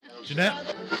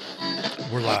Jeanette,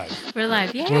 we're live. We're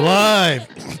live. Yay. We're live.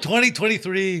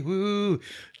 2023. Woo.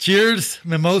 Cheers.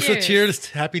 Mimosa.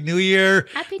 Cheers. Happy New Year.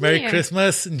 Happy New Merry Year.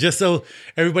 Christmas. And just so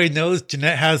everybody knows,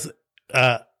 Jeanette has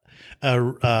a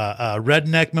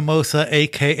redneck mimosa,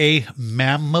 a.k.a.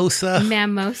 Mimosa.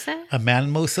 Mimosa? A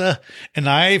mimosa. And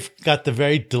I've got the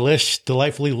very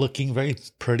delightfully looking, very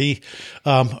pretty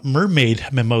mermaid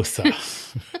mimosa.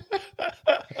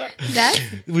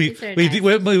 We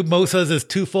mimosas is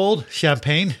twofold: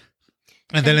 champagne,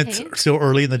 and then it's still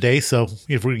early in the day. So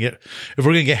if we're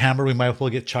gonna get hammered, we might as well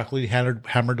get chocolate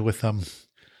hammered with champagne.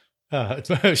 With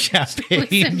some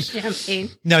champagne.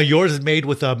 Now yours is made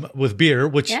with beer,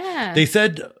 which they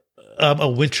said a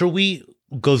winter wheat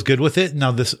goes good with it.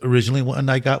 Now this originally one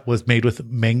I got was made with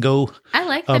mango. I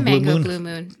like the mango blue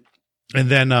moon. And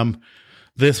then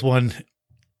this one.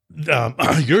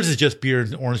 Yours is just beer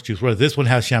and orange juice, whereas this one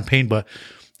has champagne, but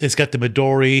it's got the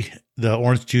Midori, the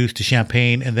orange juice, the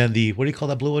champagne, and then the, what do you call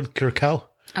that blue one? Curacao?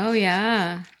 Oh,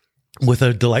 yeah. With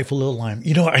a delightful little lime.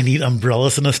 You know what? I need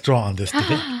umbrellas and a straw on this.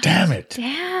 Damn it.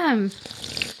 Damn.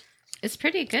 It's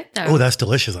pretty good, though. Oh, that's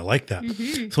delicious. I like that.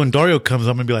 Mm-hmm. So when Dario comes,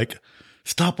 I'm going to be like,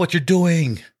 stop what you're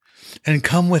doing and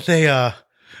come with a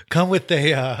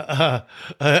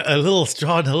little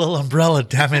straw and a little umbrella,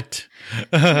 damn it.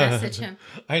 Message him.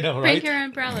 I know, right? Bring your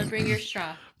umbrella, bring your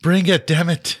straw. Bring it, damn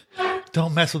it.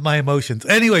 Don't mess with my emotions.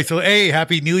 Anyway, so hey,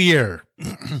 Happy New Year.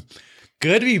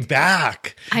 Good to be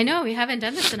back. I know, we haven't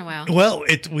done this in a while. Well,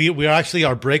 we actually,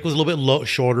 our break was a little bit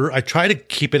shorter. I try to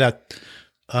keep it at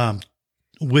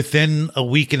within a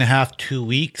week and a half, 2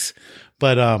 weeks,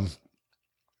 but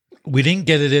we didn't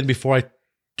get it in before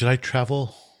did I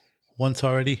travel once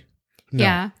already? No.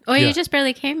 Yeah. Oh, you just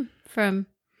barely came from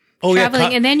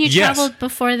traveling, and then you traveled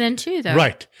before then too, though.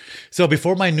 Right. So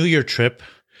before my New Year trip,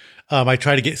 I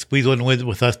tried to get squeezed one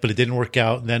with us, but it didn't work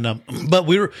out. And then, but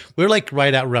we're like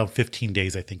right at around 15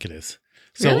 days, I think it is.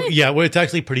 So really? Yeah, it's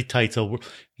actually pretty tight. So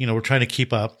we're trying to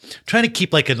keep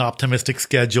like an optimistic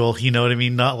schedule. You know what I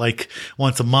mean? Not like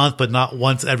once a month, but not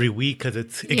once every week because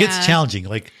it gets challenging.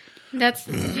 Like that's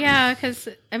because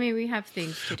I mean we have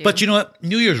things to do. But you know what?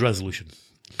 New Year's resolution.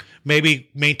 Maybe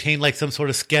maintain like some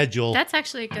sort of schedule. That's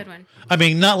actually a good one. I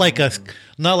mean, not like a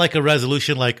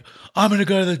resolution like I'm going to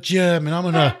go to the gym and I'm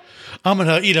going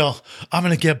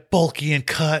to get bulky and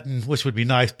cut, and which would be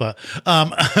nice, but no,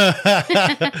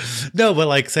 but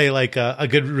like say like a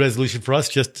good resolution for us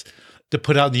just to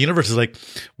put out in the universe is like,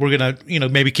 we're going to,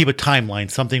 maybe keep a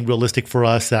timeline, something realistic for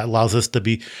us that allows us to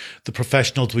be the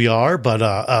professionals we are, but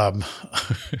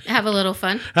have a little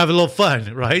fun. Have a little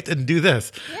fun, right? And do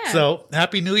this. Yeah. So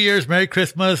Happy New Year's, Merry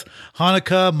Christmas,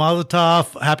 Hanukkah, Mazel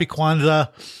Tov, Happy Kwanzaa.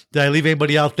 Did I leave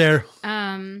anybody out there?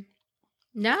 No.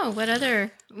 What other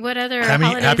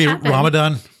holidays Happy happen?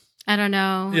 Ramadan. I don't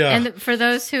know. Yeah. And for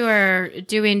those who are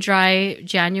doing dry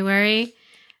January,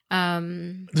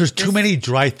 there's too many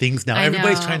dry things now.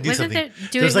 Everybody's trying to do something.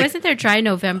 Wasn't there dry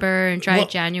November and dry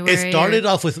January? It started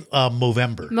off with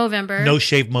Movember. No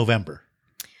shave Movember.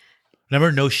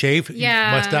 Remember no shave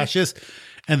mustaches?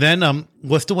 And then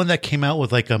what's the one that came out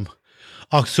with like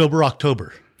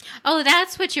October? Oh,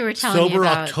 that's what you were telling me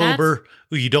about. October.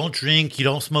 You don't drink, you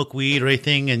don't smoke weed or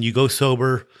anything, and you go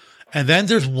sober. And then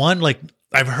there's one like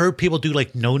I've heard people do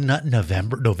like no nut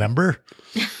November.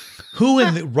 Who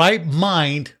in the right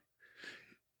mind?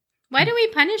 Why do we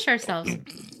punish ourselves?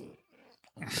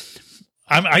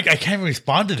 I can't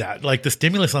respond to that. Like the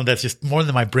stimulus on that's just more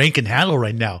than my brain can handle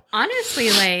right now. Honestly,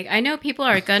 like I know people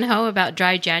are gung-ho about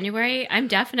dry January. I'm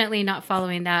definitely not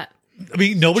following that. I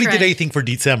mean, nobody did anything for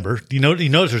December. You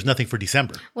notice there's nothing for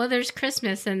December. Well, there's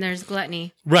Christmas and there's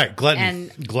gluttony. Right, gluttony.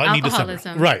 And gluttony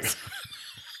alcoholism. December. Right.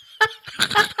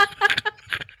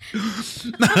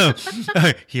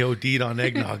 He OD'd on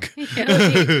eggnog.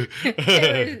 But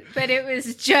it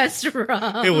was just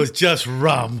rum. It was just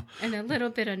rum. And a little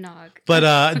bit of nog.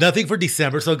 But nothing for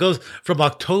December. So it goes from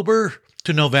October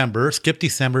to November, skip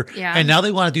December. Yeah. And now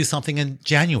they want to do something in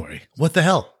January. What the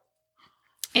hell?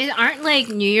 Aren't like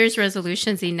New Year's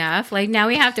resolutions enough? Like now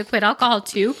we have to quit alcohol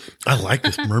too. I like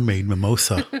this mermaid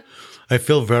mimosa. I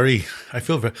feel pretty.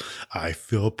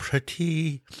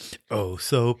 Oh,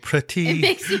 so pretty. It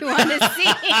makes you want to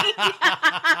sing.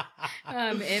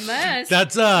 It must.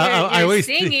 That's I always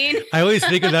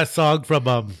think of that song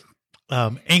from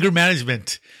Anger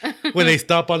Management when they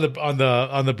stop on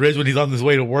the bridge when he's on his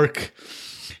way to work.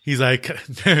 He's like,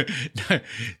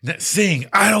 sing.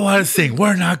 I don't want to sing.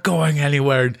 We're not going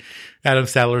anywhere. Adam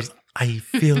Sandler's, I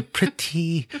feel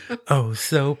pretty. Oh,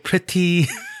 so pretty.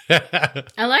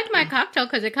 I like my cocktail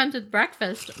because it comes with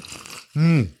breakfast.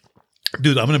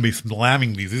 Dude, I'm gonna be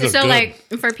slamming these. These are So good.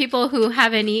 like for people who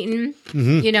haven't eaten,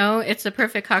 you know, it's the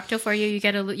perfect cocktail for you. You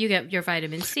get your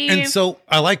vitamin C. And so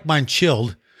I like mine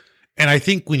chilled. And I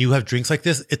think when you have drinks like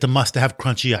this, it's a must to have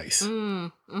crunchy ice.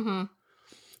 Mm-hmm.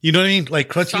 You know what I mean? Like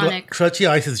crunchy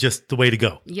ice is just the way to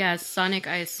go. Yes, Sonic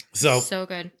Ice. So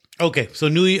good. Okay, so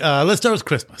let's start with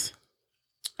Christmas.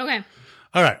 Okay.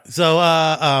 All right.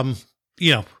 So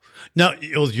you know, now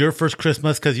it was your first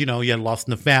Christmas because you had lost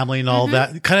in the family and all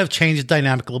that. It kind of changed the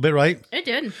dynamic a little bit, right? It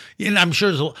did. And I'm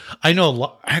sure I know a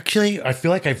lot. Actually, I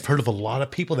feel like I've heard of a lot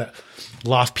of people that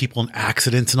lost people in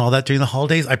accidents and all that during the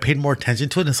holidays. I paid more attention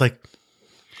to it. And it's like,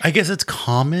 I guess it's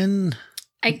common.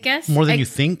 I guess more than you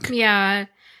think. Yeah.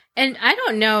 And I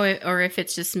don't know or if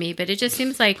it's just me, but it just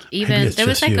seems like even there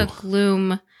was like a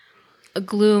gloom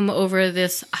over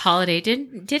this holiday.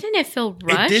 Didn't it feel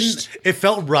rushed? It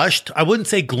felt rushed. I wouldn't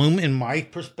say gloom in my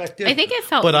perspective. I think it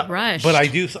felt rushed. But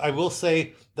I will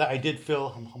say that I did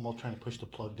feel, I'm trying to push the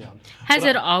plug down. Has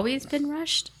it always been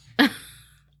rushed?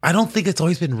 I don't think it's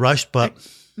always been rushed, but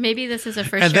maybe this is the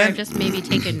first year I've just maybe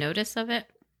taken notice of it.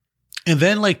 And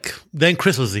then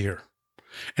Christmas was here.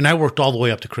 And I worked all the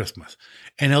way up to Christmas.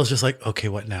 And I was just like, okay,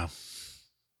 what now?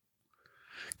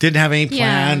 Didn't have any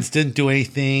plans, didn't do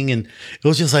anything. And it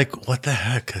was just like, what the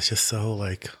heck? It's just so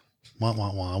like, wah,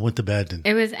 wah, wah. I went to bed. And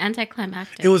it was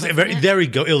anticlimactic. It was there we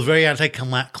go. It was very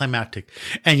anticlimactic.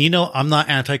 And I'm not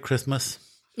anti-Christmas.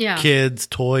 Yeah. Kids,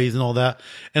 toys, and all that.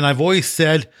 And I've always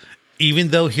said, even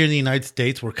though here in the United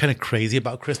States, we're kind of crazy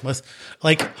about Christmas.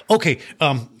 Like, okay,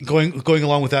 going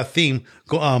along with that theme,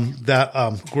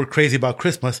 we're crazy about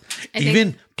Christmas.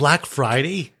 Even Black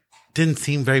Friday didn't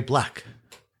seem very black.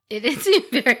 It didn't seem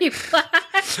very black.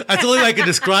 That's the only way I can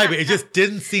describe it. It just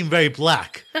didn't seem very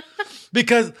black.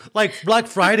 Because like Black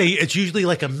Friday, it's usually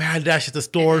like a mad dash at the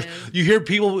stores. You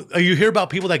hear about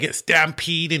people that get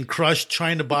stampeded and crushed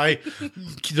trying to buy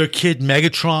their kid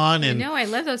Megatron. And I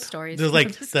love those stories. There's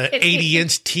like the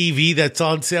 80-inch TV that's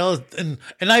on sale, and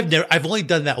I've only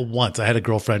done that once. I had a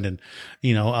girlfriend, and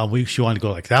she wanted to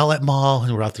go like the outlet mall,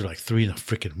 and we're out there like 3 in the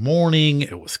freaking morning.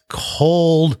 It was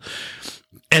cold,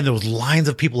 and there was lines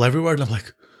of people everywhere, and I'm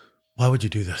like, why would you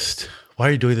do this? Why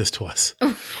are you doing this to us?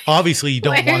 Obviously, you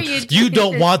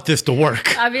don't want this to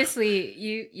work. Obviously,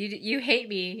 you hate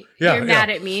me. You're mad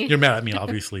at me. You're mad at me,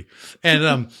 obviously.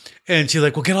 And she's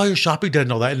like, well, get all your shopping done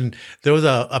and all that. And there was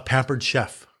a Pampered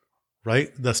Chef,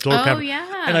 right? The store. Oh,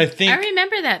 yeah. And I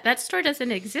remember that. That store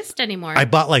doesn't exist anymore. I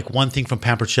bought like one thing from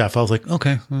Pampered Chef. I was like,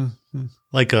 okay,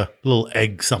 like a little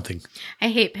egg something. I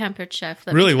hate Pampered Chef.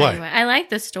 Really? Why? I like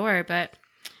the store, but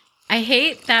I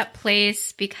hate that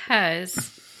place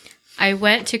because I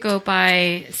went to go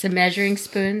buy some measuring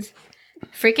spoons.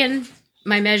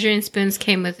 My measuring spoons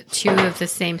came with 2 of the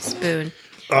same spoon.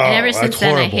 And ever since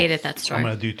then, I hated that store. I'm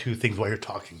going to do 2 things while you're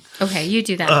talking. Okay, you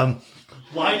do that.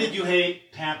 Why did you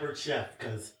hate Pampered Chef?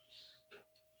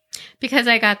 Because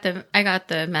I got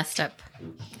the messed up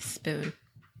spoon.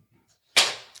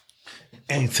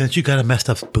 And since you got a messed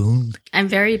up spoon, I'm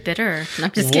very bitter.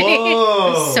 I'm just kidding.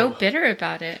 I'm so bitter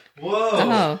about it. Whoa.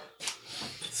 Oh.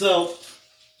 So.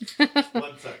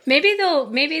 Maybe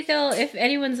they'll if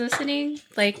anyone's listening,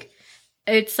 like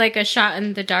it's like a shot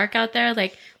in the dark out there,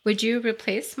 like would you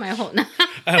replace my whole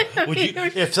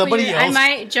if somebody else, I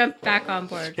might jump back on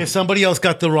board. If somebody else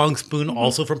got the wrong spoon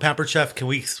also from Pampered Chef, can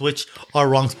we switch our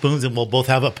wrong spoons and we'll both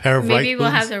have a pair of right spoons? Maybe we'll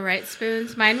have the right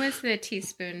spoons. Mine was the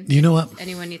teaspoon. You know what?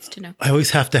 Anyone needs to know. I always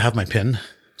have to have my pen.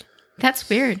 That's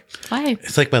weird. Why?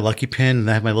 It's like my lucky pin,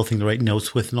 and I have my little thing to write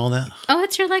notes with and all that. Oh,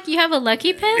 it's your lucky. You have a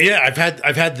lucky pin? Yeah,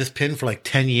 I've had this pin for like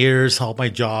 10 years, all my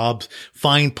jobs,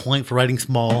 fine point for writing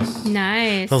small.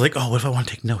 Nice. So I was like, oh, what if I want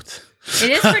to take notes?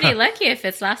 It is pretty lucky if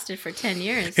it's lasted for 10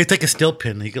 years. It's like a still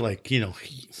pin. You could like,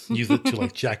 use it to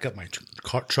like jack up my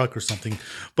truck or something.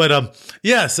 But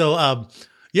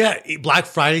Black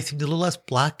Friday seemed a little less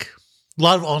black. A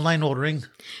lot of online ordering.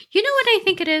 You know what I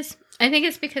think it is? I think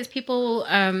it's because people,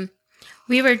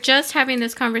 we were just having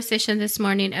this conversation this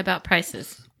morning about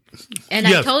prices. And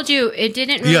I told you it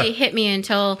didn't really hit me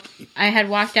until I had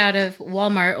walked out of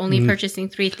Walmart only purchasing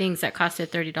 3 things that costed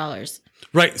 $30.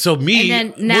 Right. So and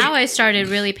then now I started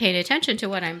really paying attention to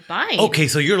what I'm buying. Okay.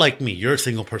 So you're like me. You're a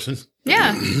single person.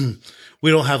 Yeah.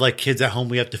 We don't have like kids at home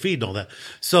we have to feed and all that.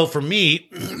 So for me,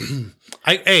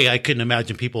 I couldn't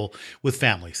imagine people with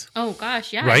families. Oh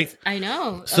gosh, yeah. Right? I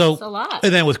know. So that's a lot.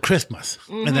 And then with Christmas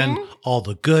and then all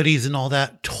the goodies and all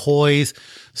that, toys.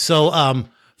 So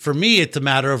for me, it's a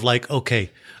matter of like,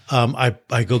 okay,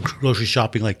 I go grocery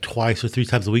shopping like twice or 3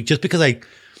 times a week just because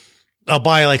I'll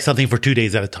buy like something for 2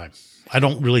 days at a time. I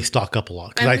don't really stock up a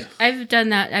lot. I've done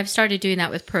that. I've started doing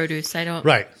that with produce. I don't.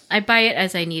 Right. I buy it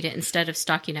as I need it instead of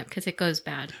stocking up because it goes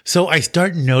bad. So I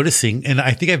start noticing, and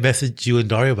I think I messaged you and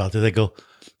Dario about this. I go,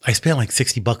 I spent like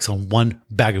 $60 on one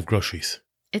bag of groceries.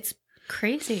 It's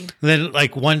crazy. And then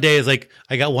like one day is like,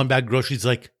 I got one bag of groceries.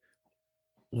 Like,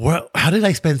 how did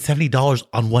I spend $70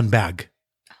 on one bag?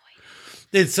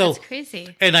 And so, that's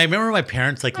crazy. And I remember my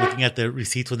parents like looking at the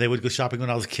receipts when they would go shopping when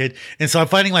I was a kid. And so I'm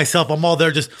finding myself, I'm all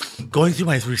there just going through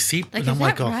my receipt. Like, and I'm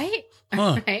like, right?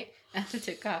 Huh. Right? That's what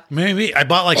took off. Maybe I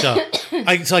bought like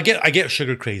I get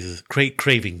sugar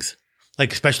cravings,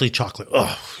 like especially chocolate.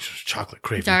 Oh, chocolate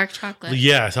craving. Dark chocolate.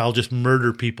 Yeah, so I'll just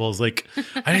murder people. It's like,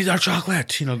 I need dark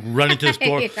chocolate. Running to the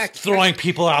store, throwing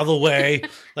people out of the way,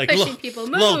 like pushing people.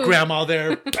 Move. Little grandma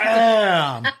there,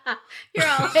 bam. You're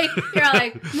all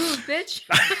like, move, bitch.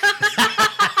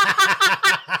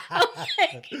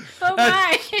 Oh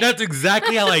my. That's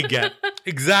exactly how I get.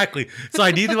 Exactly. So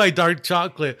I needed my dark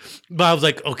chocolate, but I was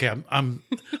like, okay, I'm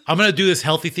gonna do this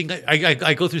healthy thing.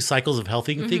 I go through cycles of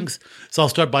healthy things, so I'll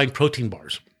start buying protein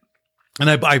bars. And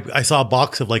I saw a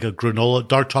box of like a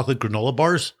dark chocolate granola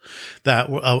bars that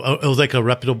it was like a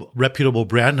reputable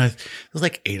brand. And there was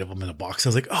like 8 of them in a box. I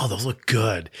was like, oh, those look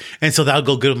good. And so that'll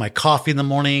go good with my coffee in the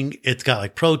morning. It's got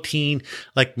like protein,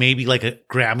 like maybe like a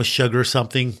gram of sugar or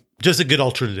something. Just a good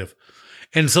alternative.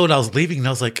 And so when I was leaving, I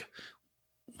was like,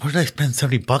 where did I spend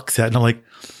 $70 at? And I'm like,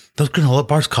 those granola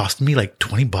bars cost me like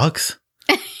 $20.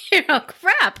 Oh,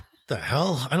 crap. The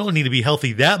hell? I don't need to be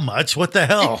healthy that much. What the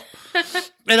hell?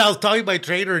 And I was talking to my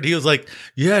trainer and he was like,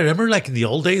 yeah, remember like in the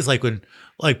old days, like when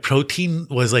like protein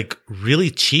was like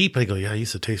really cheap? I go, yeah, it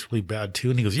used to taste really bad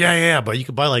too. And he goes, yeah, but you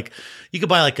could buy like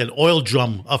an oil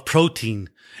drum of protein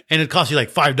and it cost you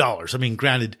like $5. I mean,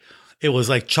 granted, it was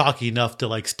like chalky enough to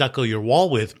like stucco your wall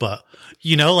with, but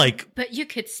but you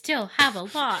could still have a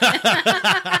lot.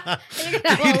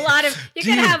 You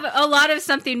could have a lot of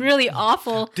something really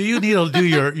awful. Do you need to do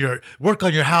your work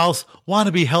on your house, want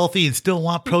to be healthy and still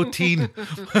want protein?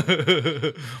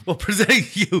 Well, presenting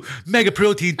you Mega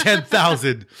Protein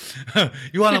 10,000.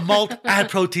 You want a malt? Add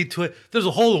protein to it. There's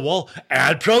a hole in the wall.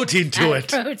 Add protein to it.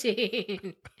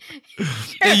 Protein.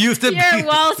 It used to be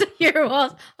your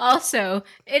walls. Also,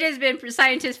 it has been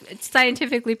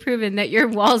scientifically proven that your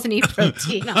walls need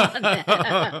protein on them.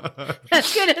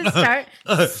 That's going to start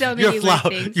so many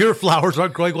things. Your flowers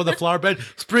aren't growing on the flower bed.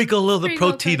 Sprinkle a little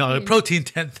protein on it. Protein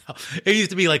 10,000. It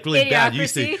used to be like really bad.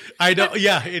 I know.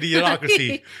 Yeah,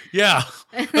 idiocracy. Yeah.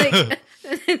 Like,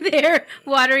 they're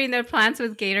watering their plants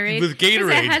with Gatorade. With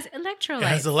Gatorade. It has electrolytes. It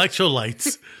has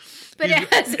electrolytes. But it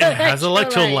has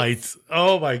electrolytes.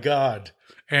 Oh my God.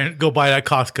 And go buy it at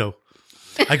Costco.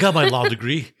 I got my law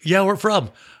degree. Yeah, where from?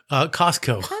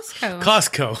 Costco.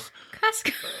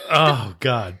 Oh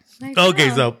God. Okay,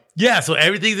 so so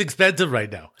everything's expensive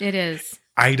right now. It is.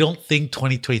 I don't think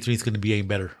 2023 is going to be any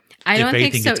better. I don't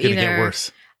think so it's going to either. get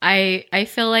worse. I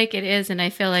feel like it is, and I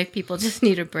feel like people just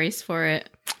need to brace for it.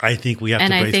 I think we have to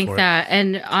brace for it. And I think that,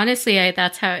 and honestly,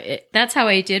 that's how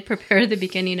I did prepare the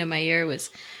beginning of my year was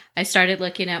I started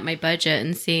looking at my budget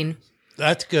and seeing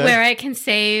that's good where I can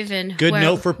save and good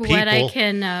note for people. What I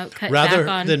can cut rather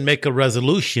back on. than make a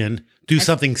resolution. Do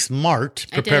something smart.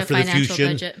 Prepare for the future.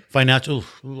 Budget. Financial.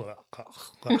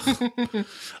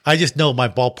 I just know my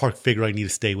ballpark figure I need to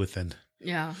stay within.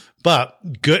 Yeah.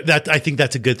 But good. I think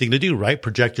that's a good thing to do, right?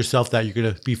 Project yourself that you're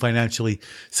going to be financially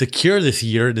secure this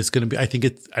year, and it's going to be.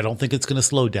 I don't think it's going to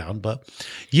slow down, but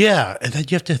yeah. And then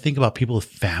you have to think about people with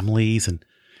families and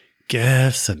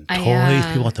gifts and toys.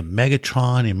 People want the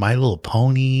Megatron and My Little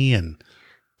Pony, and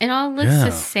it all looks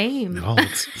the same. It all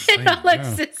looks the same. It all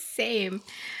looks the same.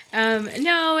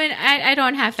 No, and I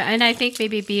don't have to. And I think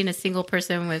maybe being a single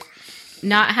person with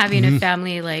not having a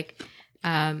family, like,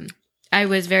 I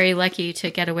was very lucky to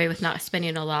get away with not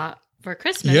spending a lot for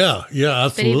Christmas. Yeah,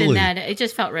 absolutely. But even then, it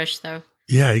just felt rushed, though.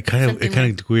 Yeah, it kind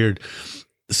of weird.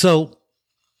 So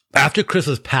after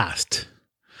Christmas passed,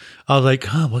 I was like,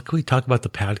 what can we talk about the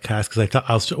podcast? Because I thought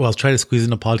I was trying to squeeze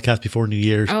in a podcast before New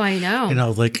Year's. Oh, I know. And I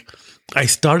was like, I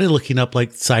started looking up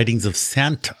like sightings of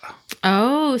Santa.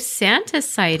 Oh, Santa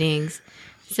sightings.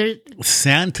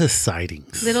 Santa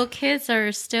sightings. Little kids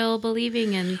are still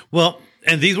believing in. Well,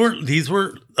 and these were.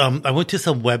 I went to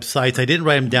some websites. I didn't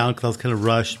write them down because I was kind of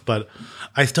rushed, but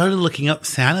I started looking up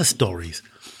Santa stories,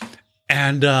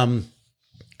 and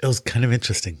it was kind of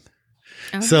interesting.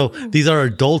 Oh. So these are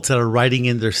adults that are writing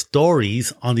in their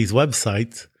stories on these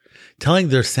websites, telling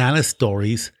their Santa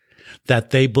stories that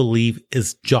they believe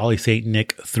is Jolly Saint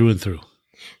Nick through and through.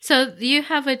 So you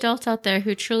have adults out there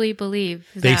who truly believe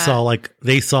that they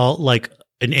saw like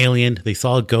an alien, they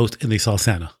saw a ghost, and they saw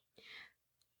Santa.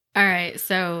 All right,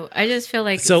 so I just feel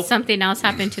like something else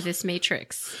happened to this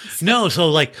Matrix. No,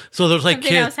 so there's like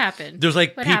something else happened. There's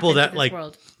like what people that like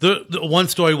the one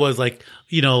story was like,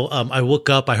 I woke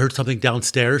up, I heard something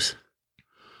downstairs,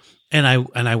 and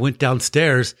I went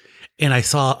downstairs and I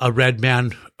saw a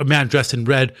man dressed in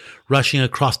red rushing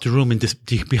across the room and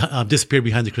disappeared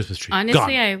behind the Christmas tree. Honestly, Gone.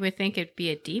 I would think it'd be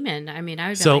a demon. I mean, I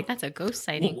would be like, that's a ghost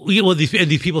sighting. Well,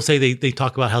 these people say they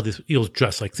talk about how this he was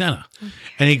dressed like Santa,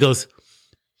 and he goes.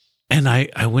 And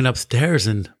I went upstairs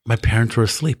and my parents were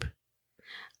asleep.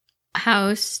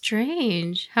 How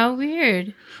strange. How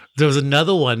weird. There was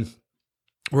another one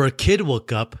where a kid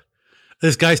woke up.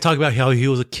 This guy's talking about how he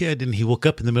was a kid and he woke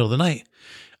up in the middle of the night.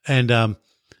 And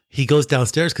he goes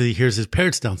downstairs because he hears his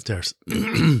parents downstairs.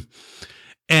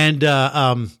 And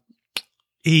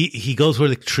he goes where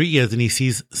the tree is and he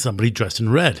sees somebody dressed in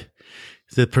red.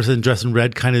 The person dressed in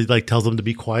red kind of like tells him to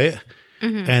be quiet.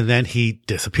 Mm-hmm. And then he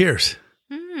disappears.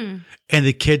 And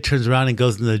the kid turns around and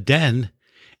goes in the den,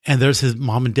 and there's his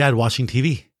mom and dad watching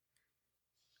TV.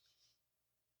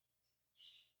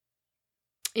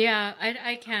 Yeah,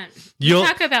 I can't.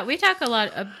 We talk a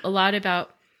lot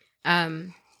about.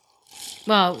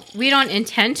 Well, we don't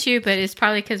intend to, but it's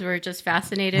probably because we're just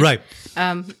fascinated. Right.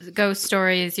 Ghost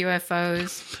stories,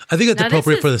 UFOs. I think it's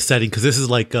appropriate for the setting because this is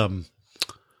like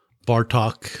bar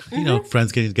talk. Mm-hmm.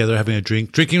 Friends getting together, having a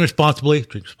drink, drinking responsibly.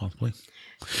 Drink responsibly.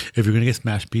 If you're going to get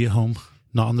smashed, be at home,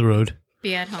 not on the road.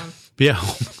 Be at home. Be at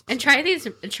home. And try these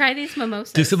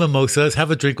mimosas. Do some mimosas. Have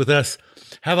a drink with us.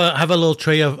 Have a little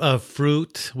tray of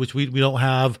fruit, which we don't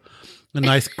have. A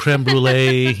nice creme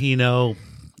brulee,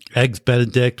 eggs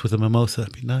Benedict with a mimosa.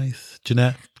 That'd be nice.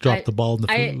 Jeanette, drop the ball in the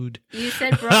food. You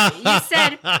said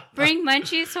bring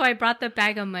munchies, so I brought the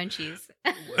bag of munchies.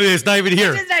 It's not even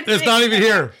here. It's not even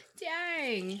here.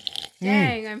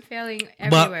 Dang, I'm failing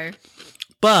everywhere.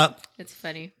 But it's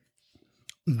funny.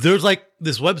 There's like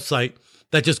this website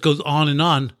that just goes on and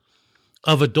on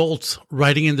of adults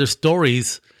writing in their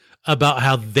stories about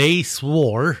how they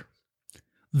swore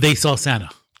they saw Santa.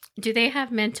 Do they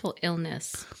have mental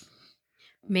illness?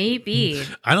 Maybe.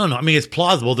 I don't know. I mean, it's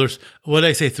plausible. There's,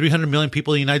 300 million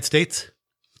people in the United States?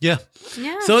 Yeah.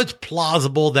 So it's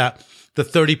plausible that the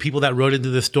 30 people that wrote into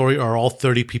this story are all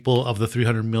 30 people of the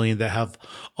 300 million that have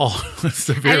all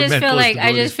severe mental instability.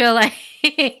 I just feel like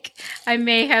I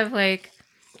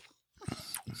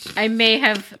may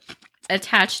have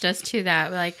attached us to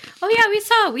that. We're like, oh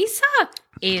yeah, we saw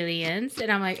aliens, and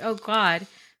I'm like, oh God.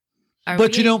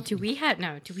 Do we have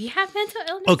mental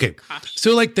illness? Okay,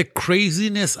 so like the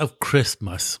craziness of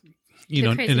Christmas,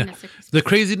 the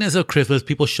craziness of Christmas,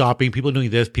 people shopping, people doing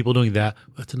this, people doing that.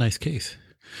 That's a nice case.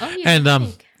 Oh yeah,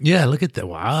 and yeah, look at that!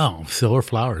 Wow, silver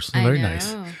flowers, very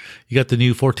nice. You got the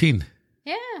new 14.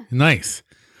 Yeah, nice.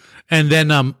 And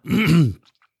then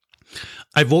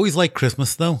I've always liked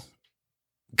Christmas though,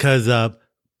 because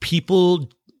people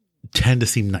tend to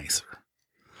seem nicer.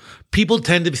 People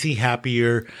tend to be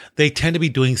happier. They tend to be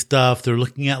doing stuff. They're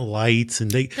looking at lights,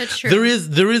 and That's true. there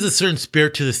is a certain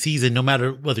spirit to the season, no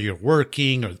matter whether you're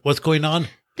working or what's going on.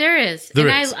 There is.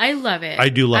 I love it. I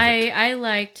do love it.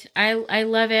 I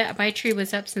love it. My tree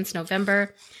was up since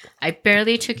November. I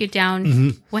barely took it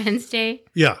down Wednesday.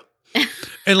 Yeah.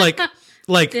 And like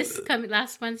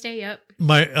last Wednesday, yep.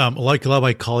 My like a lot of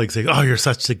my colleagues say, "Oh, you're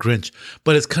such a Grinch,"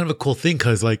 but it's kind of a cool thing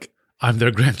because like I'm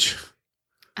their Grinch.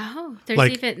 Oh, there's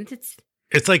like,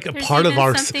 it's like a part of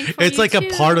our. It's like a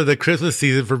part of the Christmas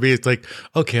season for me. It's like,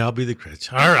 okay, I'll be the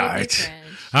Grinch. All right,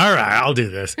 I'll do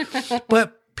this.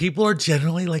 But people are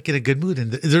generally like in a good mood,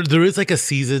 and there is like a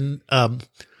season,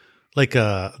 like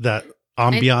that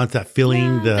ambiance, that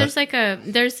feeling. Yeah,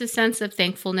 there's a sense of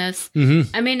thankfulness.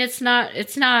 Mm-hmm. I mean, it's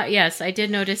not. Yes, I did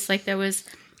notice. Like there was.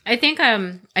 I think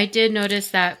I did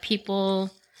notice that people.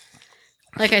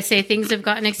 Like I say, things have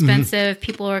gotten expensive. Mm-hmm.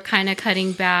 People are kind of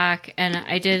cutting back, and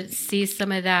I did see some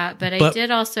of that. But I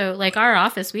did also, like our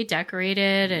office, we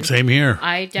decorated. And same here.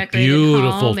 I decorated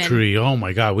beautiful tree. Oh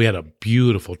my God, we had a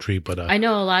beautiful tree. But I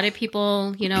know a lot of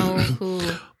people, who.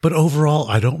 But overall,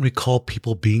 I don't recall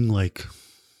people being like.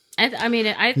 I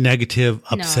mean, negative,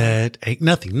 upset,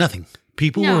 nothing.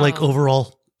 People were like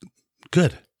overall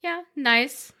good. Yeah,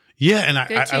 nice. Yeah, and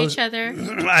good to each other.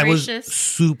 I was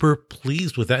super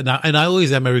pleased with that, and I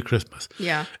always am Merry Christmas.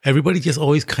 Yeah, everybody just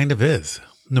always kind of is,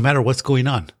 no matter what's going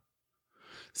on.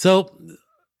 So,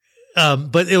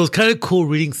 but it was kind of cool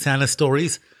reading Santa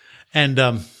stories, and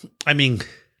I mean,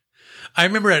 I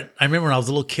remember when I was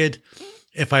a little kid,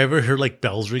 if I ever heard like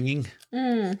bells ringing.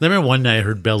 I remember one night I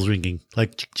heard bells ringing,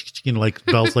 like like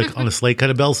bells like on a sleigh kind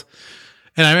of bells,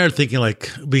 and I remember thinking like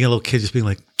being a little kid, just being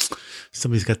like.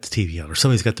 Somebody's got the TV on or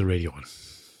somebody's got the radio on.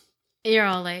 You're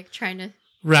all like trying to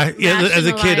Right. Yeah. As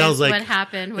a kid, I was like, what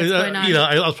happened? What's going on?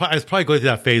 I was probably going through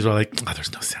that phase where I'm like, oh,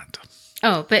 there's no Santa.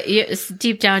 Oh, but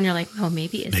deep down, you're like, oh,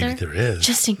 maybe there? Maybe there is.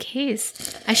 Just in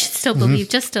case. I should still believe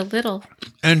just a little.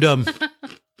 And I'm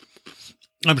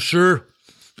sure,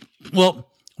 well,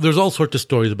 there's all sorts of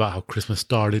stories about how Christmas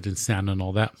started and Santa and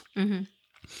all that. Mm-hmm.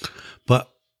 But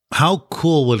how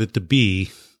cool would it to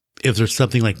be if there's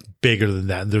something like bigger than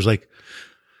that? And there's like,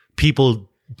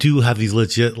 people do have these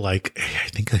legit, like, hey, I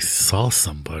think I saw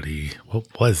somebody. What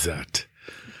was that?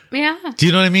 Yeah. Do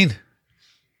you know what I mean?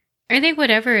 I think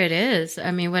whatever it is,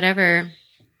 I mean, whatever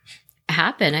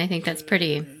happened, I think that's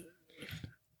pretty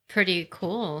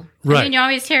cool. Right. I mean, you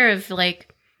always hear of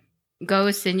like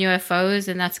ghosts and UFOs,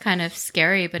 and that's kind of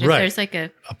scary. But if there's like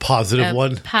a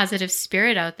positive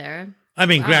spirit out there. I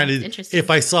mean, granted, if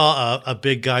I saw a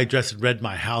big guy dressed in red in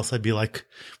my house, I'd be like,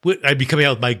 I'd be coming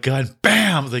out with my gun,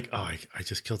 bam! I was like, oh, I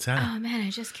just killed Santa. Oh man, I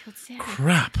just killed Santa.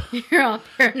 Crap! You're all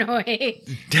paranoid.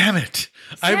 Damn it!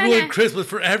 Santa. I ruined Christmas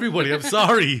for everybody. I'm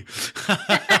sorry.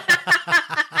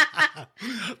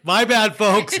 My bad,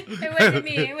 folks. It wasn't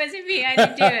me. I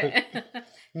didn't do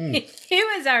it. He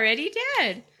was already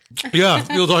dead. Yeah, I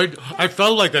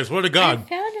felt like that. I swear to God. I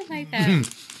found him like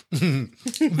that.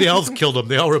 The elves killed him.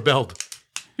 They all rebelled.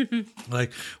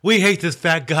 Like, we hate this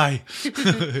fat guy.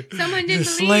 Someone didn't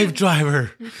slave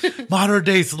driver. Modern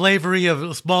day slavery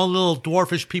of small little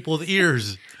dwarfish people with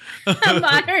ears.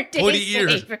 Modern day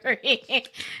slavery.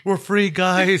 We're free,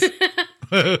 guys.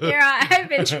 Here,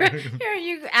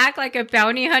 you act like a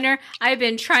bounty hunter. I've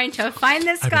been trying to find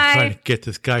this guy. I've been trying to get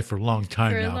this guy for a long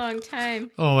time now. For a long time.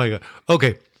 Oh my God.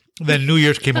 Okay. Then New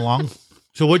Year's came along.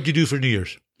 So what did you do for New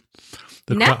Year's?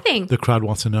 Nothing. The crowd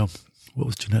wants to know. What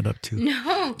was Jeanette up to?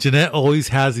 No. Jeanette always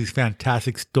has these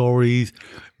fantastic stories.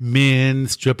 Men,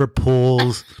 stripper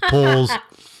pools.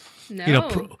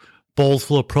 No. Bowls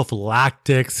full of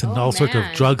prophylactics and all sorts of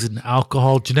drugs and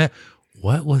alcohol. Jeanette,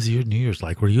 what was your New Year's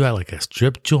like? Were you at like a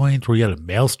strip joint? Were you at a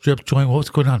male strip joint? What was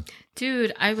going on?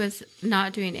 Dude, I was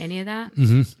not doing any of that.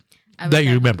 Mm-hmm. That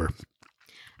you remember?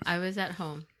 I was at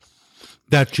home.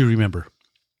 That you remember?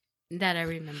 That I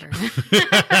remember.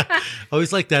 I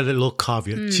always like that little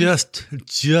caveat. Just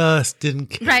in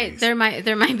case. Right. There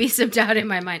might be some doubt in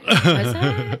my mind. Was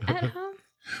I at home?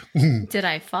 Did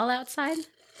I fall outside?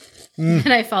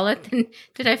 Did I fall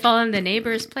in the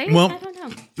neighbor's place? Well, I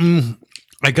don't know.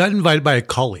 I got invited by a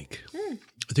colleague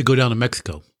to go down to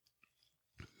Mexico.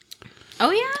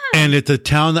 Oh, yeah. And it's a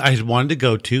town that I had wanted to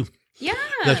go to. Yeah.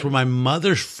 That's where my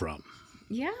mother's from.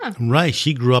 Yeah. Right.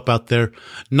 She grew up out there,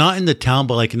 not in the town,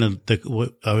 but like in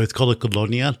it's called a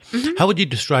colonia. Mm-hmm. How would you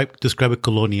describe a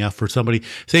colonia for somebody?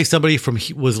 Say somebody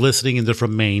was listening and they're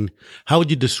from Maine. How would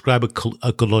you describe a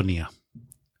colonia?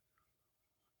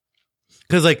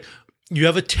 Because like you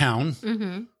have a town,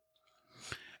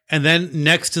 and then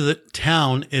next to the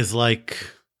town is like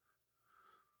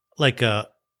say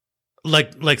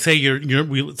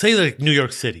say like New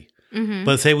York City. Mm-hmm.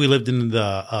 But say we lived in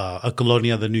a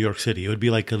colonia of New York City. It would be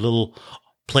like a little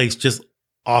place just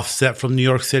offset from New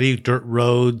York City, dirt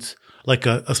roads, like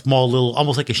a small little,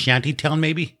 almost like a shanty town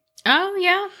maybe. Oh,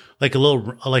 yeah. Like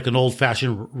an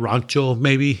old-fashioned rancho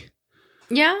maybe.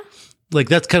 Yeah. Like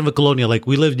that's kind of a colonia. Like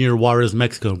we live near Juarez,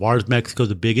 Mexico. Juarez, Mexico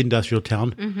is a big industrial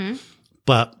town. Mm-hmm.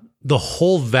 But the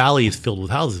whole valley is filled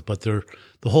with houses, but the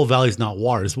whole valley is not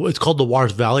Juarez. It's called the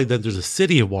Juarez Valley. Then there's a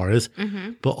city of Juarez.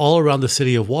 Mm-hmm. But all around the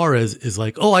city of Juarez is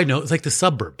like, oh, I know. It's like the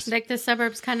suburbs. Like the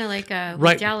suburbs, kind of like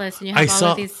right. Dallas. And you have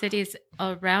all of these cities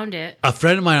around it. A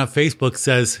friend of mine on Facebook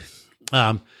says,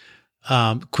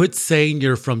 quit saying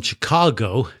you're from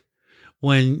Chicago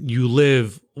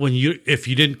if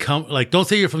you didn't come, like, don't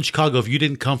say you're from Chicago if you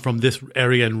didn't come from this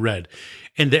area in red.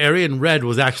 And the area in red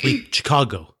was actually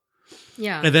Chicago.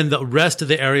 Yeah. And then the rest of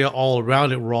the area all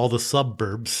around it were all the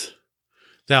suburbs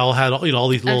that all had, all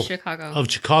these little of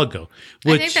Chicago.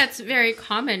 I think that's very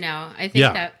common now. I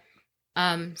think that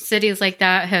cities like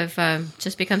that have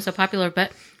just become so popular,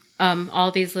 but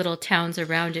all these little towns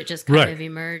around it just kind of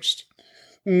emerged.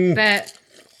 But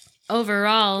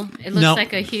overall, it looks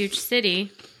like a huge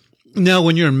city. Now,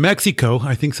 when you're in Mexico,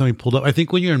 I think somebody pulled up. I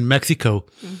think when you're in Mexico,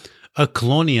 a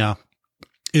colonia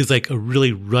is like a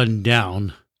really run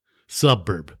down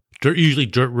suburb. Usually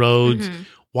dirt roads,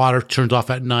 water turns off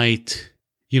at night.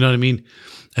 You know what I mean?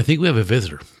 I think we have a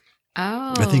visitor.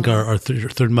 Oh. I think our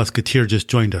third musketeer just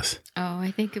joined us. Oh,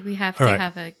 I think we have to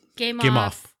have a game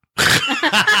off.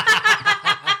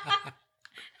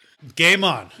 Game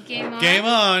on. Game on. Game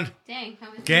on. Dang.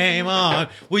 Game on.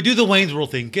 We do the Wayne's World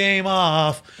thing. Game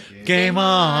off. Game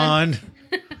on.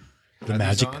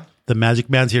 The magic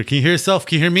man's here. Can you hear yourself?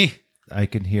 Can you hear me? I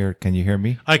can hear. Can you hear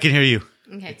me? I can hear you.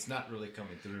 Okay. It's not really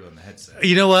coming through on the headset.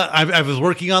 You know what? I was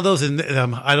working on those, and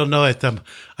I don't know.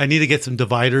 I need to get some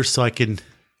dividers so I can.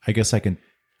 I guess I can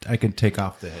take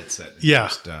off the headset. Yeah.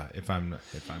 Just, if I'm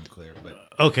clear, but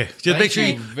Okay, just make sure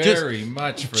thank you very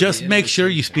much. For just the make sure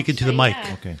you invitation. speak into the mic.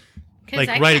 Yeah. Okay. Because Like,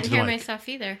 I right can't into the hear mic. myself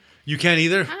either. You can't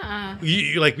either. Uh-uh.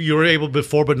 You were able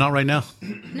before, but not right now.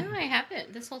 No, I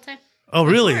haven't this whole time. Oh,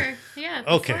 really? Before, yeah.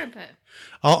 Okay. Before, but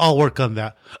I'll work on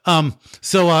that.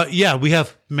 So yeah, we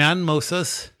have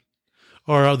mimosas,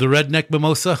 or the redneck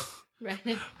mimosa,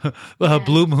 right.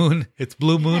 Blue Moon. It's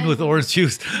Blue Moon with orange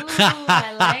juice. Ooh,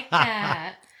 I like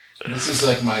that. This is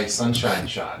like my sunshine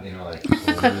shot. Like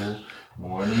cool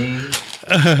morning,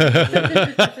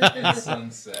 and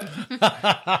sunset.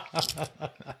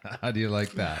 How do you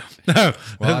like that?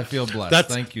 Well, I feel blessed.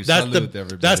 Thank you. Salute,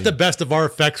 everybody. That's the best of our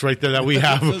effects right there that we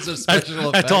have. Those are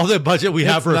special That's all the budget we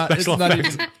have for special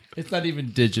effects. It's not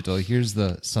even digital. Here's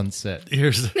the sunset.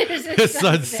 Here's the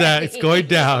sunset. It's going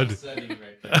down. Use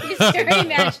your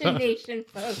imagination,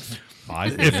 folks.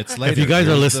 5 minutes later. If you guys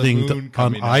are here's the listening moon on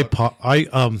coming out. the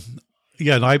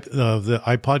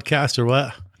iPodcast or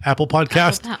what? Apple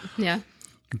Podcast. Yeah.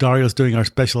 Dario's doing our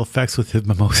special effects with his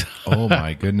mimosa. Oh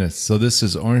my goodness. So this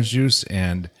is orange juice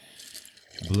and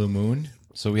Blue Moon.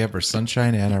 So we have our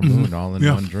sunshine and our moon all in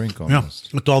one drink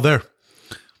almost. Yeah, it's all there.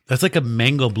 That's like a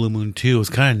mango Blue Moon too. It's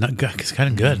kind of good.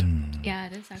 Yeah,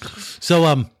 it is actually. So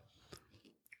I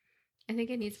think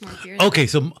it needs more beer. okay,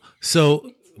 so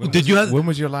did you have When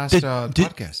was your last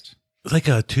podcast? like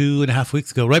 2.5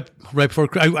 weeks ago, right before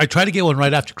I tried to get one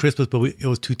right after Christmas, but it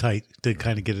was too tight to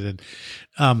kind of get it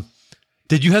in.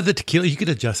 Did you have the tequila? You could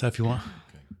adjust that if you want. Okay.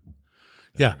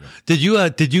 Yeah. Did you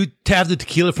have the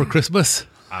tequila for Christmas?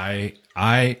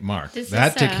 Mark, Is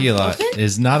that this, tequila open?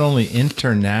 is not only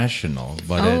international,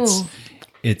 but Oh.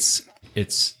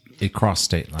 it crossed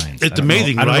state lines. It's I don't know-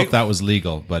 amazing, I don't know right? if that was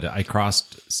legal, but I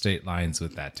crossed state lines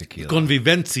with that tequila.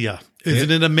 Convivencia.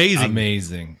 Isn't it amazing?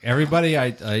 Amazing. Everybody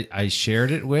I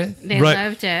shared it with They Right.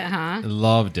 loved it, huh?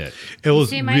 loved it. It was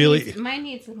See, really. mine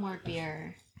needs more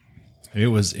beer. It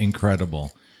was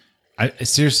incredible. I would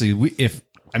seriously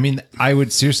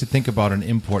think about an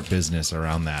import business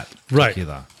around that Right.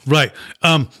 tequila. Right.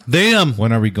 They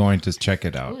When are we going to check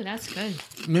it out? Ooh, that's good.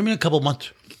 maybe in a couple months.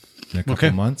 In a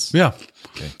couple months? Yeah.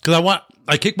 Okay. Because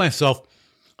I kicked myself.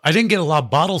 I didn't get a lot of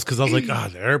bottles because I was like,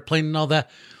 the airplane and all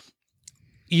that.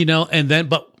 And then,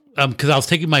 but because I was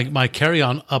taking my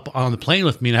carry-on up on the plane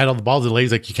with me and I had all the bottles, the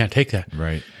lady's like, you can't take that.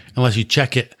 Right. Unless you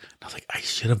check it. I was like, I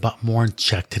should have bought more and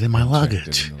checked it in my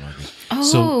luggage. Oh,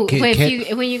 So,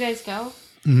 when you guys go,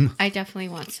 I definitely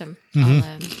want some.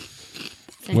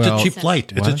 It's a cheap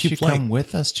flight. Why It's a don't cheap you flight. come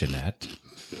with us, Jeanette?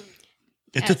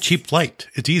 It's a cheap flight.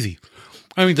 It's easy.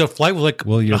 I mean, the flight was like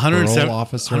Will your 107 parole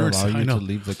officer allow you to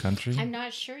leave the country? I'm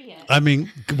not sure yet. I mean,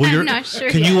 I'm not sure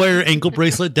can you yet. wear your ankle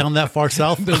bracelet down that far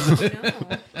south? No.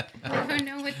 I don't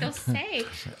know what they'll say.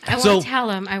 I won't tell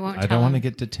them. I won't. I don't want to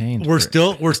get detained. We're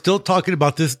still talking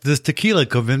about this tequila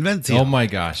Convivencia. Oh my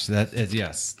gosh, that is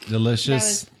yes,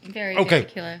 delicious. That was very Okay, good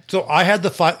tequila. so I have the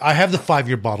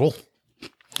 5-year bottle,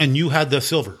 and you had the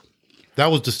silver. That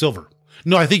was the silver.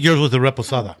 No, I think yours was the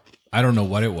reposada. I don't know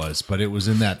what it was, but it was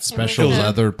in that special good.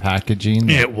 leather packaging.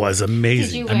 It was Did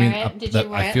amazing. you wear it? Did you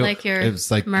wear it like your it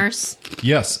was like Merce?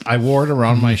 Yes, I wore it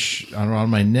around around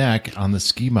my neck on the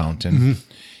ski mountain,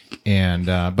 and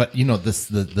but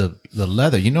the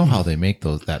leather. You know how they make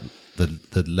those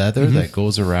the leather that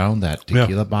goes around that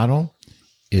tequila bottle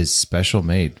is special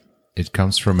made. It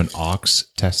comes from an ox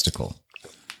testicle,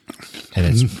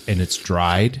 and it's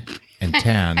dried and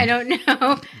tanned. I don't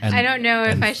know. I don't know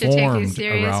if I should take you formed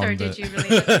serious or around did the- you really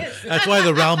look at this? That's why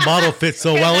the round bottle fits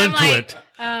so well I'm into like, it.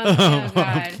 Oh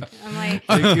God! I'm like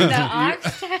the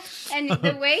ox, and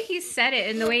the way he said it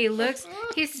and the way he looks,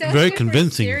 he's so Very super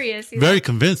convincing. Serious. He's Very like-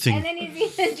 convincing. And then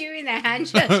he's even doing the hand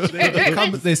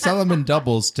gesture. They sell them in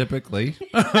doubles typically.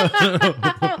 That's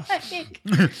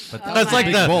like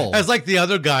big bowl. that's like the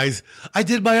other guys. I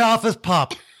did my office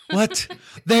pop. What?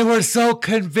 They were so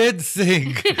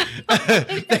convincing.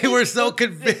 They were so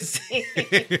convincing.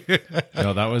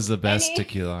 No, that was the best And he-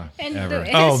 tequila And ever.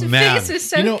 his man. face was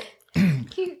so. You know-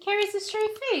 he carries a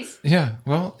straight face. Yeah,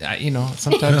 well,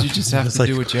 sometimes you just have It's to like-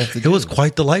 do what you have to It do. was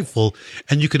quite delightful,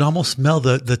 and you can almost smell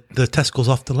the testicles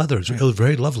off the leather. It was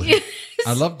very lovely.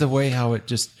 I love the way how it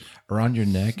just around your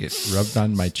neck, it rubbed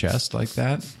on my chest like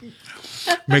that,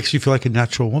 Makes you feel like a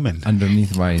natural woman.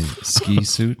 underneath my ski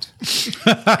suit.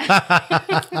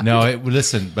 No,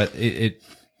 listen, but I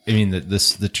mean,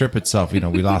 the trip itself, we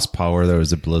lost power. There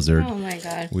was a blizzard. Oh my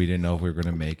God! We didn't know if we were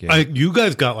going to make it. You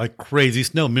guys got like crazy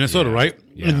snow, Minnesota, Yeah. right?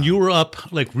 And you were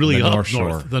up like really The up North Shore.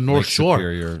 north, the North Lake Shore,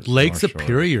 Superior, Lake North Shore.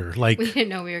 Superior. Like We didn't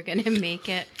know we were going to make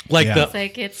it. like Yeah. the It's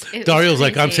like it's Dario's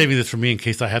like, I'm crazy. saving this for me in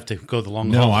case I have to go the long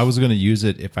No, haul. I was going to use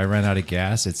it if I ran out of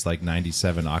gas. It's like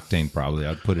 97 octane probably.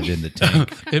 I'd put it in the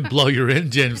tank. and blow your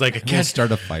engine. It's like I Can't can't.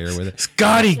 start a fire with it.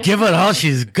 Scotty, give it all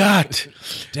she's got.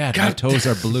 Dad, my toes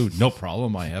are blue. No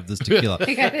problem. I have this tequila. got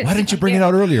this Why didn't you bring it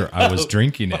out earlier? I was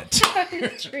drinking it. I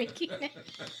was drinking it.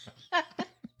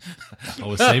 I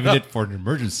was saving it for an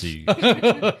emergency.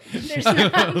 There's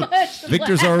not much.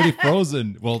 Victor's already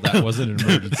frozen. Well, that wasn't an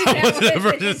emergency. That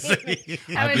Emergency.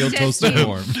 I feel toasted testing.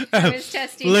 warm. I was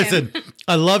testing Listen, him.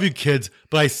 I love you kids,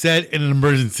 but I said in an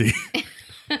emergency.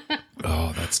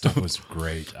 Oh, that stuff was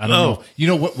great. I don't Oh. know. You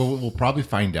know what? We'll probably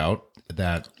find out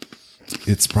that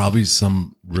it's probably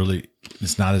some really.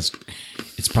 It's not as.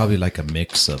 It's probably like a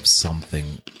mix of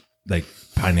something like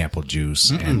pineapple juice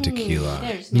and tequila.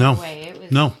 There's No. no way. It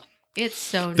was. No, It's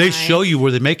so. they nice. show you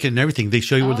where they make it and everything. They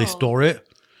show you where they Oh. store it.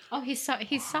 Oh, he saw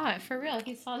it for real.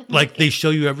 He saw the Like they show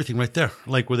you everything right there,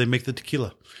 like where they make the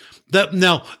tequila. That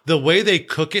now the way they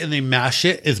cook it and they mash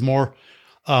it is more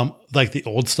like the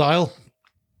old style,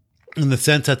 in the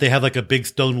sense that they have like a big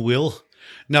stone wheel.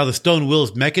 Now the stone wheel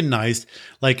is mechanized,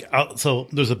 like so.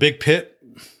 There's a big pit,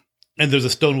 and there's a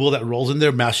stone wheel that rolls in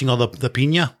there, mashing all the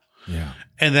piña. Yeah.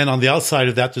 And then on the outside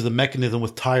of that, there's a mechanism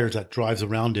with tires that drives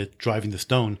around it, driving the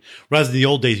stone. Whereas in the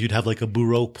old days, you'd have like a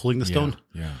burro pulling the stone.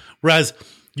 Yeah. Whereas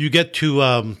you get to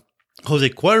Jose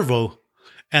Cuervo,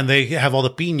 and they have all the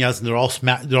piñas, and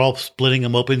they're all splitting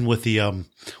them open with the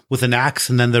with an axe,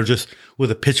 and then they're just with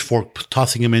a pitchfork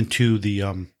tossing them into the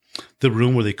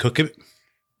room where they cook it.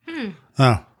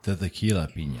 The tequila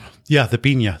piña. Yeah, the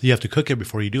piña. You have to cook it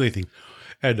before you do anything.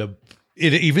 And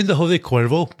even the Jose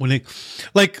Cuervo, when it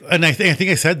and I think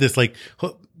I said this,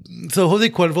 so Jose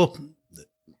Cuervo,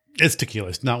 it's tequila.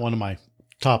 It's not one of my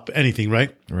top anything,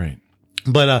 right? Right.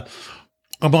 But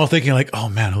I'm all thinking like, oh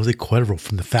man, Jose Cuervo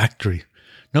from the factory.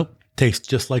 Nope, tastes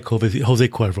just like Jose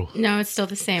Cuervo. No, it's still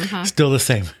the same, huh? Still the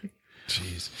same.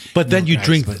 Jeez. But then you guys,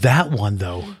 drink but- that one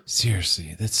though.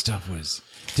 Seriously, that stuff was.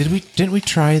 Didn't we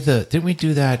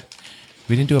do that?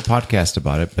 We didn't do a podcast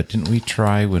about it, but didn't we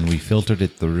try when we filtered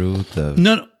it through the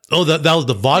No. Oh, that was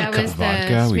the vodka. That was the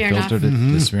vodka? We Smirnoff. filtered it,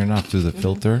 the Smirnoff through the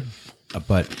filter,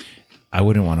 but I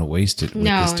wouldn't want to waste it with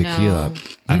No, this tequila. no.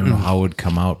 I don't know how it would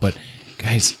come out, but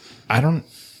guys, I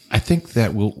think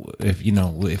that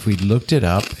if we looked it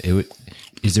up,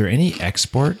 is there any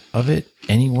export of it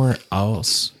anywhere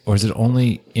else, or is it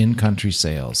only in country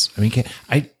sales? I mean,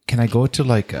 can I go to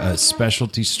like a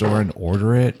specialty store and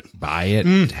order it, buy it,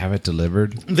 have it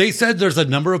delivered? They said there's a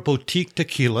number of boutique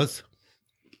tequilas.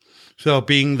 So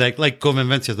being like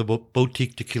Convivencia, the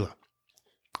boutique tequila,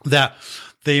 that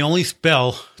they only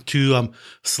spell to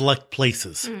select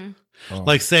places.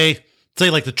 Like say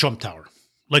like the Trump Tower,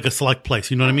 like a select place.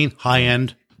 You know what I mean? High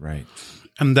end. Right.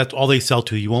 And that's all they sell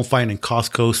to. You won't find in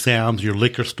Costco, Sam's, your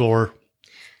liquor store.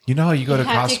 You know how you go to You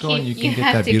have to Costco and you keep- can get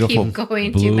have that to beautiful keep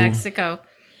going blue. to Mexico.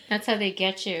 That's how they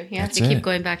get you. You have That's to keep it.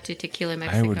 going back to Tequila,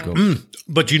 Mexico. I would go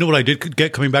But you know what I did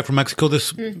get coming back from Mexico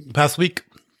this past week?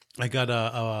 I got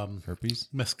a herpes.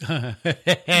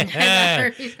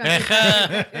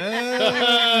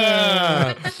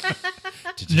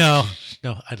 No,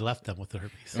 I left them with the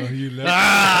herpes. Oh, you left.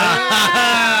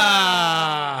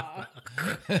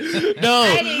 No,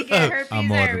 I didn't get herpes.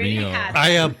 Amor I already mío.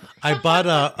 had. I bought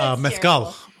a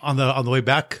mezcal terrible. on the way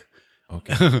back.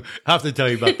 Okay. I have to tell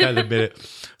you about that in a minute.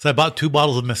 So I bought 2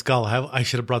 bottles of mezcal. I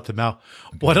should have brought them out.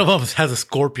 One of them has a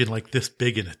scorpion like this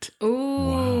big in it.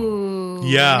 Ooh.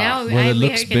 Yeah. Now Well, it we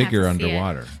looks are gonna have bigger to see it.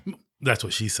 underwater. That's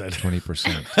what she said.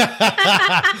 20%.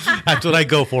 That's what I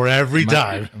go for every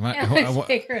time. It looks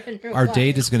bigger underwater. Our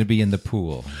date is going to be in the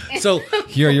pool. So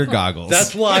Here are your goggles.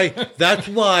 that's why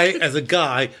as a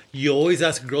guy, you always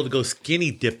ask a girl to go skinny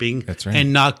dipping. That's right.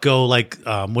 And not go like,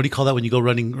 what do you call that when you go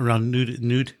running around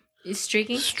nude? Is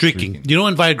streaking? Streaking. You don't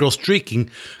invite a girl streaking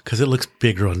because it looks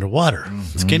bigger underwater.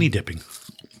 Skinny dipping.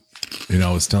 You know,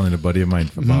 I was telling a buddy of mine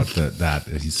about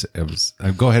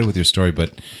that. Go ahead with your story,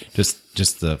 but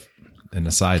just an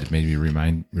aside, it made me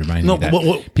remind me that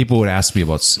what- people would ask me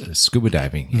about scuba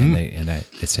diving, and I'd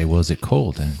say, "Well, is it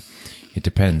cold?" And it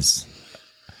depends.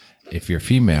 If you're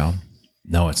female,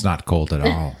 no, it's not cold at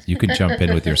all. You can jump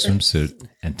in with your swimsuit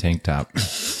and tank top.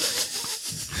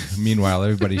 Meanwhile,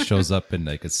 everybody shows up in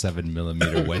like a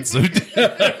 7mm wetsuit.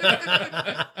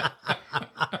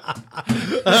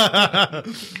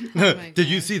 Did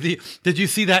you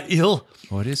see that eel?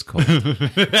 Oh, it is cold.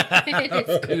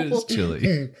 It is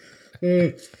chilly.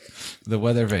 The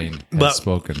weather vane has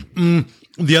spoken.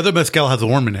 The other mezcal has a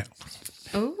worm in it.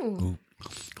 Oh.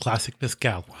 classic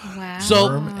mezcal. Wow. So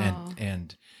Worm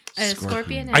and a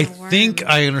scorpion and I a worm. think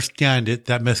I understand it.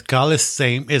 That mezcal is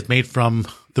made from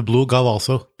the blue agave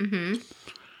also,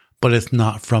 but it's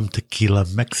not from Tequila,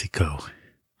 Mexico.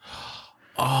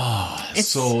 Oh,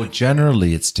 so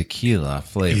generally it's tequila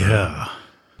flavor. Yeah.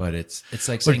 But it's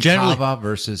like saying generally- cava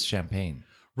versus champagne.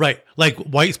 Right. Like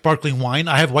white sparkling wine.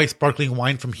 I have white sparkling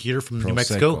wine from here, from New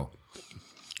Mexico.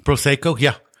 Prosecco,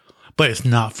 yeah. But it's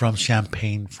not from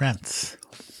Champagne, France.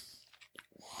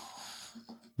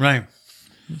 Right.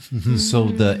 So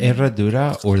the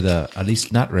herradura, or at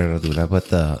least not herradura, but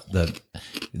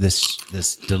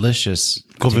this delicious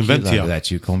Convivencia.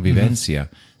 tequila convivencia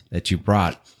that you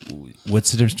brought.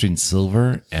 What's the difference between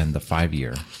silver and the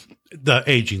 5-year The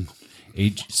aging.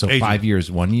 age? So Aging. 5 years,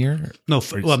 1 year? No, Or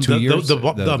it's 2 years.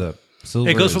 The silver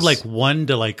it goes from is- like 1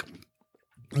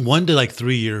 to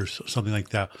 3 years, or something like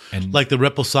that. And- like the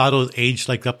reposado is aged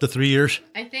like up to 3 years.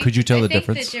 I think, Could you tell I the think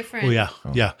difference? Oh yeah,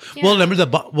 yeah. Yeah. Well, remember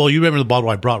you remember the bottle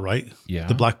I brought, right? Yeah.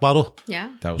 The black bottle. Yeah.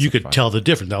 that was You a could 5. tell the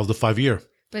difference. That was the 5-year.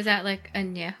 Was that like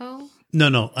añejo?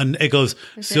 No, and it goes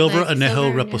Was it silver, like anejo,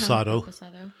 silver, reposado.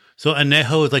 reposado? So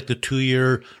anejo is like the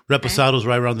 2-year, reposado is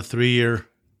right around the 3-year.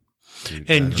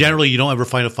 And generally, you don't ever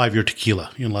find a 5-year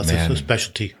tequila unless Man. it's a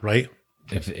specialty, right?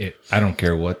 I don't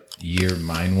care what year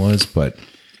mine was, but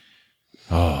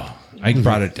I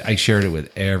brought it. I shared it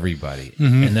with everybody,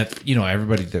 and that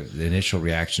everybody. The initial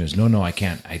reaction is no, I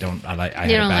can't. I don't. I had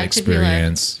a don't bad like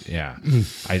experience. Yeah,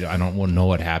 I don't want to know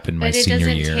what happened my But it senior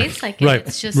doesn't year. taste like it. Right,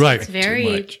 It's just right. it's Too very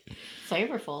much.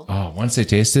 flavorful. Oh, once they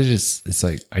taste it, it's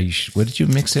like, what did you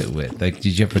mix it with? Like,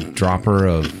 did you have a dropper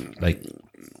of like,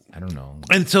 I don't know.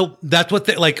 And so that's what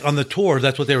they like on the tour.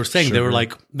 That's what they were saying. Sugar.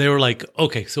 They were like,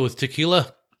 okay, so it's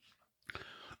tequila.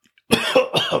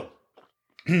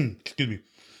 Excuse me.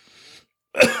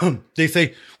 They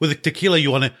say with the tequila,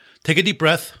 you want to take a deep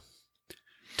breath,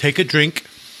 take a drink,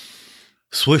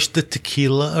 swish the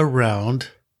tequila around,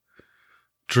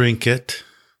 drink it,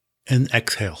 and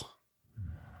exhale.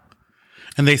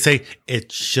 And they say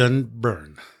it shouldn't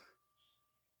burn.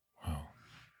 Wow.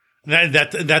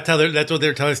 That's what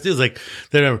they're telling us to do. Is like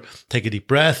they take a deep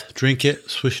breath, drink it,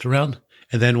 swish it around,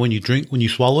 and then when you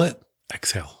swallow it,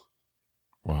 exhale.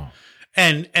 Wow.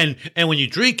 And when you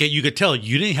drink it, you could tell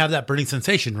you didn't have that burning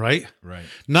sensation, right? Right.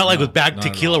 Not like No, with bad not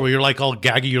at tequila all. where you're like all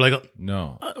gaggy. You're like,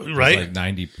 No. right? It's like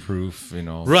 90 proof,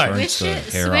 Right. burns Swish the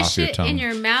it, hair off swish your it tongue. in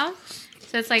your mouth.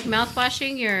 So it's like mouth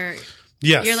washing. You're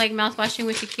yes, like mouth washing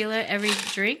with tequila every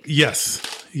drink. yes,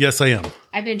 I am.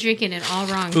 I've been drinking it all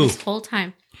wrong Ooh. this whole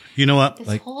time. You know what?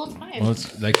 This whole time. Well,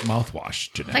 it's like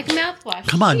mouthwash, Jeanette. Like mouthwash.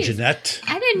 Come on, Jeez. Jeanette.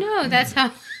 I didn't know that's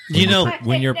how. You know,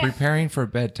 when you're preparing for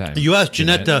bedtime. you asked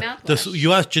Jeanette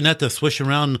Mouthwash. to swish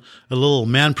around a little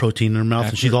man protein in her mouth,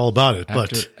 and she's all about it.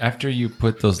 But After you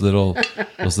put those little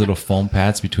foam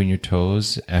pads between your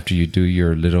toes, after you do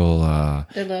your little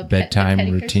little bedtime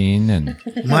pedicure. routine, and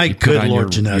my you put good on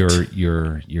Lord, Jeanette.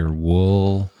 your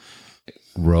wool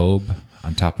robe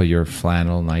on top of your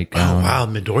flannel Oh nightgown, wow,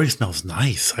 Midori smells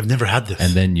nice. I've never had this.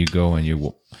 and then you go and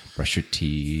you brush your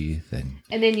teeth, and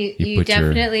And then you put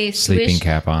definitely your sleeping swish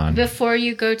cap on. before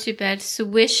you go to bed.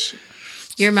 Swish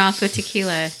your mouth with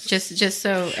tequila, just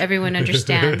so everyone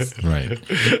understands. Right,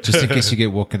 just in case you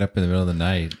get woken up in the middle of the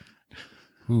night.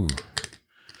 Ooh.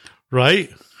 right?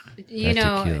 You That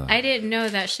know, tequila. I didn't know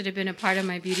that should have been a part of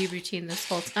my beauty routine this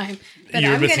whole time, but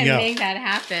You're I'm going missing to out. make that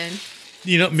happen.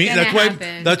 You know, me. It's gonna That's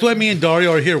happen. that's why me and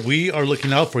Dario are here. We are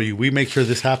looking out for you. We make sure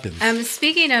this happens.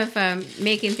 Speaking of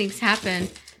making things happen,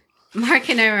 Mark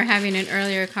and I were having an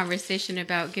earlier conversation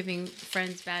about giving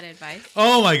friends bad advice.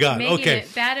 Oh my God. Making Okay.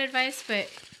 it bad advice, but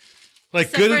Like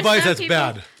so good for advice some that's people,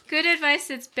 bad. Good advice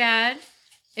that's bad.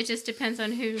 It just depends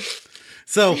on who.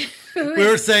 So we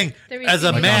were saying, the as a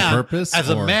receiving man, end. On purpose, as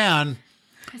a or- man,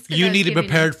 That's 'cause I you was need to be giving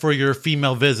prepared for your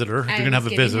female visitor if him- you're gonna I have a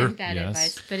was giving visitor. him bad Yes.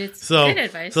 advice, but it's So, good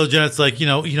advice. so Janet's like,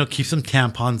 keep some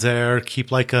tampons there,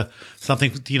 keep like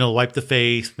something, wipe the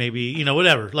face, maybe,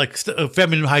 whatever, like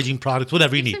feminine hygiene products,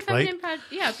 whatever you Some need, right?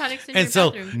 feminine products in And your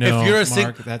so, bathroom. No, if you're a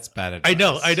Mark, that's bad advice.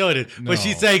 I know it is. But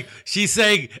she's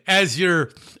saying as you're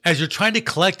trying to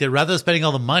collect it, rather than spending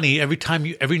all the money every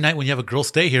night when you have a girl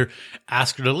stay here,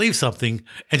 ask her to leave something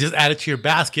and just add it to your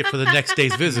basket for the next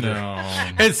day's visitor. No.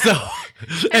 And so,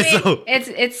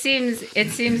 It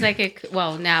seems like it.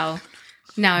 Well, now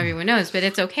everyone knows, but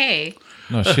it's okay.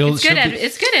 No, she'll It's good. be-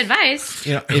 It's good advice.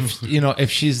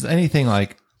 if she's anything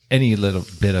like any little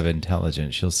bit of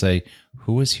intelligence, she'll say,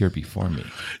 "Who was here before me?"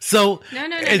 So No.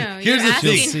 and You're here's the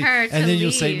asking thing. her to and then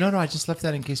you'll say, leave. "No, I just left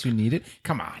that in case you need it."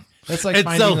 Come on, That's like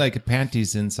finding like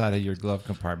panties inside of your glove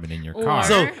compartment in your car.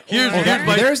 So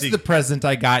there's the present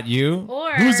I got you.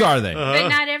 Whose are they? But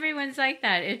not everyone's like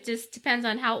that. It just depends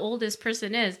on how old this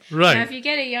person is. Right. Now, if you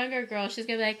get a younger girl, she's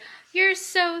gonna be like, "You're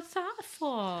so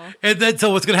thoughtful." And then,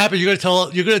 so what's gonna happen? You're gonna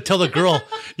tell the girl.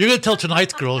 You're gonna tell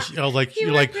tonight's girl. You're like,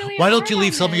 really why don't you hard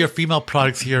leave on some of your this." female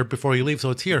products here before you leave? So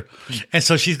it's here. And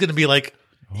so she's gonna be like,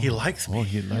 he likes me. Oh,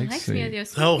 he likes me.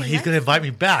 Adios. So he's going to invite me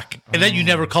back. And then you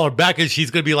never call her back and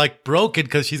she's going to be like broken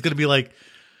because she's going to be like,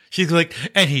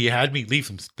 and he had me leave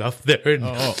some stuff there. And,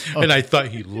 and I thought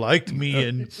he liked me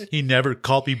and he never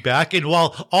called me back. And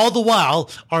all the while,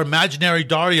 our imaginary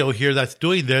Dario here that's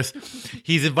doing this,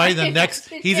 he's inviting the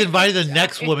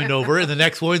next woman over. And the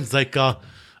next woman's like, how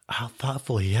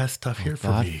thoughtful. He has stuff here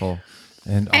for me.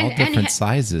 And all different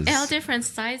sizes. All different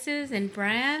sizes and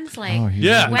brands. Like,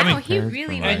 wow, he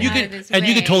really went out of his way. And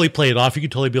you can totally play it off. You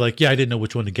can totally be like, yeah, I didn't know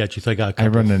which one to get you, so I got a couple. I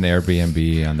run an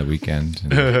Airbnb on the weekend.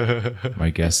 And my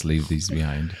guests leave these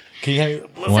behind.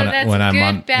 When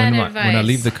I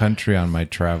leave the country on my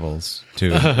travels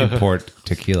to import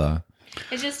tequila,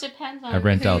 it just depends on. I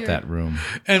rent out that room.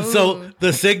 And so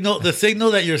the signal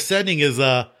that you're sending is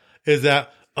that,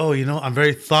 I'm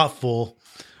very thoughtful.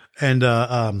 And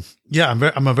I'm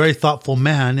a very thoughtful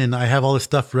man, and I have all this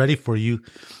stuff ready for you,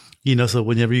 so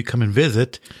whenever you come and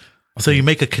visit, so you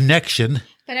make a connection.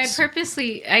 But I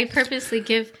purposely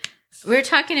give. We're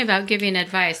talking about giving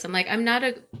advice. I'm like, I'm not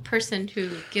a person who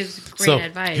gives great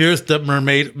advice. Here's the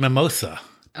mermaid mimosa.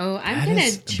 Oh, I'm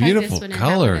gonna try beautiful this one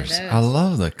colors. I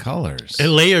love the colors. It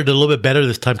layered a little bit better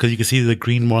this time because you can see the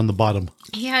green more on the bottom.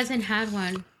 He hasn't had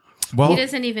one. Well, he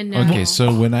doesn't even know. Okay,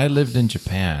 so when I lived in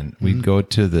Japan, we'd go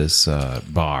to this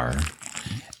bar,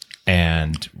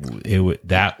 and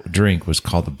that drink was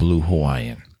called the Blue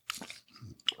Hawaiian.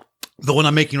 The one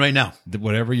I'm making right now.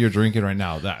 Whatever you're drinking right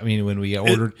now. When we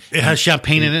ordered... It has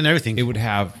champagne in it and everything. It would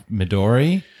have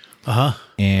Midori.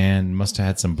 And must have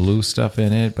had some blue stuff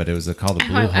in it, but it was called the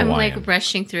Blue Hawaiian. I'm like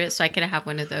rushing through it so I could have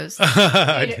one of those.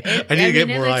 I need to get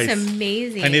more ice. It's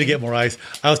amazing. I need to get more ice.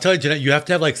 I was telling Jeanette, you have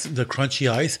to have like the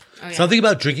crunchy ice. Oh, yeah. Something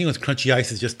about drinking with crunchy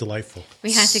ice is just delightful.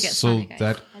 We had to get Sonic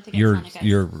ice.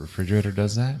 Your refrigerator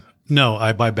does that? No,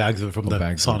 I buy bags of it from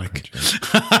the Sonic.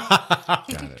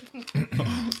 Got it.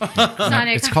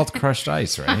 Sonic. It's called crushed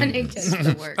ice, right? Sonic does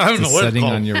the work. I don't know what it's setting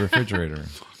called. On your refrigerator.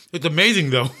 It's amazing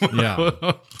though.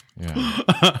 Yeah.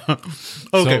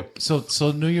 Okay.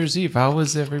 So New Year's Eve. How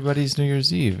was everybody's New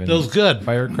Year's Eve? And it was good.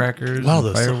 Firecrackers,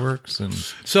 and fireworks, and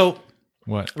so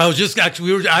what?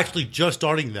 We were actually just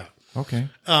starting that. Okay.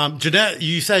 Jeanette,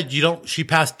 you said she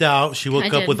passed out. She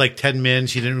woke up with like 10 men.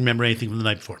 She didn't remember anything from the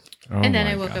night before. Oh, and then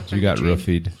I woke up from You got the dream.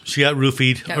 roofied. She got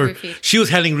roofied. She was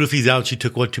handing roofies out. She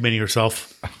took one too many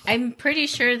herself. I'm pretty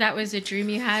sure that was a dream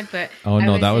you had, but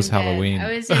that was Halloween.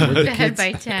 I was in bed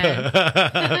by 10.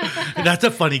 That's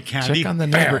a funny candy. Check on the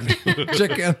neighbor.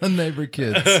 Check on the neighbor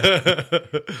kids.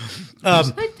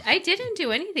 But I didn't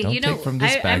do anything. Don't take from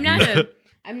this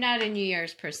I'm not a New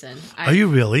Year's person. Are you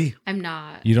really? I'm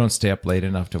not. You don't stay up late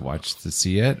enough to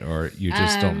see it, or you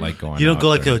just don't like going. You don't go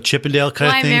like there? a Chippendale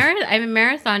kind of thing. I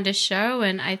marathoned a show,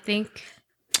 and I think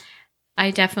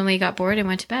I definitely got bored and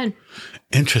went to bed.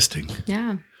 Interesting.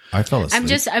 Yeah. I fell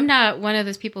asleep. I'm not one of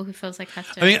those people who feels like has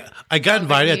to. I mean, I got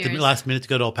invited at the last minute to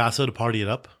go to El Paso to party it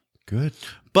up. Good.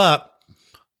 But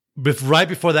right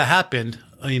before that happened,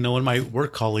 one of my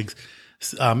work colleagues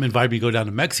invited me to go down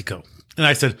to Mexico, and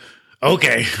I said,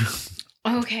 "Okay."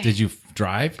 Did you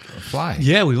drive or fly?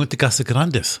 Yeah, we went to Casa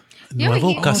Grandes. Yeah,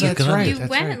 Casa Grandes. You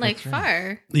went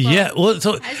far. Yeah, well,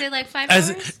 so is it like 5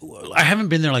 hours? I haven't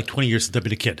been there like 20 years since I've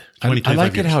been a kid. I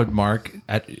like it how Mark,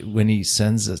 when he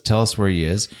tell us where he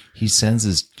is, he sends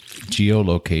his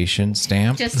geolocation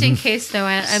stamp. Just in case, though.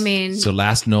 I mean, so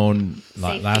last known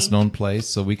place,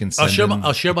 so we can.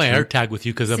 I'll share my air tag with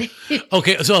you because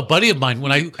okay. So a buddy of mine,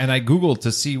 I googled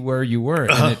to see where you were,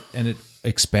 and it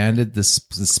expanded the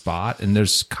spot, and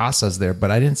there's casas there,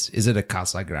 but I didn't. Is it a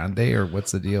Casa Grande or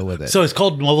what's the deal with it? So it's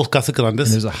called Nuevo Casa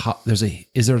Grandes. And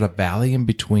is there a valley in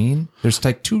between? There's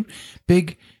like two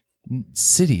big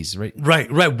cities, right?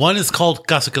 Right. One is called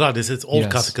Casa Grandes. It's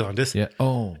old Casa Grandes. Yeah.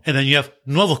 Oh. And then you have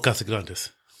Nuevo Casa Grandes.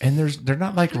 And they're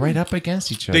not like right up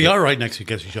against each other. They are right next to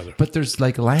each other. But there's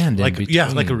like land in between. Yeah,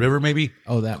 like a river maybe.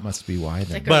 Oh, that must be why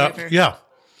then. Like a river. Yeah.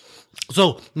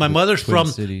 So my mother's from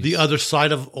cities. the other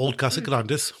side of Old Casa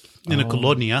Grandes in a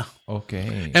colonia.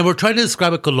 Okay. And we're trying to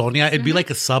describe a colonia. It'd be like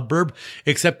a suburb,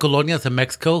 except colonias in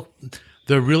Mexico,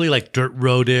 they're really like dirt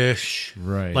roadish.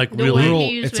 Right. Like The really word rural.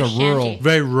 he used It's was a rural. shanty.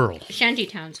 Very rural. Shanty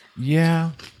towns.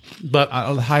 Yeah. But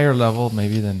A higher level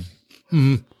maybe than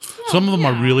Some of them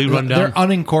are really run down. They're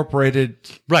unincorporated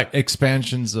Right.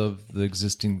 expansions of the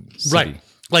existing city. Right.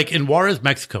 Like in Juarez,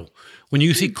 Mexico, when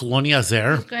you see colonias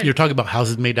there, good. you're talking about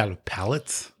houses made out of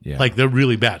pallets. Yeah. Like they're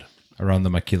really bad. Around the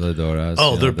maquiladoras.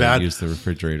 Oh, they're bad. They use the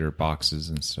refrigerator boxes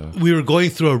and stuff. We were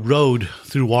going through a road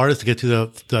through Juarez to get to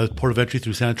the port of entry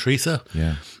through Santa Teresa.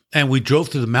 Yeah. And we drove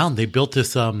through the mountain. They built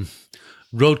this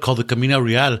road called the Camino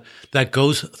Real that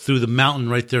goes through the mountain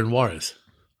right there in Juarez.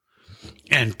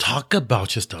 And talk about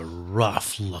just a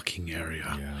rough looking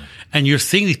area. Yeah. And you're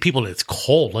seeing these people, and it's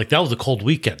cold. Like that was a cold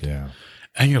weekend. Yeah.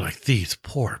 And you're like, these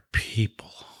poor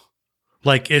people.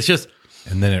 Like it's just.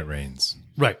 And then it rains.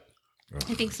 Right.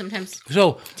 I think sometimes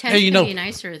So, tends you to know, be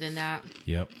nicer than that.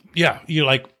 Yep. yeah, you're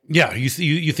like, yeah,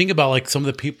 you think about like some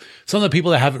of the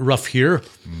people that have it rough here,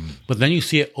 but then you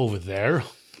see it over there.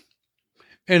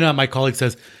 And my colleague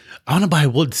says, I want to buy a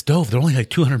wood stove. They're only like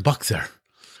 $200 there.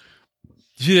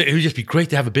 It would just be great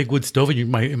to have a big wood stove in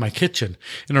my kitchen.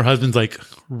 And her husband's like,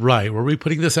 right, where are we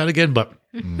putting this at again? But,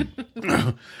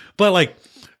 but like,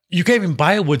 you can't even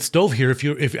buy a wood stove here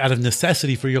if out of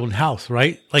necessity for your own house,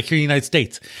 right? Like here in the United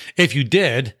States. If you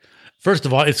did, first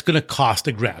of all, it's going to cost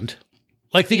 $1,000.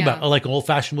 Like think about it, like an old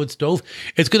fashioned wood stove.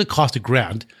 It's going to cost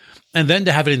 $1,000. And then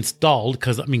to have it installed,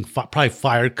 because I mean, probably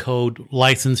fire code,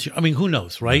 license. I mean, who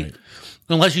knows, right?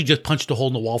 Unless you just punched a hole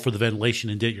in the wall for the ventilation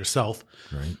and did it yourself.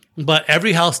 Right. But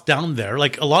every house down there,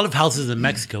 like a lot of houses in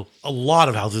Mexico,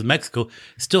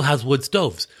 still has wood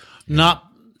stoves. Not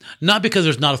because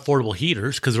there's not affordable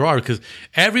heaters, because there are, because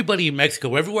everybody in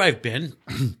Mexico, everywhere I've been,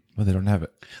 Well, they don't have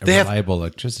reliable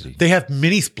electricity. they have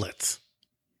mini splits.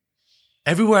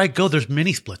 Everywhere I go, there's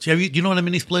mini splits. Do you know what a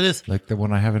mini split is? Like the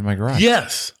one I have in my garage.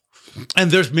 Yes.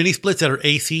 And there's mini splits that are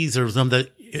ACs or some that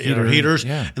are heaters,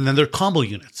 yeah. and then they're combo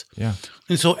units. Yeah.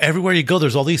 And so everywhere you go,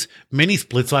 there's all these mini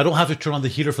splits. So I don't have to turn on the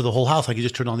heater for the whole house. I can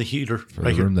just turn on the heater For right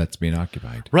the here. room that's being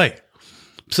occupied. Right.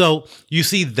 So you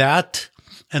see that.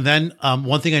 And then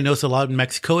one thing I notice a lot in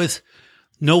Mexico is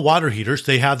no water heaters.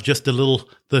 They have just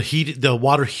the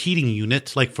water heating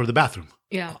unit, like for the bathroom.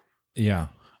 Yeah. Yeah.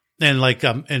 And like,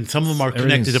 and some of them are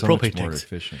connected to Everything's so propane much more tanks.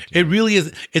 efficient. It really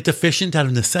is. It's efficient out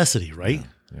of necessity, right?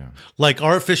 Yeah. Like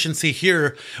our efficiency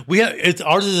here,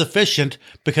 ours is efficient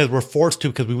because we're forced to,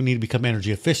 because we need to become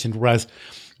energy efficient. Whereas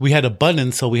we had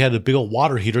abundance, so we had a big old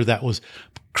water heater that was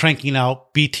cranking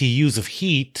out BTUs of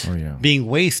heat being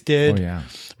wasted. Oh, yeah.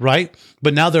 Right.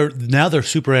 But now they're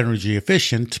super energy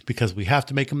efficient because we have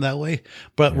to make them that way.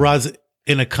 But whereas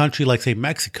in a country like say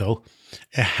Mexico,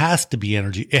 it has to be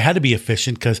it had to be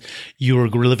efficient because you were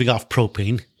living off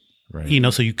propane.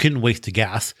 Right. So you couldn't waste the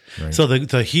gas. Right. So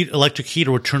the electric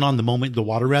heater would turn on the moment the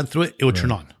water ran through it. It would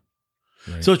turn on.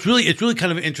 Right. So it's really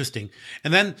kind of interesting.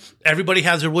 And then everybody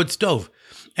has their wood stove,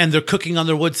 and they're cooking on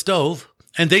their wood stove.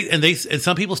 And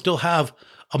some people still have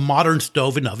a modern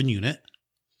stove and oven unit,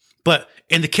 but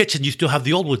in the kitchen you still have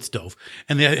the old wood stove,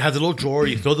 and they have the little drawer.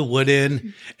 You throw the wood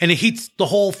in, and it heats the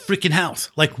whole freaking house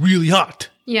like really hot.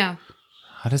 Yeah.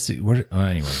 How does it?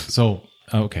 Anyway, so.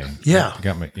 Okay. Yeah.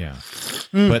 Got my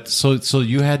But so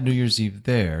you had New Year's Eve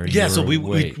there. Yeah. So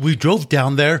we drove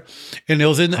down there, and it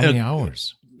was in how many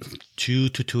hours? 2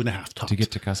 to 2.5 tops To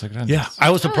get to Casa Grande. Yeah,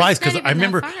 I was surprised because not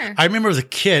even I remember as a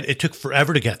kid it took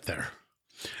forever to get there.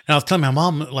 And I was telling my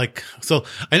mom, like, so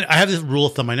I have this rule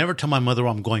of thumb. I never tell my mother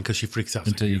where I'm going because she freaks out.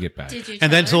 Until you get back. Did you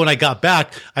And then, tell so her? when I got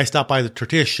back, I stopped by the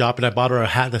tortilla shop and I bought her a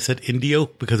hat that said Indio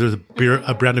because there's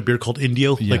a brand of beer called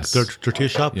Indio, like Yes. their tortilla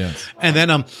shop. Yes. And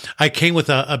then I came with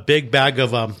a big bag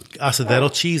of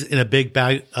asadero cheese and a big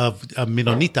bag of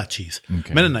Mennonite cheese,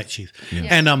 Mennonite cheese.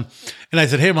 And I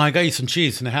said, hey, Mom, I got you some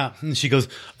cheese and a hat. And she goes,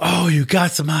 oh, you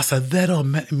got some asadero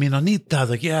Mennonite? I was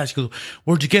like, yeah. She goes,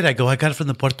 where'd you get it? I go, I got it from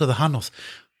the Puerto de Janos.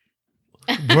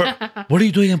 What are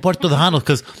you doing in Puerto de Janos?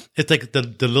 Because it's like the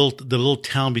little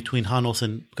town between Janos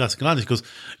and Casa Grande. She goes,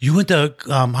 you went to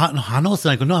Janos?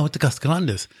 And I go, no, I went to Casa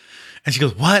Grandes. And she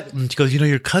goes, what? And she goes,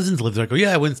 your cousins live there. I go,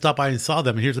 yeah, I went and stopped by and saw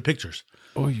them. And here's the pictures.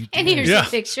 Oh, you did. And here's the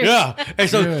pictures. Yeah. And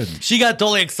so Good. she got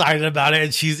totally excited about it.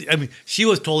 And she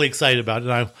was totally excited about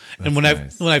it. And when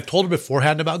I've told her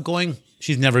beforehand about going,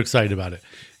 she's never excited about it.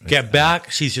 Get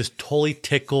back, she's just totally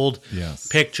tickled. Yes.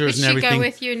 Pictures Would and everything. she go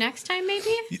with you next time,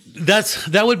 maybe?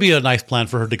 That would be a nice plan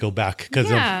for her to go back because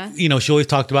she always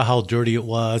talked about how dirty it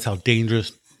was, how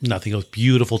dangerous. Nothing. It was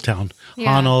beautiful town. Yeah.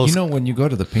 Janos. When you go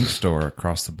to the Pink Store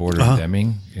across the border in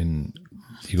Deming, and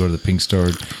you go to the Pink Store,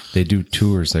 they do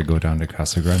tours that go down to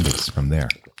Casa Grandes from there.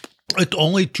 It's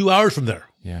only 2 hours from there.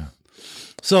 Yeah.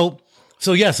 So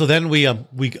then we go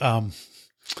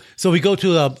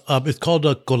to it's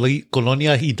called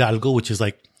Colonia Hidalgo, which is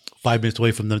like 5 minutes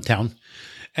away from the town.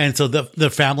 And so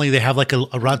the family, they have like a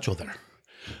rancho there.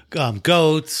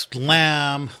 goats,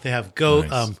 lamb. They have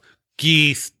Nice.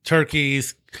 Geese,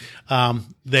 turkeys. When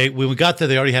we got there,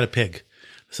 they already had a pig.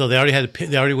 So they already had a pig.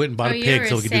 They already went and bought a you pig. were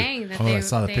So we could saying that I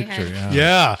saw the they picture. had-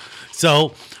 Yeah.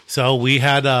 So we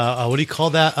had what do you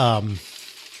call that?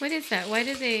 What is that? Why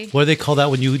do they? What do they call that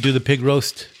when you do the pig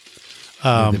roast?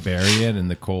 Did they bury it in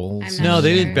the coals? I'm not No,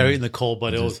 they sure. didn't bury it in the coal,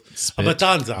 but it was a spit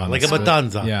matanza, on like the a spit.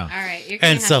 matanza. Yeah. All right, you're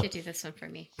gonna And have so- to do this one for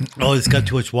me. Oh, it's got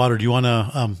too much water. Do you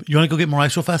wanna go get more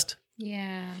ice real fast?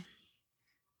 Yeah,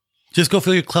 Just go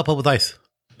fill your cup up with ice.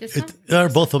 this one. Or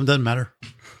both of them, doesn't matter.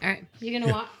 All right, you're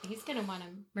gonna want. He's gonna want a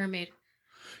mermaid.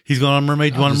 He's going on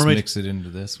mermaid. You I'll want a just mermaid? mix it into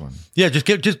this one. Yeah, just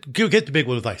get the big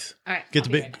one with ice. All right, Get I'll the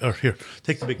be big. right Or here,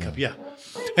 take the big cup. Yeah.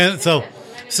 And so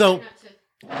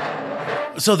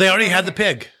they already had the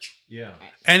pig, Yeah.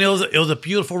 and it was a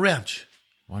beautiful ranch,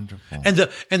 Wonderful. and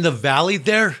the valley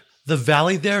there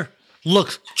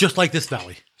looks just like this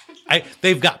valley.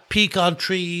 They've got pecan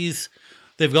trees,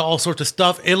 they've got all sorts of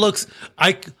stuff. It looks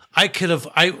outside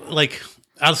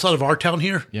of our town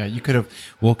here. Yeah, you could have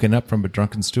woken up from a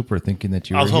drunken stupor thinking that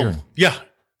you I were was here. home. Yeah,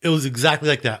 it was exactly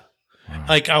like that.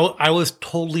 Like I was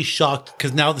totally shocked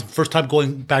because now the first time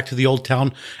going back to the old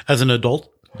town as an adult,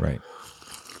 Right.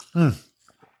 and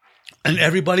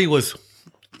everybody was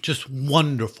just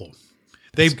wonderful.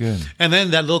 That's good. And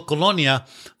then that little colonia,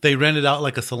 they rented out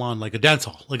like a salon, like a dance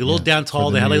hall, like a little dance hall.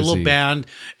 the They had like a New little Year's Eve. band.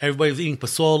 Everybody was eating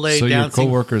pozole, So your dancing.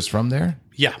 coworker's from there?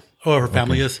 Yeah, or her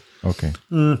family Okay. is. Okay.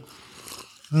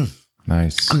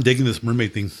 Nice. I'm digging this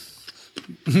mermaid thing.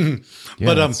 Yeah,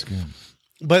 but, that's good.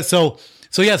 But so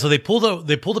they pull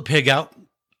the pig out,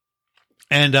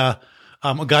 and a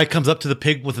guy comes up to the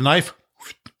pig with a knife,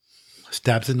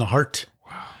 stabs it in the heart.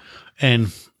 Wow!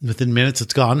 And within minutes,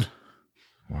 it's gone.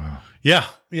 Wow. Yeah.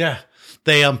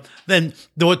 They then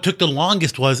what took the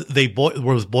longest was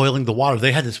was boiling the water.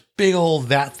 They had this big old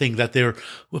vat thing that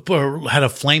had a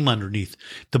flame underneath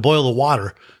to boil the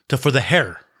water for the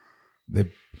hair.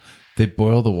 They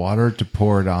boil the water to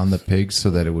pour it on the pig so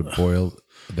that it would boil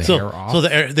the hair off. So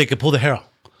they could pull the hair out.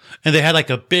 And they had like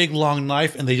a big long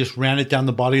knife, and they just ran it down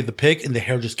the body of the pig, and the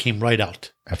hair just came right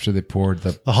out. After they poured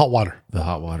the hot water.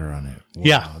 hot water on it. Wow,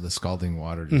 Yeah. The scalding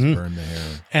water just burned the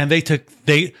hair. And they took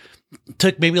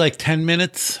maybe like 10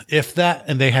 minutes, if that,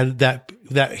 and they had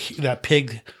that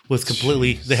pig was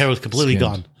completely the hair was completely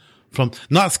Skinned. gone from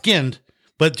not skinned,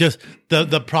 but just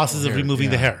the process of removing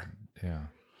the hair. Yeah.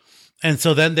 And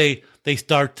so then they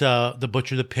start to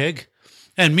butcher the pig,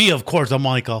 and me, of course, I'm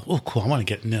like, oh cool, I want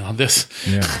to get in on this.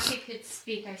 Yeah. If Kati could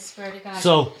speak, I swear to God,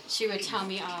 So- she would tell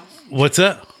me off. What's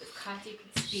that? If Kati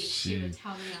could speak, she would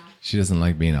tell me off. She doesn't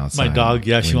like being outside. My dog,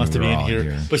 yeah, she when wants to we're be in all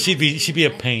here, but she'd be a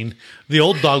pain. The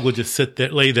old dog would just sit there,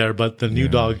 lay there, but the new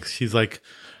dog, she's like,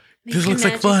 this looks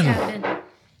like fun.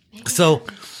 So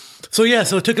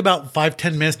it took about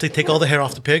 5-10 minutes to take all the hair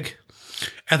off the pig,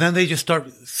 and then they just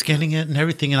start skinning it and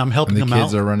everything, and I'm helping And the them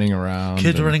kids out. are running around.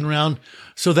 Kids are and- running around.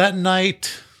 So that night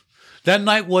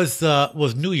was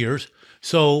New Year's.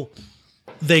 So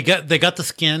they got the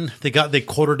skin, they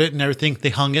quartered it and everything. They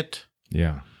hung it.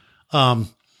 Yeah.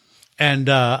 And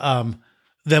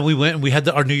then we went and we had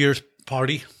our New Year's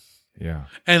party. Yeah.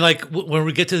 And like when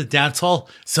we get to the dance hall,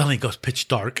 suddenly it goes pitch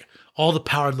dark. All the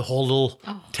power in the whole little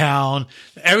town,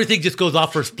 everything just goes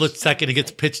off for a split second. It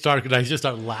gets pitch dark, and I just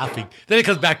start laughing. Then it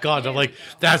comes back on. I'm like,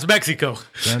 "That's Mexico.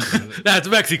 That's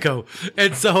Mexico."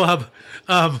 And so,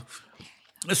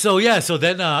 so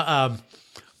then,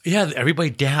 everybody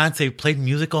danced. They played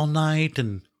music all night,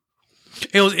 and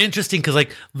it was interesting because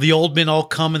like the old men all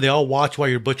come and they all watch while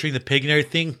you're butchering the pig and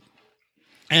everything.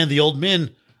 And the old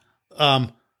men, they're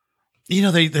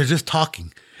just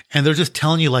talking, and they're just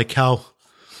telling you like how.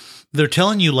 They're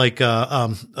telling you like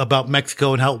about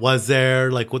Mexico and how it was there,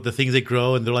 like what the things they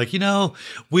grow, and they're like,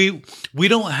 we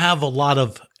don't have a lot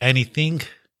of anything,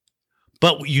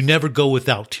 but you never go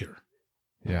without here.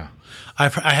 Yeah. I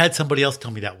had somebody else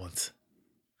tell me that once.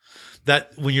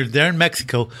 That when you're there in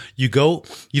Mexico, you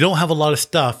don't have a lot of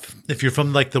stuff if you're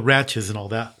from like the ranches and all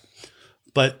that,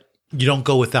 but you don't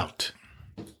go without.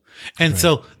 And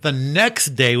so the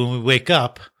next day when we wake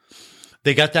up,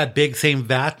 they got that big same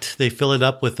vat. They fill it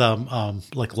up with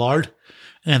like lard,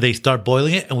 and they start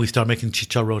boiling it, and we start making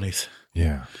chicharrones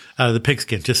Yeah. out of the pig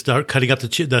skin. Just start cutting up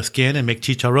the skin and make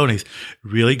chicharrones.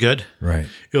 Really good. Right.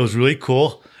 It was really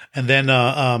cool. And then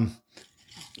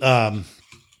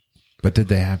But did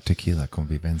they have tequila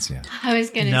convivencia? I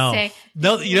was gonna say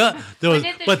no. There was,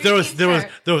 did the but there was drinking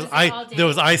start? Was it all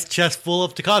day? ice chest full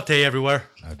of Tecate everywhere.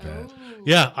 I bet.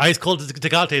 Yeah, ice cold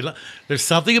Tecate. There's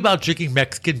something about drinking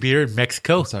Mexican beer in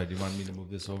Mexico. Sorry, do you want me to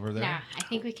move this over there? Nah, I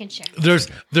think we can share.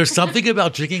 There's something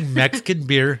about drinking Mexican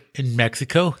beer in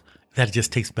Mexico. that it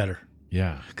just tastes better.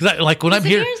 Yeah. Because like when I'm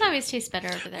here, beers always taste better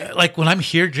over there. like when I'm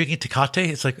here drinking Tecate,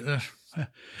 it's like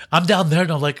I'm down there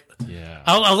and I'm like, Yeah.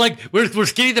 I'm like, we're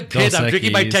skinny the pit. Dos I'm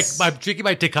drinking my Equis.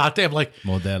 Tecate. I'm like,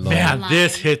 Modelo. man,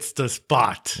 this hits the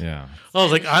spot. Yeah. I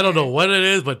was like, I don't know what it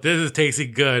is, but this is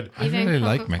tasting good. I Even really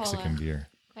like Coca-Cola. Mexican beer.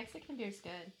 Mexican beer's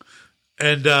good.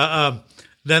 And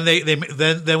then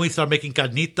then we start making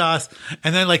carnitas,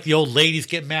 and then like the old ladies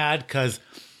get mad because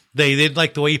they didn't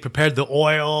like the way you prepared the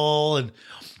oil, and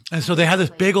so they had this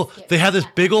big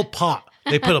old pot.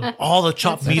 They put all the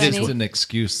chopped meat That's into just it, an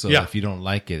excuse. So Yeah. if you don't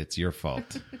like it, it's your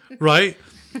fault. right?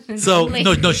 So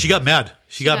no, she got mad.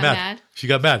 She got got mad. mad? She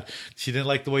got mad. She didn't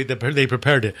like the way they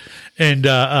prepared it, and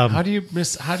What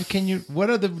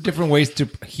are the different ways to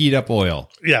heat up oil?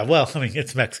 yeah. Well, I mean,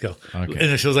 it's Mexico,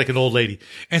 Okay. and she was like an old lady,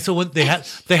 and so when they had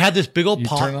this big old You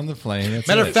pot. turn on the flame. That's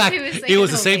Matter of it. fact, It was like it was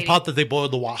an the old same lady. pot that they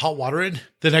boiled the hot water in.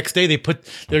 The next day,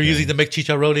 they're using to make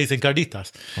chicharrones and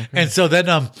carnitas, and so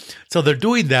then so they're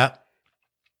doing that,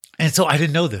 and so I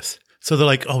didn't know this. So they're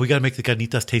like, oh, we got to make the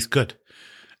carnitas taste good,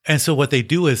 and so what they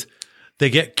do is they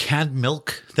get canned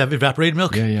milk, that evaporated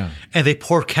milk, Yeah. and they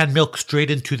pour canned milk straight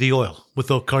into the oil with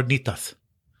the carnitas,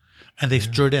 and they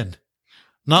stir it in.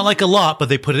 Not like a lot, but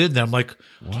they put it in there. I'm like,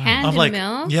 Canned I'm like,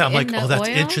 milk yeah, I'm like, in the oh, that's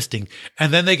oil? interesting.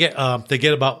 And then they get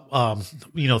about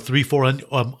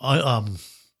 3-4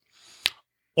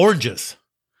 oranges,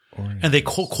 and they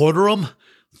quarter them,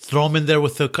 throw them in there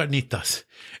with the carnitas.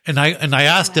 And I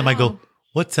asked him, I go,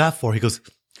 what's that for? He goes,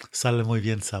 sale muy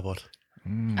bien sabor.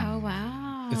 Oh,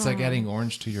 wow. It's like adding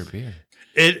orange to your beer,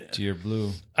 It. to your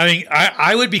blue. I mean,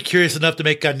 I would be curious enough to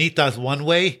make carnitas one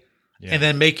way, and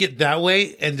then make it that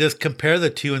way, and just compare the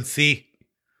two and see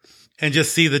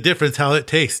the difference, how it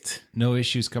tastes. No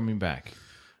issues coming back.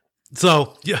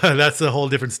 So yeah, that's a whole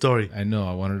different story. I know.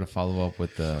 I wanted to follow up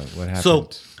with what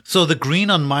happened. So the green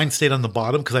on mine stayed on the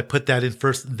bottom because I put that in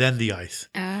first, then the ice.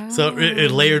 Oh. So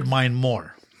it layered mine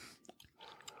more.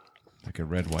 Like a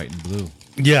red, white, and blue.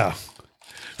 Yeah.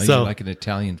 Like, So like an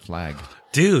Italian flag.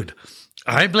 dude,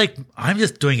 I'm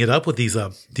just doing it up with these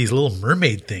little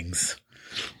mermaid things.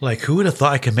 Like, who would have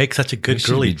thought I could make such a We good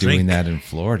should girly be doing drink? that in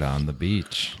Florida on the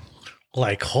beach.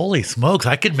 Like, holy smokes,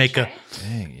 I could make Dang,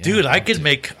 yeah, dude, I could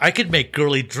make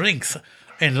girly drinks.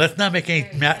 And let's not make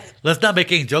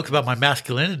any jokes about my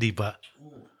masculinity, but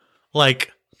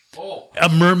like a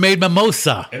mermaid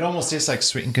mimosa. It almost tastes like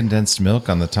sweetened condensed milk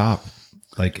on the top,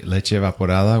 like leche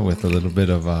evaporada with a little bit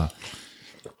of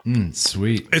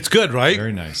sweet. It's good, right?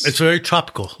 Very nice. It's very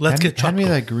tropical. Let's get Hand me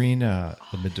tropical. that green the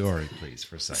Midori, please,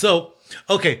 for a second. So,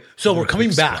 okay, so we're coming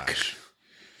Quick back. splash.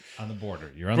 On the border.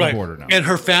 You're on Right. the border now. And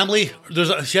her family,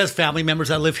 she has family members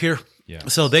that live here. Yeah.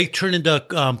 So they turn into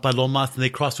palomas and they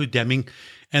cross through Deming,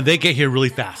 and they get here really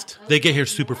fast. They get here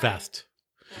super fast.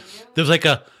 There's like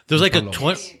a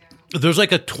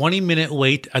 20-minute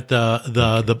wait at the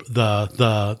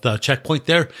checkpoint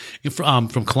there from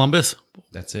Columbus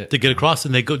That's it. to get across,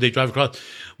 and they drive across.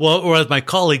 Well, whereas my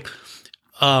colleague,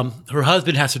 her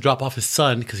husband has to drop off his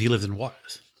son because he lives in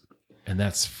Juarez. And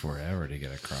that's forever to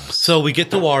get across. So we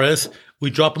get to Juarez. We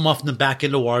drop him off in the back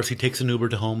end of Juarez. He takes an Uber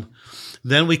to home.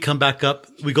 Then we come back up.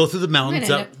 We go through the I'm mountains.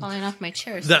 going to end up falling off my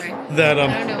chair. that Sorry. that I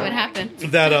don't know what happened.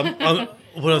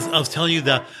 what I was telling you,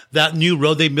 that new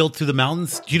road they built through the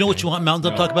mountains. Do you know what mountains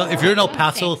I'm talking about? If you're in El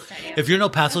Paso,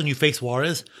 and you face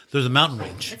Juarez, there's a mountain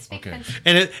range, Okay.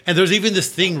 and there's even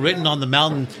this thing written on the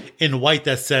mountain in white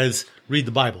that says "Read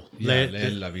the Bible." Yeah, lee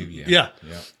la Biblia. Yeah.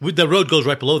 The road goes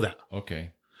right below that. Okay.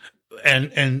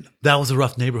 And that was a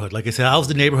rough neighborhood. Like I said, I was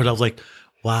the neighborhood. I was like,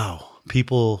 wow,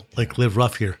 people like live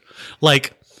rough here.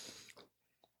 Like,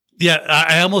 yeah,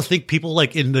 I almost think people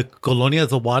like in the Colonias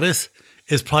de Juarez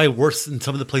is probably worse than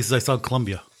some of the places I saw in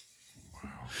Colombia. Wow.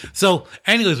 So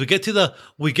anyways, we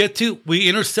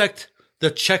intersect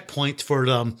the checkpoint for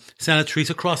Santa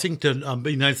Teresa crossing to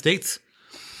the United States.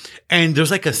 And there's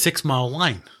like a 6-mile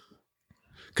line.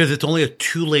 Because it's only a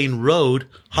 2-lane road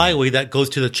highway that goes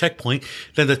to the checkpoint.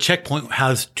 Then the checkpoint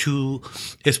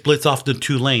it splits off into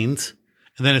 2 lanes,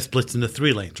 and then it splits into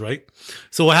 3 lanes, right?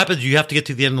 So what happens, you have to get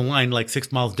to the end of the line, like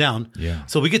 6 miles down. Yeah.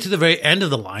 So we get to the very end of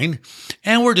the line,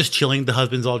 and we're just chilling. The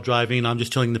husband's all driving. I'm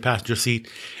just chilling in the passenger seat.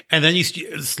 And then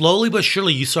slowly but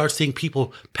surely, you start seeing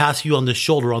people pass you on the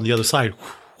shoulder on the other side.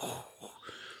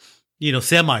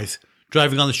 Semis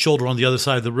driving on the shoulder on the other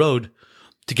side of the road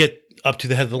to get up to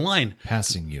the head of the line.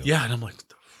 Passing you. Yeah, and I'm like,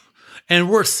 and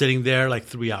we're sitting there like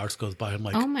 3 hours goes by. I'm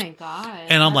like, Oh my God.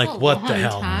 and I'm That's like, a what the long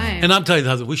hell? time. And I'm telling the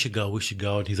husband, we should go.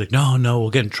 And he's like, no,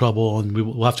 we'll get in trouble, and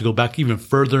we'll have to go back even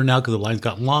further now because the line's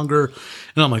got longer.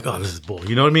 And I'm like, oh, this is bull.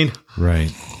 You know what I mean?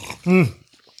 Right.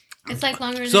 It's like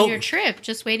longer than your trip,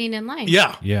 just waiting in line.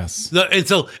 Yeah. Yes. And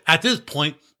so at this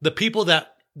point, the people the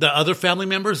other family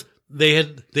members,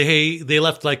 they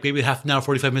left like maybe half an hour,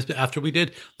 45 minutes after we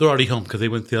did. They're already home because they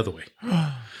went the other way.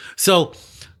 So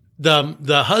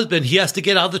the husband, he has to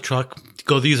get out of the truck,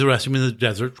 go to use the restroom in the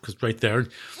desert because right there.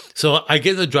 So I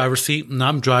get in the driver's seat and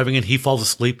I'm driving and he falls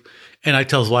asleep. And I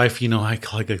tell his wife, I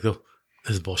go,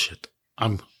 this is bullshit.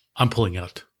 I'm pulling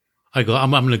out. I go,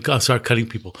 I'm going to start cutting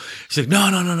people. She's like,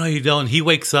 no, you don't. And he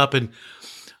wakes up and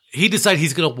he decides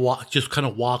he's going to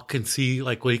walk and see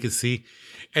like what he can see.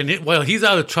 And while he's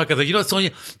out of the truck, I was like,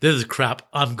 Sonia, this is crap.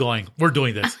 I'm going. We're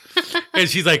doing this. And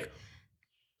she's like,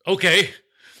 okay.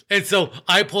 And so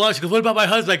I pull out. She goes, what about my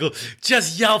husband? I go,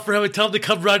 just yell for him and tell him to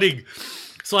come running.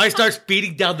 So I start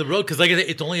speeding down the road because, like I said,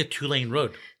 it's only a 2-lane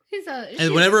road.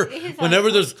 And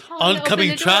whenever there's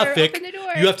oncoming traffic,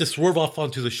 you have to swerve off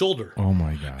onto the shoulder. Oh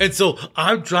my God. And so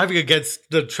I'm driving against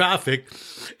the traffic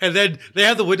and then they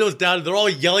have the windows down and they're all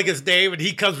yelling his name and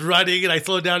he comes running and I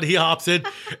slow down and he hops in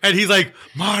and he's like,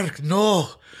 Mark, no.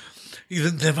 He's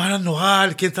like, te van a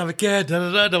enojar, quién sabe qué, da, da,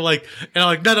 da. And I'm like,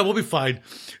 no, we'll be fine.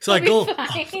 So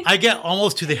I get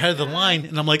almost to the head of the line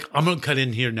and I'm like, I'm going to cut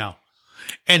in here now.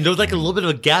 And there was like a little bit of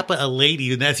a gap, but a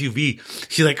lady in an SUV,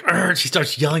 she's like, she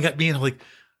starts yelling at me. And I'm like,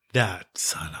 that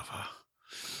son of a.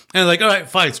 And I'm like, all right,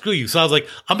 fine, screw you. So I was like,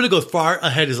 I'm going to go as far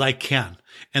ahead as I can.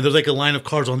 And there's like a line of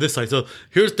cars on this side. So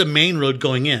here's the main road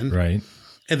going in. Right.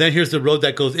 And then here's the road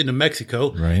that goes into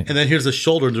Mexico. Right. And then here's the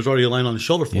shoulder. And there's already a line on the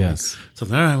shoulder for me. So I'm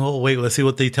like, all right, well, wait, let's see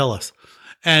what they tell us.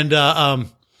 And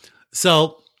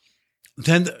so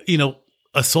then,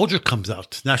 a soldier comes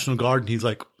out, National Guard, and he's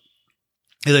like,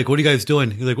 what are you guys doing?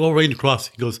 He's like, well, we're ready to cross.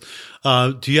 He goes,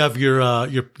 do you have your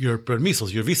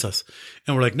permisos, your visas?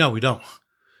 And we're like, no, we don't.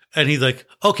 And he's like,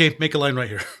 okay, make a line right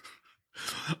here.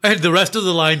 And the rest of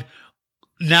the line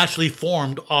naturally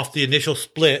formed off the initial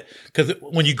split because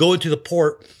when you go into the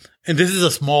port, and this is a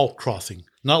small crossing,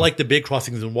 not like the big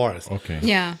crossings in Juarez. Okay.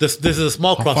 Yeah. This is a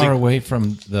small crossing. How far away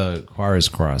from the Juarez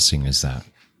crossing is that?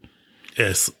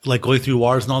 It's like going through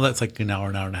Juarez and all that. It's like an hour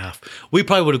and a half. We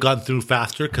probably would have gotten through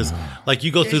faster because like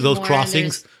you go through those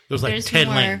crossings, there's like 10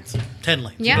 lanes. 10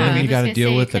 lanes. Yeah. And then you got to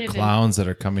deal with the clowns that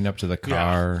are coming up to the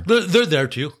car. Yeah. They're there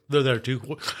too.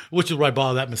 Which is why I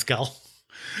bought that mezcal.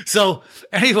 So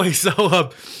anyway,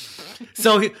 so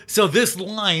this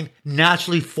line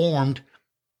naturally formed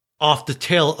off the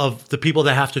tail of the people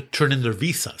that have to turn in their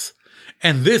visas.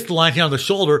 And this line here on the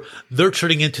shoulder, they're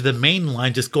turning into the main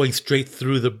line, just going straight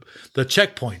through the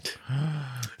checkpoint.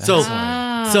 So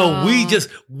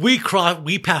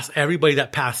we pass everybody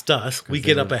that passed us. We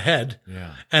get up ahead.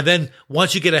 Yeah. And then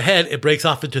once you get ahead, it breaks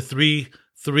off into three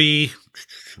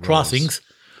crossings.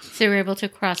 So we're able to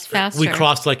cross faster. We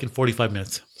crossed like in 45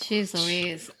 minutes. Jeez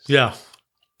Louise. Yeah.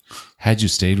 Had you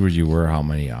stayed where you were, how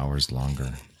many hours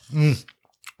longer?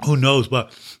 Who knows?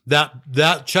 But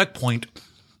that checkpoint,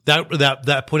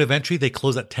 that point of entry, they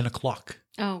close at 10 o'clock.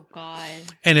 Oh God.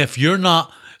 And if you're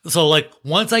not, so like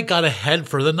once I got ahead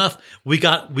further enough, we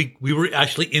were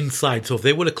actually inside. So if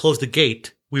they would have closed the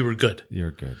gate, we were good.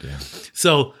 You're good, yeah.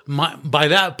 So by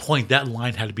that point, that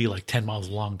line had to be like 10 miles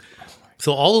long.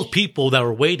 So all those people that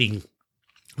were waiting,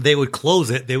 they would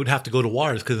close it. They would have to go to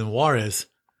Juarez because in Juarez,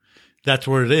 that's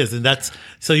where it is. And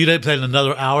so you'd have to spend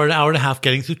another hour, an hour and a half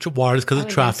getting through Juarez because of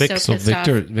traffic. So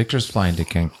Victor's flying to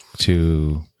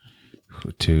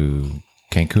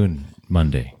Cancun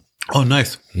Monday. Oh,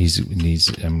 nice. He's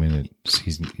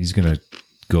gonna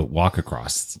go walk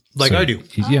across like I do.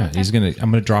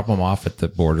 I'm gonna drop him off at the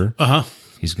border.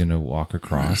 He's gonna walk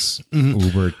across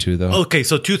Uber to the okay.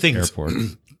 So two things. Airport.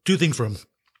 Two things for him.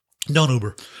 Don't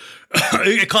Uber.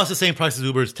 It costs the same price as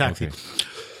Uber's taxi.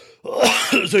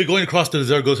 Okay. So you're going across the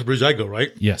Zaragoza Bridge. I go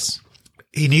right. Yes.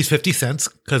 He needs 50 cents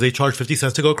because they charge 50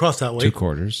 cents to go across that way. 2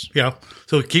 quarters. Yeah.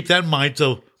 So keep that in mind.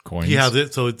 So coins. He has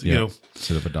it. So it's,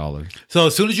 instead of $1. So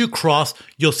as soon as you cross,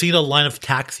 you'll see the line of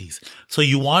taxis. So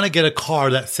you want to get a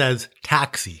car that says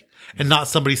taxi and not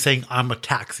somebody saying I'm a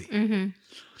taxi. Mm-hmm.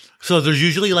 So there's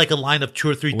usually like a line of 2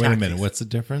 or 3 taxis. Wait a minute. What's the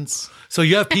difference? So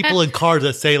you have people in cars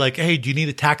that say like, hey, do you need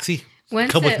a taxi?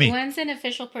 Come with me. One's an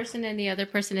official person and the other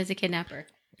person is a kidnapper.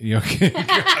 Okay.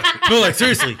 No, like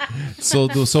seriously. So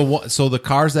the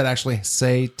cars that actually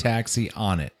say taxi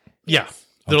on it. Yeah.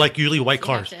 They're like usually white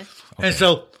cars. Okay. And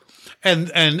so,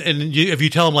 if you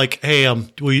tell them like, hey,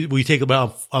 will you take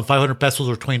about 500 pesos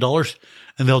or $20?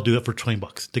 And they'll do it for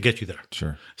 $20 to get you there.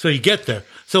 Sure. So you get there.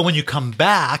 So when you come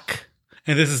back,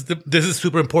 and this is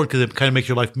super important because it kind of makes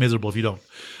your life miserable if you don't.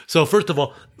 So first of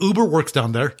all, Uber works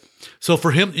down there. So for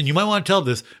him, and you might want to tell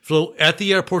this, so at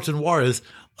the airports in Juarez,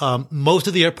 most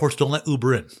of the airports don't let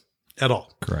Uber in at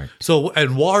all. Correct. So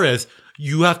in Juarez,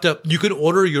 you can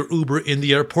order your Uber in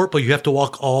the airport, but you have to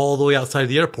walk all the way outside of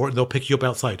the airport and they'll pick you up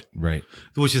outside. Right.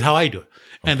 Which is how I do it.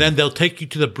 Okay. And then they'll take you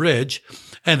to the bridge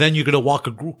and then you're going to walk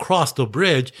across the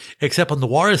bridge, except on the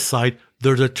Juarez side,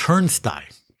 there's a turnstile.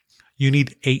 You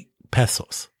need 8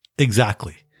 pesos.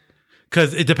 Exactly.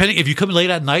 Because depending, if you come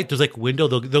late at night, there's like a window.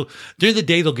 During the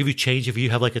day, they'll give you change if you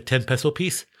have like a 10 peso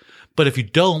piece. But if you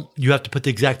don't, you have to put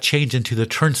the exact change into the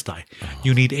turnstile. Oh.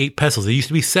 You need 8 pesos. It used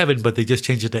to be 7, but they just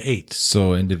changed it to 8.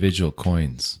 So individual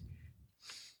coins.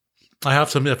 I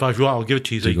have some. If you want, I'll give it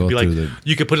to you. So you can be like,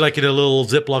 you can put it like in a little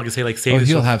Ziploc and say like, save. Oh,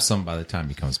 he'll have some by the time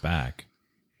he comes back.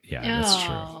 Yeah, that's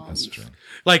true. That's true.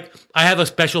 Like I have a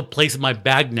special place in my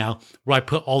bag now where I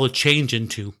put all the change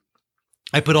into.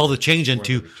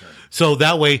 So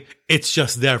that way it's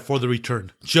just there for the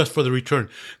return,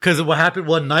 Because what happened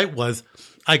one night was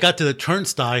I got to the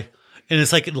turnstile and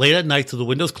it's like late at night, so the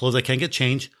window's closed. I can't get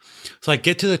change. So I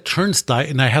get to the turnstile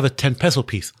and I have a 10 peso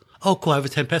piece. Oh, cool. I have a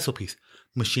 10 peso piece.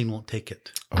 Machine won't take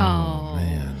it. Oh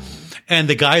man. And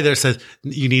the guy there says,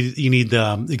 you need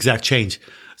the exact change.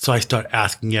 So I start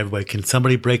asking everybody, can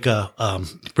somebody break a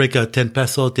 10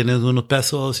 peso? Tienes unos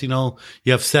pesos?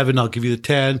 You have 7. I'll give you the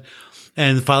 10.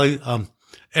 And finally,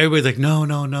 everybody's like, no.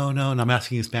 And I'm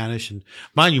asking in Spanish. And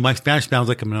mind you, my Spanish sounds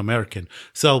like I'm an American.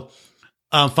 So,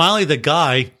 finally the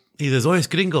guy, he says, oh, es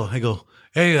gringo. I go,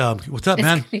 hey, what's up,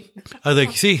 man? I was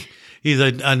like, see, he's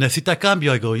like, necesita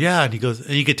cambio. I go, yeah. And he goes,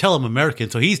 and you could tell I'm American.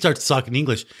 So he starts talking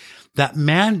English. That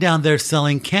man down there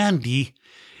selling candy,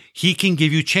 he can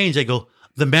give you change. I go,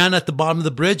 the man at the bottom of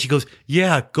the bridge, he goes,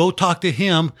 yeah, go talk to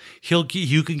him.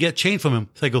 You can get change from him.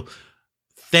 So I go,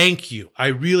 thank you. I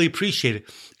really appreciate it.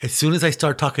 As soon as I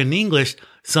start talking English,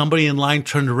 somebody in line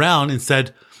turned around and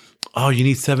said, oh, you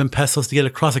need 7 pesos to get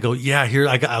across. I go, yeah, here,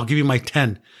 I'll give you my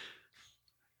 10.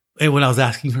 And when I was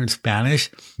asking her in Spanish,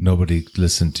 nobody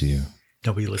listened to you.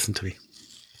 Nobody listened to me.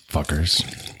 Fuckers.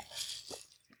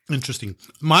 Interesting.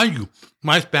 Mind you,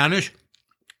 my Spanish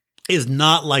is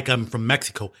not like I'm from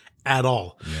Mexico at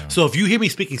all. Yeah. So if you hear me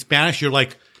speaking Spanish, you're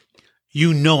like,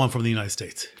 I'm from the United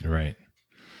States. Right.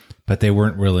 But they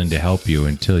weren't willing to help you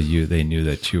until they knew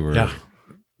that you were.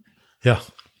 Yeah.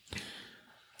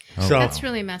 Oh, so that's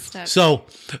really messed up. So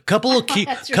a couple of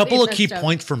key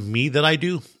points for me that I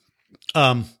do.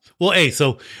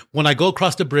 So when I go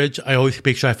across the bridge, I always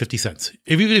make sure I have 50 cents.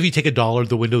 Even if you take $1,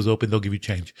 the window's open, they'll give you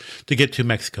change to get to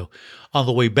Mexico. On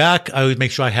the way back, I always make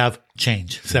sure I have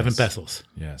change, 7 pesos.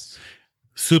 Yes.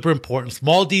 Super important.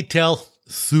 Small detail,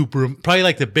 probably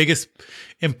like the biggest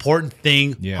important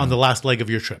thing on the last leg of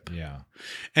your trip. Yeah.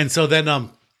 And so then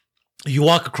you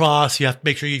walk across, you have to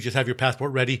make sure you just have your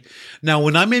passport ready. Now,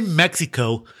 when I'm in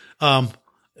Mexico, I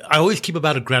always keep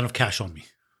about $1,000 of cash on me.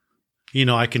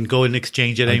 I can go and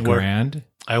exchange it anywhere. $1,000?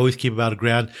 I always keep about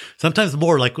 $1,000, sometimes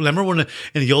more. Like, remember when in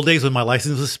the old days when my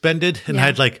license was suspended and I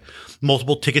had like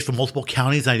multiple tickets from multiple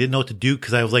counties and I didn't know what to do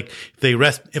because I was like,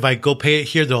 if I go pay it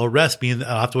here, they'll arrest me and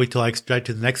I'll have to wait till I drive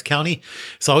to the next county.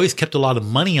 So I always kept a lot of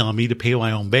money on me to pay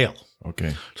my own bail.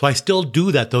 Okay. So I still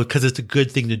do that though because it's a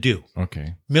good thing to do.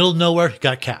 Okay. Middle of nowhere, you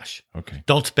got cash. Okay.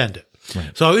 Don't spend it.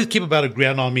 Right. So I always keep about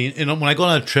 $1,000 on me. And when I go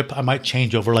on a trip, I might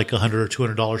change over like $100 or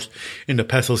 $200 into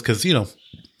pesos because,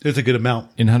 there's a good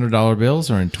amount. In $100 bills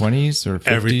or in 20s or 50s?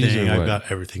 Everything. I've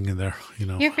got everything in there,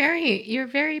 You're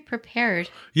very prepared.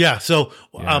 Yeah. So,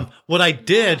 what I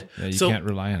did. Yeah, you can't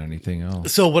rely on anything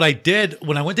else. So what I did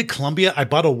when I went to Colombia, I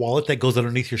bought a wallet that goes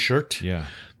underneath your shirt. Yeah.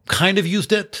 Kind of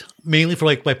used it mainly for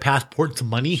like my passport and some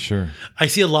money. Sure. I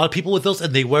see a lot of people with those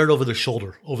and they wear it over their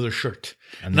shoulder, over their shirt.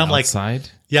 And I'm outside?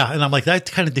 Like, yeah. And I'm like, that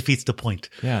kind of defeats the point.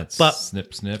 Yeah. It's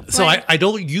snip, snip. So I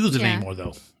don't use it anymore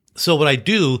though. So what I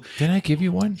do... Didn't I give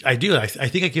you one? I do. I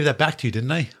think I gave that back to you,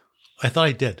 didn't I? I thought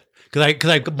I did.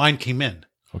 Because mine came in.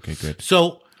 Okay, good.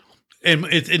 So, and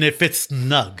it fits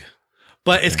snug.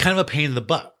 But it's kind of a pain in the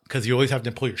butt because you always have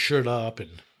to pull your shirt up. And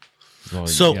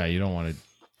you don't want to...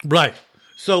 Right.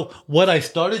 So what I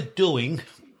started doing...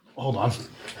 Hold on.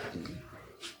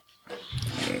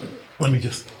 Let me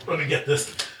get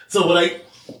this. So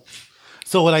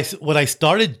what I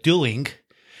started doing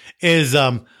is...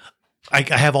 I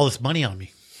have all this money on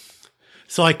me.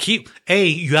 So I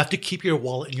you have to keep your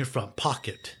wallet in your front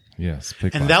pocket. Yes.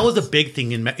 And that was a big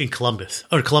thing in Colombia.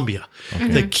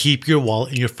 Okay. To keep your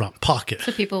wallet in your front pocket.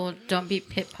 So people don't be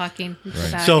pickpocketing the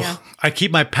bag. So I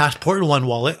keep my passport in one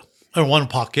wallet or one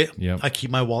pocket. Yep. I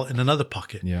keep my wallet in another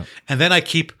pocket. Yep. And then I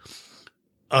keep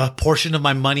a portion of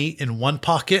my money in one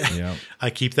pocket. Yep. I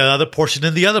keep that other portion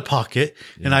in the other pocket.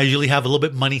 Yep. And I usually have a little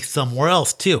bit of money somewhere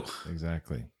else too.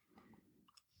 Exactly.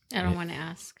 I don't want to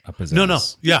ask. No.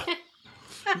 Yeah.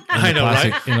 I know,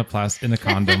 right? In a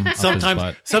condom. Sometimes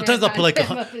I put like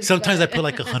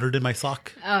 100 in my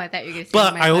sock. Oh, I thought you were going to say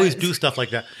But my I always clothes. do stuff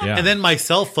like that. Yeah. And then my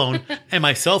cell phone, and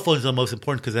my cell phone is the most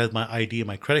important because it has my ID and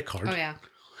my credit card. Oh, yeah.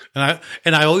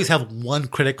 And I always have one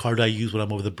credit card I use when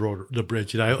I'm over the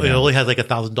bridge, and it only has like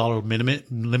 $1,000 minimum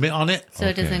limit on it. So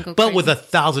it doesn't go But crazy. with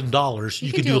 $1,000,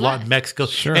 you can do a lot in Mexico.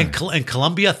 Sure. And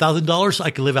Colombia, $1,000, I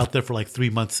can live out there for like 3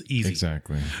 months easy.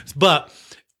 Exactly. But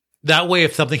that way,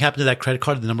 if something happened to that credit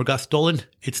card, the number got stolen,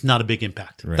 it's not a big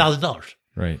impact. Right. $1,000.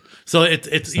 Right. So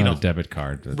it's Not a debit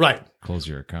card. To right. Close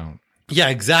your account. Yeah,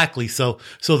 exactly. So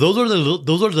those are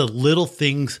the little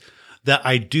things that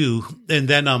I do. And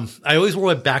then I always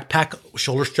wear a backpack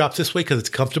shoulder straps this way because it's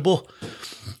comfortable.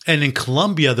 And in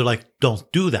Colombia, they're like,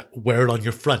 don't do that. Wear it on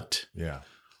your front. Yeah.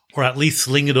 Or at least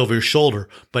sling it over your shoulder,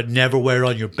 but never wear it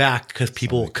on your back because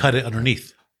people will cut it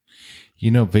underneath. You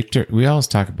know, Victor, we always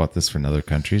talk about this in other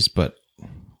countries, but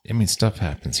I mean, stuff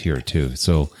happens here too.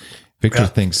 So Victor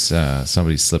thinks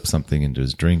somebody slipped something into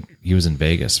his drink. He was in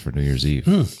Vegas for New Year's Eve.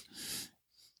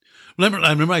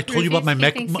 Remember I told you about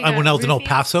when I was in El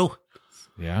Paso?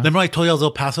 Yeah. Remember I told you I was in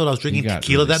El Paso and I was drinking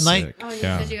tequila that night? Sick. Oh, you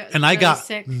Yeah. said you got And I really got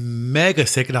sick. mega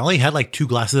sick, and I only had like 2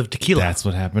 glasses of tequila. That's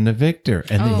what happened to Victor.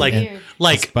 And Oh, like, and weird.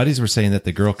 like his buddies were saying that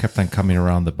the girl kept on coming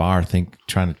around the bar,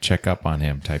 trying to check up on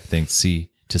him, type thing,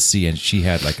 and she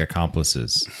had like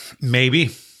accomplices. maybe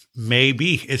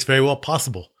it's very well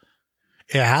possible.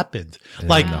 It happened. In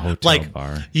Like the hotel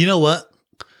bar. You know what?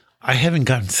 I haven't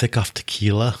gotten sick off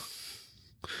tequila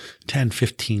 10,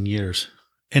 15 years.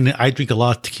 And I drink a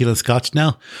lot of tequila and scotch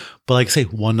now. But like I say,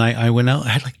 one night I went out, I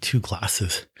had like 2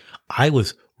 glasses. I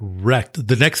was wrecked.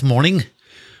 The next morning,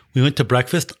 we went to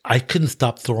breakfast. I couldn't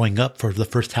stop throwing up for the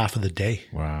first half of the day.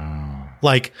 Wow.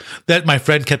 Like that, my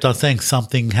friend kept on saying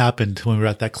something happened when we were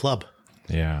at that club.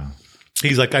 Yeah.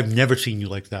 He's like, I've never seen you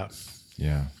like that.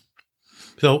 Yeah.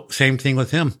 So same thing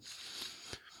with him.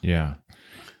 Yeah.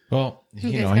 Well,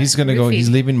 you guys know, got he's going to go, roofied. he's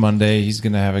leaving Monday. He's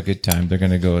going to have a good time. They're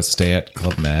going to go stay at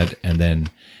Club Med and then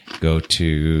go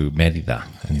to Merida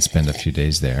and spend a few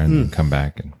days there and then come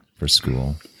back for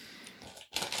school.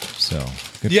 So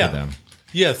good for them.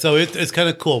 Yeah. So it's kind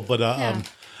of cool. But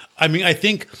I mean, I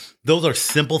think those are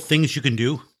simple things you can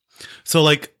do. So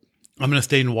like, I'm going to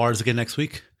stay in Juarez again next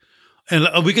week. And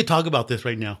we could talk about this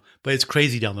right now, but it's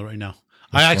crazy down there right now.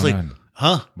 What's going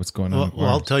on? What's going on? Well,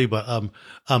 I'll tell you, but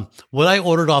what I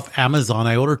ordered off Amazon,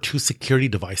 I ordered 2 security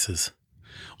devices.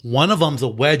 One of them's a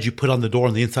wedge you put on the door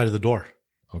on the inside of the door,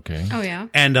 Okay. Oh, yeah.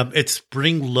 and it's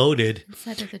spring loaded,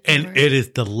 Inside of the door. and it is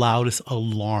the loudest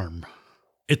alarm.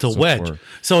 It's a wedge,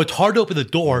 so it's hard to open the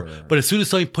door. But as soon as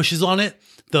somebody pushes on it,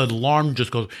 the alarm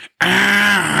just goes.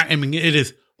 Ah! I mean, it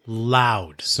is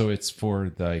loud. So it's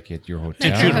for like at your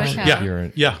hotel? At your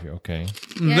hotel. Yeah. Okay.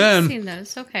 Yeah, Then I've seen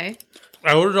those. Okay.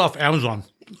 I ordered off Amazon.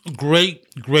 Great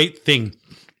thing.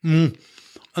 And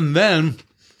then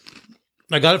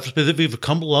I got it specifically for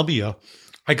Colombia.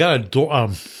 I got a door,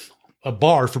 a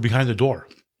bar for behind the door.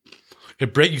 You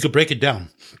could break it down,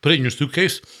 put it in your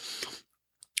suitcase,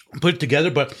 put it together,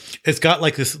 but it's got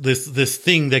like this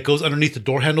thing that goes underneath the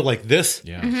door handle like this.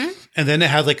 Yeah. Mm-hmm. And then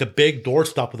it has like a big door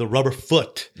stop with a rubber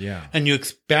foot. Yeah. And you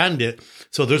expand it.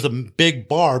 So there's a big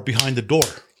bar behind the door.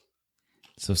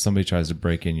 So if somebody tries to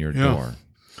break in your door.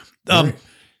 Um,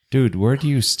 Dude, where do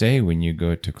you stay when you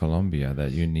go to Colombia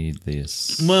that you need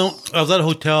this? Well, I was at a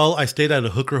hotel. I stayed at a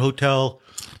hooker hotel.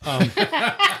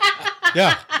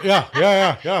 Yeah.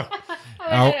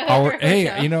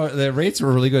 Hey, you know, the rates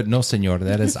were really good. No, senor,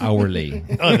 that is hourly.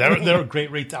 Oh, they were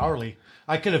great rates hourly.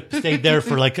 I could have stayed there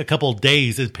for like a couple of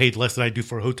days and paid less than I do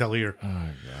for a hotel here. Oh,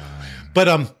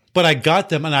 God. But I got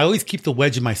them, and I always keep the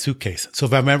wedge in my suitcase. So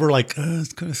if I'm ever like,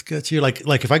 it's kind of sketchy, like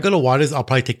if I go to Juarez, I'll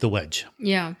probably take the wedge.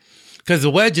 Yeah. Because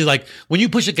the wedge is like, when you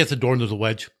push against the door and there's a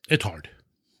wedge, it's hard.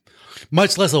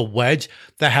 Much less a wedge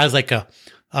that has like a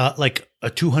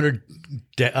 200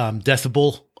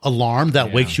 decibel alarm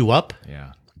that wakes you up.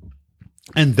 Yeah.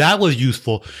 And that was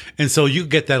useful. And so you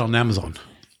get that on Amazon.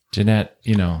 Jeanette,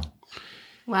 you know,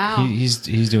 Wow. he's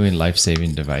doing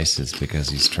life-saving devices because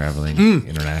he's traveling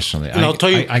internationally. And I'll tell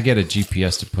you- I get a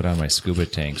GPS to put on my scuba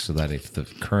tank so that if the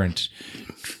current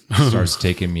starts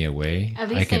taking me away, At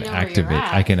least I can they know where you're activate.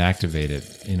 at. I can activate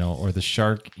it, you know, or the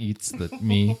shark eats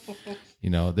me, you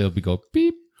know, they'll be go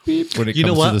beep beep when it You know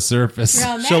comes what? to the surface.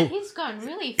 Girl, man, So- he's gone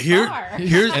really Here- far.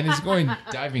 Here's And he's going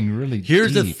diving really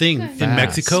Here's the deep, thing. In fast.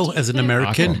 Mexico, as an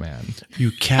American, Aquaman.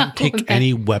 you can't take Aquaman.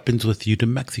 any weapons with you to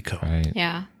Mexico. Right.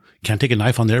 Yeah. Can't take a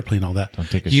knife on the airplane, all that. Don't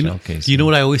take a you shell know, case. You know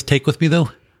what I always take with me,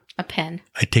 though? A pen.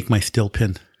 I take my steel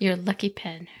pin. Your lucky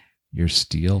pen. Your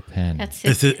steel pen. That's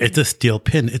It's it. a steel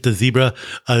pin. It's a Zebra,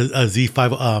 a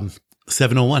Z5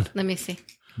 701. Let me see.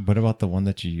 What about the one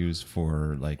that you use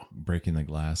for like breaking the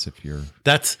glass if you're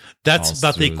That's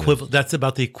about the equivalent. That's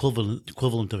about the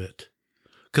equivalent of it.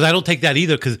 Because I don't take that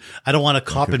either. Because I don't want a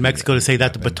cop in Mexico to say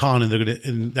that to baton,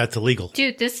 and that's illegal.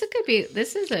 Dude, this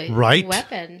is a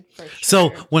weapon for sure. So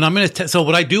when I'm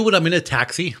what I do when I'm in a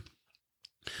taxi,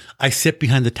 I sit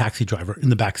behind the taxi driver in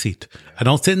the back seat. I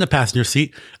don't sit in the passenger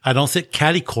seat. I don't sit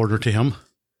catty corner to him,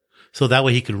 so that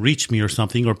way he can reach me or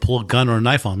something, or pull a gun or a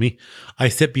knife on me. I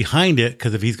sit behind it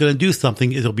because if he's going to do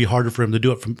something, it'll be harder for him to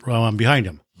do it from behind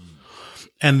him.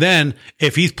 And then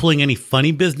if he's pulling any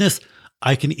funny business,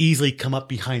 I can easily come up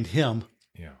behind him.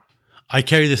 Yeah. I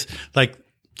carry this,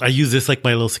 I use this like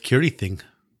my little security thing.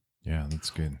 Yeah,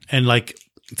 that's good. And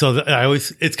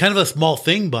it's kind of a small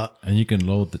thing, but. And you can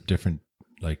load the different,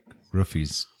 like,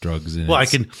 roofies, drugs in it. Well, I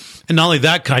can, and not only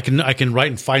that, I can write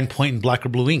in fine point in black or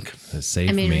blue ink.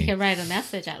 Save me. We can write a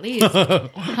message at least.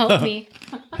 Help me.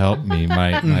 Help me.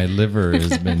 My liver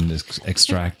has been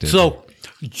extracted. So,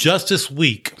 just this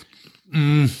week.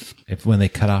 If when they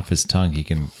cut off his tongue, he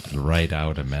can write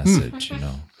out a message,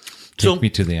 Take me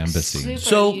to the embassy.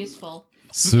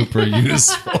 Super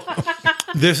useful.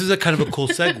 This is a kind of a cool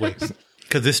segue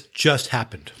because this just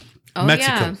happened. Oh,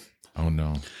 Mexico. Yeah. Oh,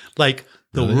 no. Like,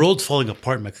 the world's falling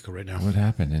apart in Mexico right now. What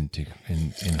happened in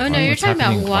Oh, no, you're talking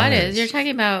about Juarez. You're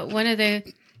talking about one of the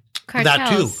cartels. That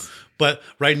too. But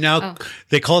right now,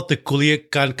 they call it the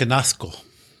Culiacan Canasco.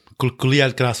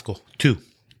 Culiacan Canasco 2,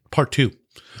 part 2.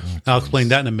 I'll explain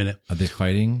that in a minute. Are they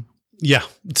fighting? Yeah.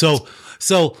 So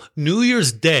New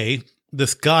Year's Day,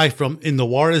 this guy in the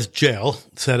Juarez jail,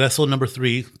 Cerezo number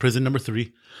 3, prison number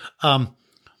 3,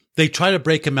 they tried to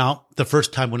break him out the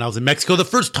first time when I was in Mexico. The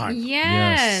first time.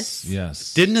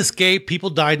 Yes. Didn't escape.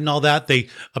 People died and all that. A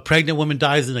pregnant woman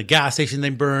dies in a gas station. They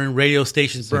burn. Radio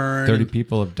stations burn. 30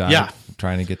 people have died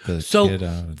trying to get the kid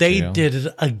out of they jail. did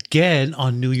it again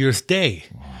on New Year's Day.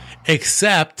 Wow.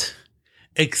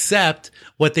 Except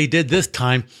what they did this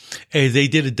time is they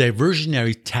did a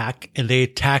diversionary attack and they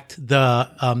attacked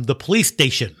the police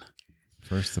station.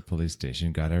 First, the police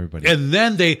station got everybody. And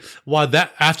then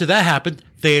after that happened,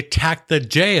 they attacked the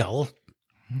jail.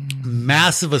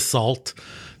 Massive assault.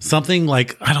 Something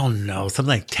like, I don't know, something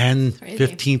like 10,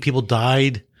 15 people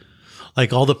died.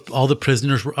 Like all the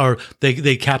prisoners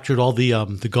they captured all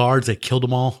the guards. They killed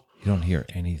them all. You don't hear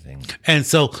anything. And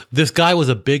so this guy was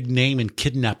a big name in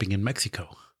kidnapping in Mexico.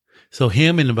 So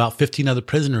him and about 15 other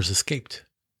prisoners escaped.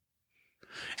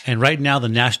 And right now the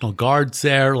National Guard's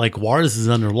there. Like Juarez is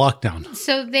under lockdown.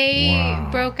 So they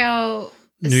broke out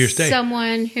New Year's Day.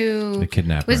 Someone who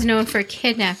was known for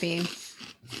kidnapping.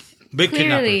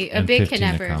 Clearly, a big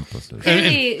kidnapper.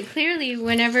 Clearly,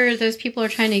 whenever those people are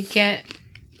trying to get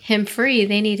him free,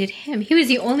 they needed him. He was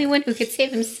the only one who could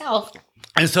save himself.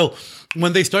 And so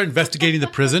when they start investigating the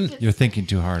prison, you're thinking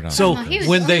too hard on. So he was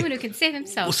the only one who could save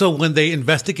himself. So when they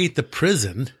investigate the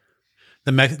prison,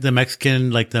 the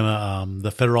Mexican, like the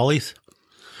federales,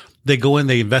 they go in,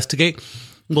 they investigate.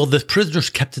 Well, the prisoner's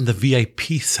kept in the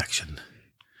VIP section.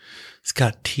 He's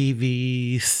got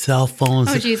TV, cell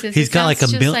phones. Oh, Jesus. He's got like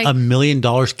 $1 million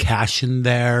cash in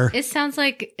there. It sounds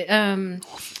like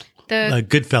the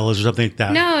Goodfellas or something like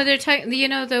that. No, they're talking.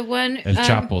 The one El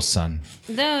Chapo's son.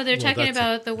 No, they're talking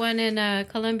about the one in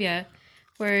Colombia,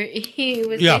 where he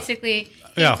was basically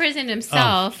imprisoned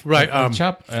himself. Right.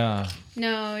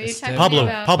 No, you're talking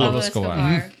about Pablo Escobar.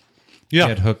 Mm-hmm. Yeah, he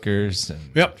had hookers. And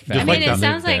I mean, it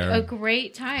sounds like a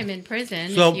great time in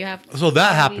prison. So, if you have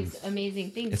that happened.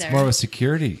 Amazing things. It's more of a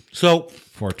security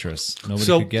fortress. Nobody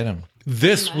could get him.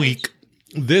 This week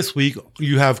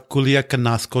you have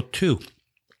Culiacanasco 2.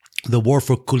 The war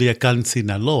for Culiacan,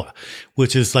 Sinaloa,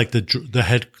 which is like the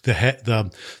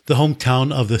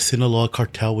hometown of the Sinaloa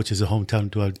cartel, which is a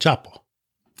hometown to El Chapo.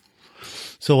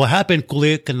 So what happened?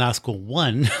 Culiacanasco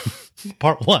 1,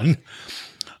 part 1.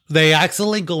 They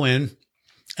accidentally go in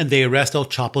and they arrest El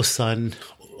Chapo's son,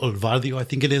 Ovadio, I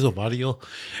think it is Ovadio,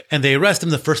 and they arrest him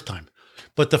the first time.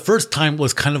 But the first time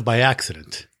was kind of by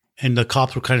accident, and the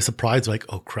cops were kind of surprised, like,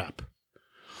 "Oh crap."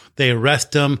 They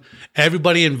arrest him.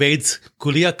 Everybody invades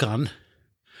Culiacan.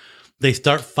 They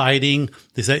start fighting.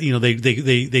 They said,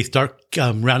 they start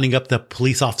rounding up the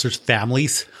police officers'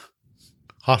 families,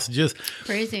 hostages.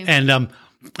 Crazy. And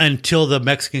until the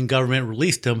Mexican government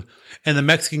released him, and the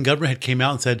Mexican government had came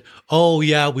out and said, "Oh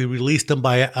yeah, we released him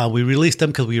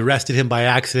because we arrested him by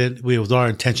accident. It was our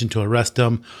intention to arrest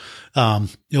him.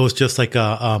 It was just like they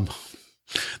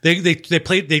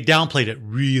downplayed it,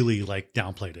 really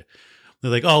downplayed it." They're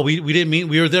like, "Oh, we didn't mean,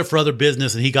 we were there for other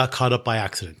business and he got caught up by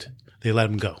accident." They let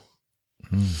him go.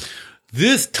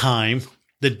 This time,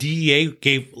 the DEA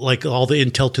gave all the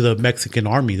intel to the Mexican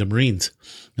army, the Marines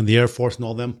and the Air Force and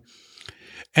all them.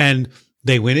 And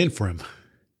they went in for him.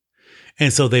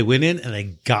 And so they went in and they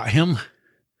got him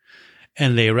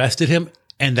and they arrested him.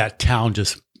 And that town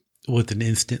just was an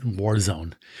instant war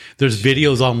zone. There's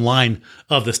videos online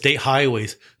of the state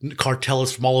highways,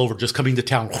 cartels from all over just coming to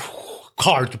town.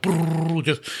 Cars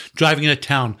just driving into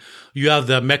town. You have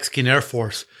the Mexican Air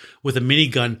Force with a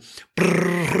minigun.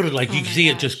 Like you can see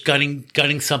it just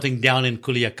gunning something down in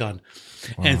Culiacan.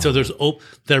 Wow. And so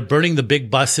they're burning the big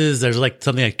buses. There's like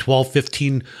something like 12,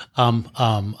 15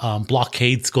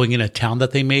 blockades going into town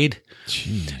that they made.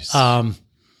 Jeez.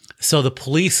 So the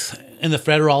police and the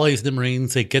federales, the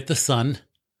Marines, they get the son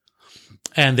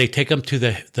and they take him to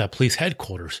the police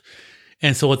headquarters.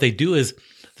 And so what they do is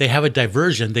they have a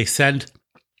diversion. They send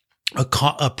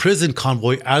a prison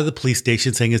convoy out of the police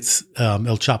station saying it's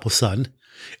El Chapo's son.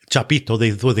 Chapito,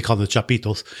 they call them the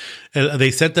Chapitos. They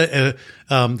sent the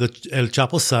El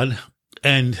Chapo's son,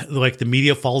 and like the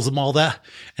media follows them, all that.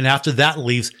 And after that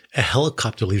leaves, a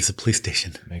helicopter leaves the police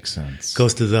station. Makes sense.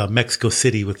 Goes to the Mexico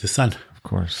City with the son. Of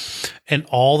course. And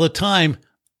all the time,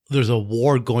 there's a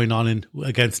war going on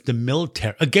against the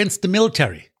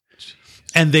military.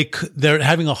 And they're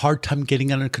having a hard time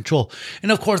getting under control.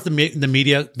 And of course, the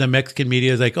media, the Mexican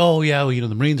media is like, oh yeah, well,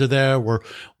 the Marines are there.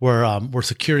 We're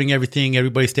securing everything.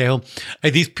 Everybody stay home.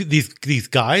 And these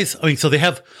guys. I mean, so they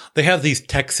have these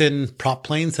Texan prop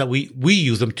planes that we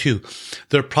use them too.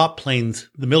 They're prop planes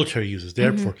the military uses the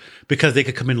airport because they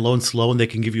can come in low and slow and they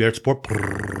can give you air support.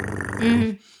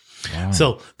 Wow.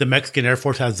 So the Mexican Air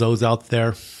Force has those out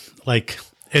there. Like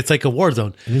it's like a war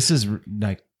zone. This is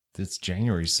like. It's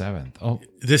January 7th. Oh,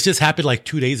 this just happened like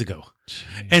 2 days ago.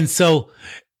 Jeez.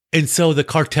 And so the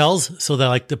cartels, so that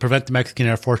like to prevent the Mexican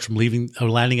Air Force from leaving or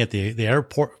landing at the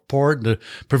airport, to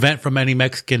prevent from any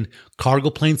Mexican cargo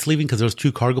planes leaving, because there's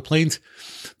 2 cargo planes,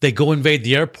 they go invade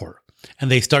the airport and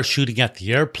they start shooting at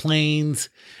the airplanes.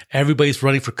 Everybody's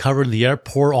running for cover in the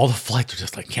airport. All the flights are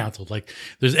just like canceled. Like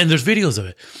there's videos of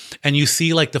it. And you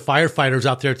see like the firefighters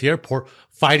out there at the airport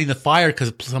fighting the fire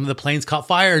because some of the planes caught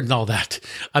fire and all that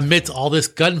amidst all this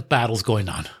gun battles going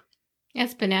on.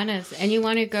 Yes, bananas. And you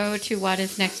want to go to what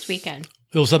is next weekend?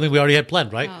 It was something we already had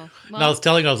planned, right? Oh, well. And I was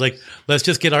telling her, I was like, let's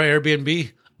just get our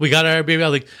Airbnb. We got our Airbnb. I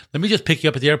was like, let me just pick you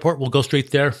up at the airport. We'll go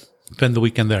straight there, spend the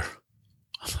weekend there.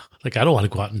 Like, I don't want to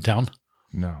go out in town.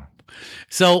 No.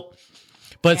 So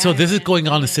this is going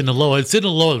on in Sinaloa. And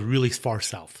Sinaloa is really far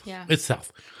south. Yeah. It's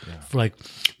south. Yeah.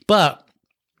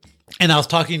 And I was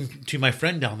talking to my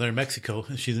friend down there in Mexico,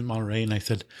 and she's in Monterrey, and I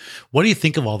said, what do you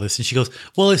think of all this? And she goes,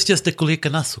 well, it's just the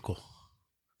Culiacanazuco.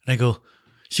 And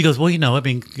she goes, well, I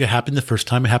mean, it happened the first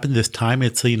time. It happened this time.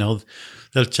 It's, the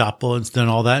Chapo and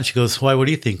all that. And she goes, why, what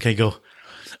do you think? I go,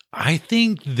 I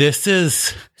think this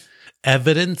is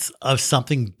evidence of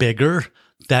something bigger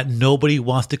that nobody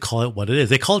wants to call it what it is.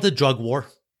 They call it the drug war.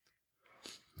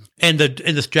 And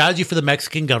the strategy for the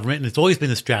Mexican government, and it's always been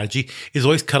the strategy, is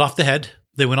always cut off the head.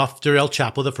 They went after El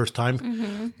Chapo the first time.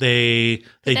 Mm-hmm.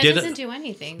 That doesn't do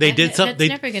anything. That's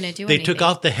never going to do anything. They took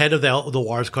out the head of the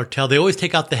Juarez cartel. They always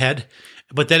take out the head,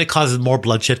 but then it causes more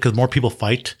bloodshed because more people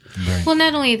fight. Right. Well,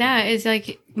 not only that, is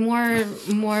like more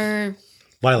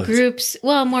violence groups.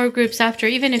 Well, more groups after.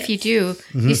 Even if you do,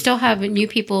 you still have new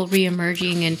people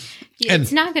reemerging, and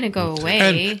it's not going to go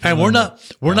away. And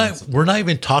we're not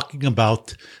even talking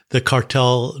about the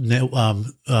cartel Nuevo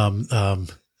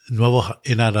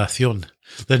Generación.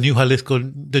 The new Jalisco,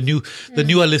 the new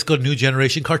Jalisco New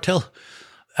Generation cartel.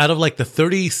 Out of like the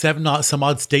 37 some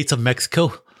odd states of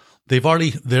Mexico, they're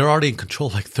already in control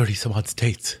of like 30 some odd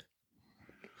states.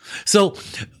 So,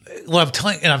 I'm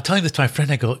telling this to my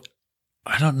friend. I go,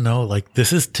 I don't know. Like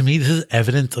this is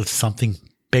evidence of something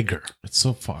bigger. It's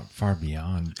so far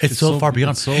beyond. It's so far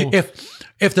beyond.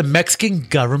 If the Mexican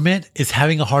government is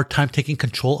having a hard time taking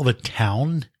control of a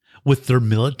town with their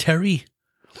military,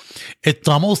 it's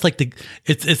almost like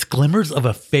it's glimmers of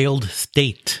a failed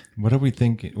state. What are we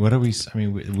thinking? I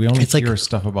mean, we only hear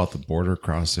stuff about the border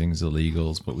crossings,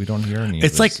 illegals, but we don't hear any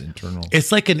of this internal.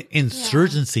 It's like an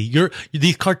insurgency.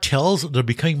 These cartels, they're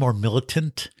becoming more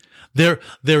militant.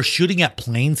 They're shooting at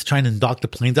planes, trying to knock the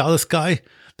planes out of the sky.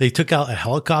 They took out a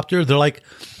helicopter. They're like,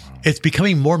 it's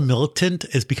becoming more militant.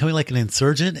 It's becoming like an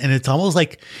insurgent. And it's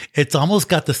almost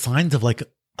got the signs of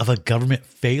a government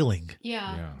failing.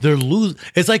 Yeah.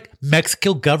 It's like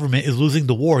Mexico government is losing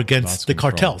the war against the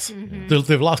cartels. Mm-hmm.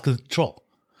 They've lost control.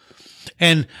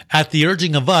 And at the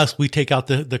urging of us, we take out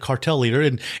the cartel leader.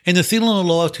 And the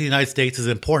Sinaloa to the United States is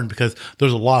important because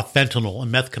there's a lot of fentanyl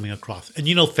and meth coming across. And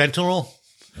fentanyl,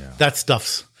 that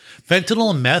stuff's fentanyl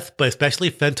and meth, but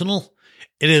especially fentanyl,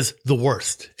 it is the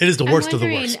worst. It is the worst of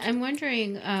the worst. I'm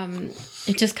wondering,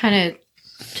 it just kind of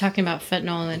talking about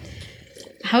fentanyl and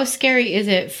how scary is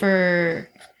it for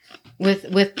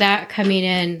with that coming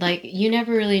in? Like, you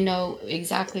never really know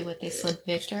exactly what they slip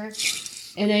Victor,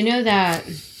 and I know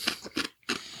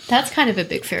that's kind of a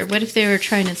big fear. What if they were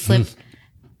trying to slip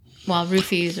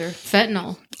roofies or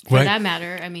fentanyl? For that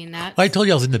matter, I mean that. I told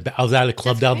you I was at a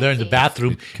club down there in the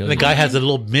bathroom, and the guy has a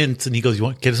little mint, and he goes, "You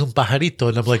want quieres un pajarito?"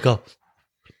 And I'm like, "Oh,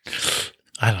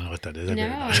 I don't know what that is."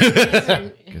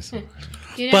 No,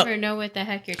 you never know what the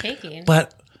heck you're taking.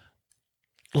 But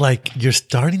like, you're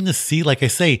starting to see, like I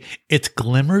say, it's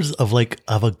glimmers of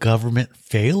a government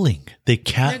failing. They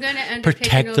can't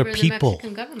protect their people. The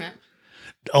Mexican government.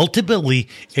 Ultimately,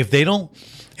 if they don't.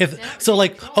 So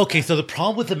the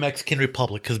problem with the Mexican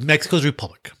Republic, because Mexico's a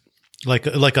republic,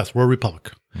 like us, we're a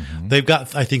republic. Mm-hmm. They've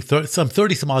got, I think,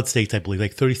 30 some odd states, I believe,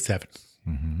 like 37.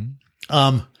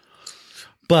 Mm-hmm.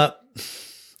 But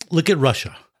look at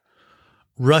Russia.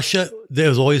 Russia, it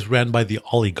was always ran by the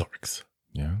oligarchs.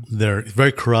 Yeah, they're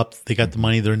very corrupt. They got the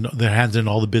money. Their hands in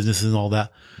all the businesses and all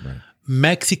that. Right.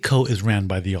 Mexico is ran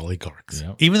by the oligarchs.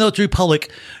 Yep. Even though it's a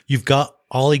republic, you've got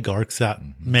oligarchs that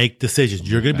make decisions.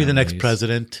 You're going to be the next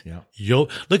president. Yeah.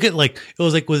 Look at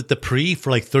was it the PRI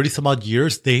for 30 some odd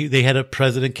years? They had a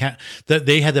president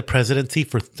they had the presidency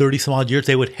for 30 some odd years.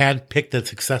 They would hand pick the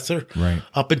successor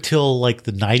up until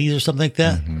the 90s or something like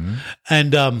that. Mm-hmm.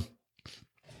 And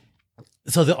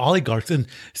so the oligarchs and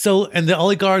the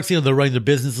oligarchs, they're running their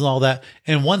business and all that.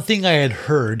 And one thing I had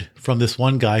heard from this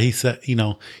one guy, he said,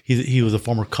 he was a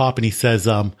former cop, and he says,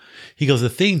 he goes, the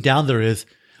thing down there is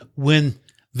when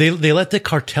they let the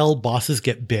cartel bosses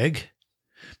get big,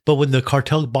 but when the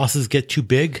cartel bosses get too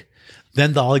big,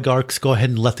 then the oligarchs go ahead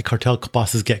and let the cartel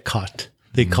bosses get caught.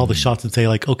 They call the shots and say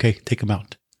okay, take them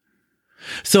out.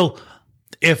 So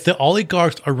if the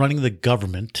oligarchs are running the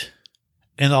government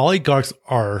and the oligarchs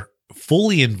are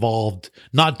fully involved,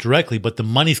 not directly, but the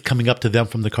money's coming up to them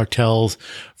from the cartels,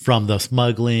 from the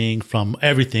smuggling, from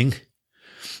everything,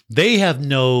 they have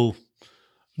no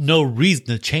reason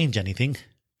to change anything.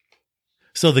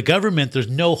 So the government, there's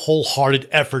no wholehearted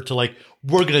effort to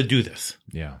we're going to do this.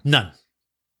 Yeah. None.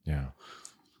 Yeah.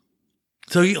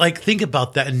 So you think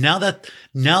about that. And now that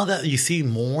you see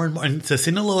more and more, and the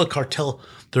Sinaloa cartel,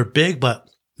 they're big, but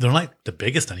they're not the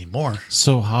biggest anymore.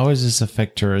 So how does this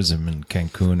affect tourism in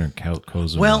Cancun or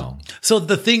Cozumel? Well, so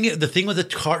the thing with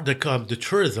the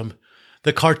tourism,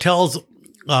 the cartels,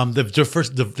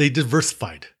 they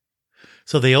diversified.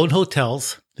 So they own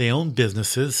hotels, they own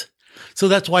businesses. So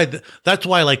that's why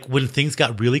when things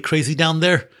got really crazy down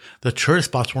there, the tourist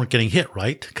spots weren't getting hit,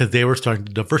 right? Because they were starting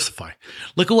to diversify.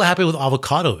 Look at what happened with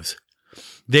avocados.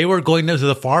 They were going to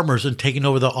the farmers and taking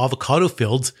over the avocado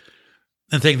fields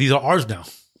and saying, these are ours now.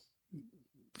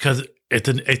 Because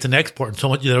it's an export, and so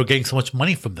much they were getting so much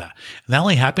money from that. And that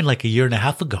only happened a year and a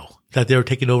half ago, that they were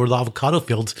taking over the avocado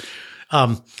fields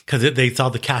because they saw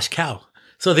the cash cow.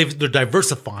 So they're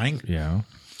diversifying. Yeah.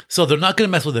 So they're not going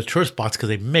to mess with the tourist spots because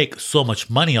they make so much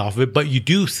money off of it. But you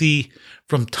do see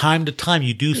from time to time,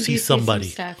 you do see somebody.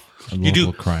 Some stuff. You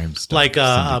do crime stuff.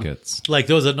 There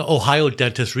was an Ohio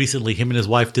dentist recently. Him and his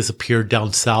wife disappeared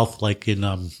down south, in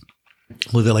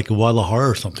was it in Guadalajara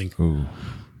or something? Ooh.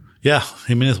 Yeah,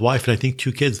 him and his wife, and I think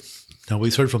 2 kids.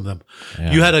 Nobody's heard from them.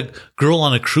 Yeah. You had a girl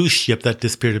on a cruise ship that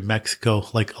disappeared in Mexico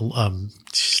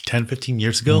 10, 15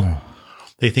 years ago. Oh.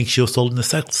 They think she was sold in the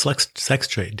sex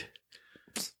trade.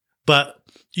 But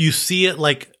you see it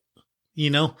look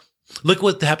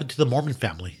what happened to the Mormon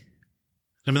family.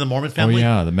 Remember the Mormon family? Oh,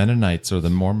 yeah, the Mennonites or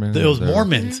the Mormons. It was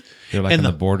Mormons. They're in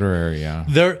the border area.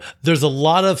 There's a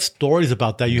lot of stories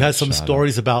about that. You had some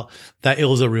stories about that it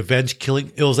was a revenge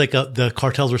killing. It was the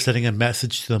cartels were sending a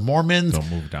message to the Mormons. Don't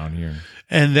move down here.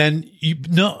 And then,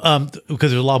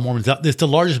 because there's a lot of Mormons out. It's the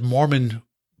largest Mormon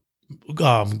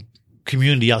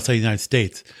community outside the United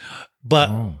States.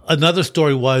 But another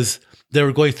story was they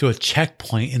were going through a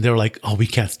checkpoint and they were like, "Oh, we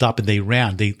can't stop!" And they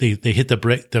ran. They hit the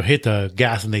brake, they hit the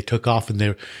gas, and they took off.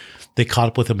 And they caught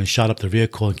up with them and shot up their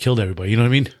vehicle and killed everybody. You know what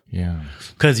I mean? Yeah.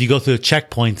 Because you go through the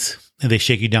checkpoints and they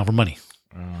shake you down for money.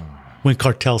 When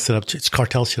cartels set up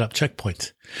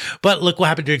checkpoints. But look what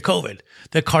happened during COVID.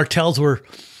 The cartels were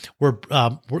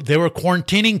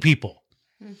quarantining people.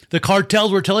 The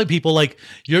cartels were telling people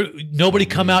nobody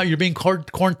come out, you're being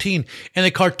quarantined. And the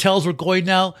cartels were going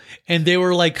out and they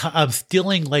were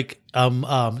stealing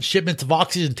shipments of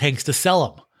oxygen tanks to sell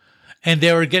them. And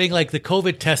they were getting the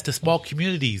COVID test to small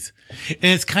communities. And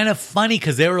it's kind of funny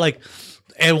because they were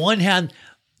at one hand,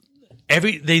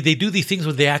 they do these things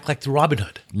where they act like the Robin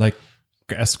Hood. Like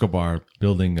Escobar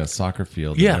building a soccer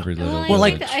field in every little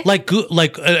village. like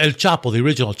El Chapo, the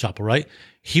original Chapo, right?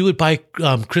 He would buy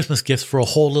Christmas gifts for a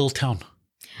whole little town.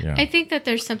 Yeah. I think that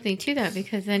there's something to that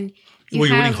because then you're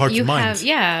winning hearts and minds.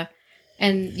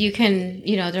 And you can,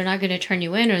 they're not going to turn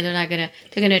you in, or they're going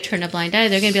to turn a blind eye.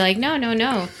 They're going to be like,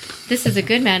 no, this is a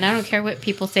good man. I don't care what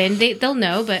people say. And they'll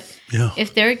know, but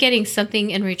if they're getting something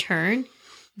in return,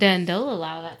 then they'll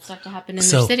allow that stuff to happen in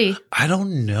their city. I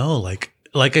don't know.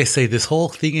 Like I say, this whole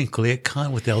thing in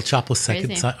Culiacan with El Chapo's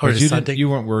second son, or Sunday. You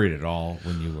weren't worried at all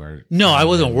when you were. No, I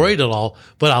wasn't worried at all.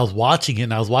 But I was watching it,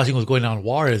 and I was watching what was going on in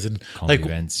Juarez, and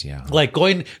events, like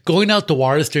going out to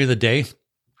Juarez during the day.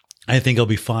 I think it'll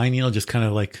be fine. Just kind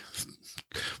of like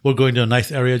we're going to a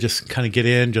nice area, just kind of get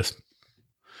in, just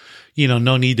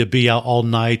no need to be out all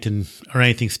night or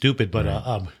anything stupid.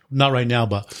 But not right now.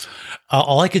 But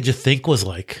all I could just think was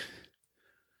like,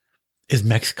 is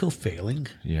Mexico failing?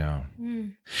 Yeah.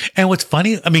 And what's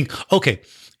funny, I mean, okay,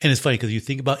 and it's funny because you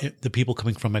think about the people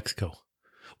coming from Mexico.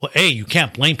 Well, you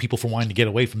can't blame people for wanting to get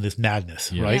away from this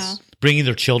madness, right? Yeah. Bringing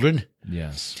their children.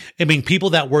 Yes. I mean, people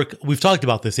that work, we've talked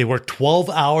about this, they work 12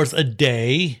 hours a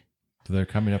day. They're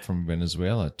coming up from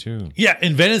Venezuela, too. Yeah,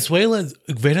 and Venezuela's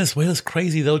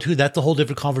crazy, though, too. That's a whole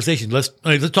different conversation. Let's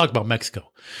talk about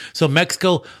Mexico. So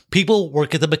Mexico, people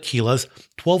work at the maquilas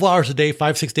 12 hours a day,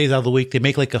 5-6 days out of the week. They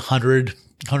make like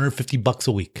 $150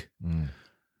 a week.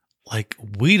 Like,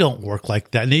 we don't work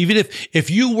like that. And even if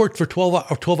you worked for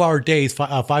 12-hour days,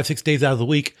 5-6 days out of the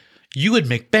week, you would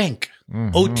make bank.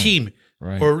 OT.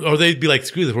 Right. Or they'd be like,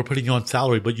 screw this, we're putting you on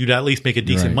salary, but you'd at least make a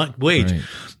decent wage. Right.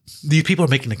 These people are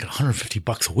making like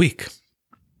 $150 a week.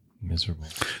 Miserable.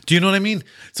 Do you know what I mean?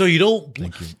 So you don't,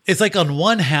 it's like on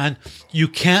one hand, you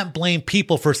can't blame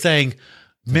people for saying,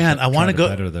 man, I want to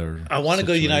go to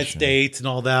the United States and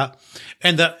all that.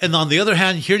 And on the other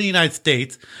hand, here in the United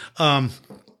States,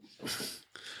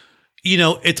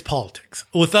 it's politics.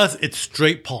 With us, it's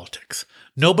straight politics.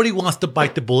 Nobody wants to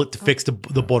bite the bullet to fix the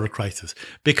border crisis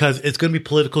because it's going to be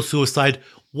political suicide.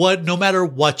 No matter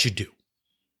what you do.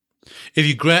 If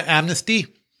you grant amnesty,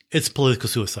 it's political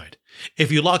suicide.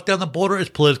 If you lock down the border, it's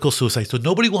political suicide. So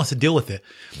nobody wants to deal with it.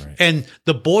 Right. And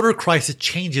the border crisis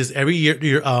changes every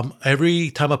year, every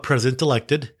time a president's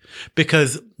elected,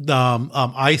 because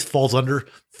ICE falls under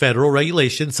federal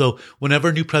regulation. So whenever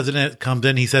a new president comes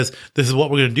in, he says, "This is what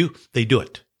we're going to do." They do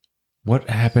it. What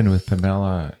happened with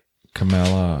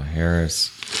Kamala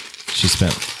Harris? She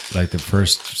spent like the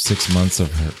first 6 months of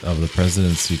the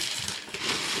presidency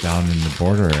down in the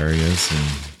border areas, and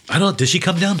I don't know. Did she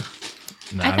come down?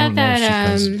 No, I don't know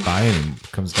if she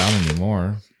comes down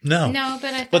anymore. No,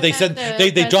 but they said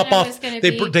they drop off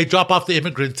they drop off the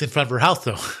immigrants in front of her house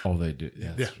though. Oh, they do.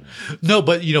 Yeah. Right. No,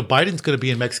 but Biden's going to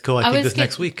be in Mexico. I think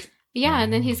next week. Yeah,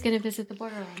 and then he's going to visit the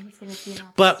border line. He's going to see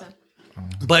But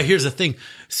here's the thing.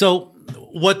 So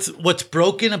what's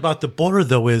broken about the border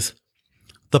though is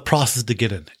the process to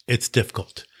get in. It's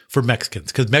difficult for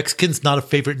Mexicans because Mexican's not a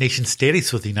favorite nation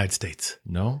status with the United States.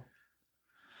 No.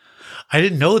 I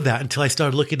didn't know that until I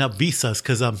started looking up visas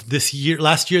because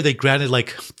last year they granted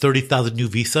like 30,000 new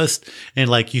visas and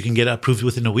like you can get approved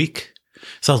within a week.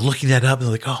 So I was looking that up and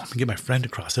I was like, I'm going to get my friend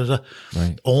across.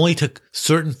 Right. Only to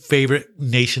certain favorite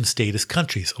nation status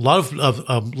countries. A lot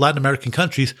of Latin American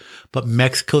countries, but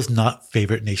Mexico's not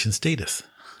favorite nation status.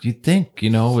 Do you think,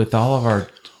 with all of our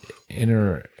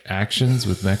interactions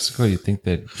with Mexico, you think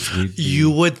that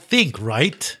you would think,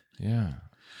 right? Yeah.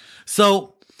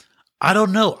 So I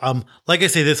don't know. Like I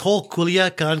say, this whole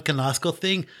Culiacan Canasco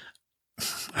thing,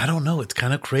 I don't know. It's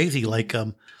kind of crazy. Like,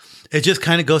 it just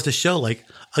kind of goes to show, like,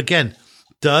 again,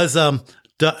 I'll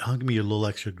give me a little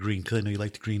extra green because I know you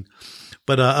like the green,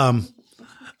 but it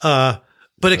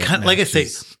kind of, like I say,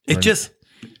 it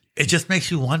just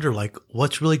makes you wonder, like,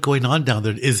 what's really going on down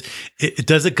there?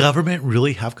 Does the government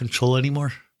really have control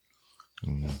anymore?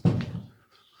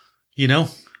 No.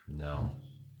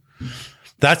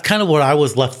 That's kind of what I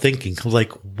was left thinking. I was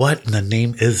like, what in the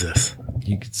name is this?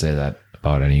 You could say that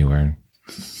about anywhere.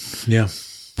 Yeah.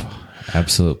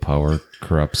 Absolute power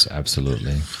corrupts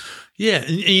absolutely. Yeah,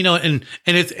 and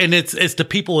it's the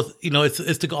people with,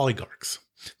 it's the oligarchs.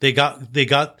 They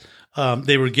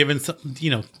were given some,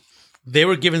 they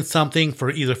were given something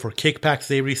for kickbacks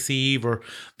they receive or,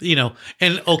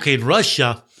 and okay, in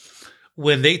Russia,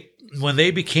 when they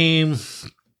became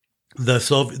not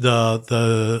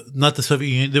the Soviet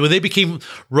Union, when they became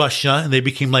Russia and they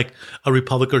became like a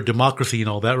republic or democracy and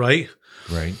all that, right?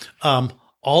 Right.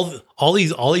 All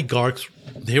these oligarchs,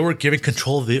 they were given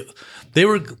control of they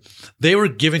were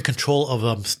given control of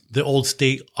the old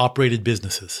state operated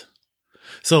businesses.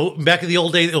 So back in the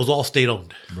old days, it was all state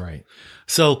owned. Right.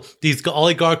 So these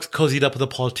oligarchs cozied up with the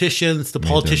politicians. The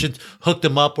politicians hooked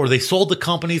them up, or they sold the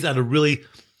companies at a really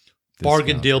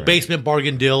basement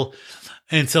bargain deal.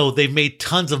 And so they made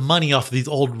tons of money off of these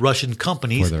old Russian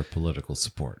companies. For their political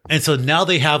support. And so now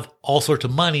they have all sorts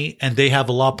of money and they have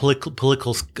a lot of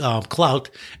political clout.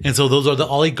 And so those are the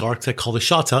oligarchs that call the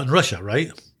shots out in Russia,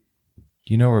 right?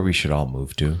 You know where we should all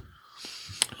move to?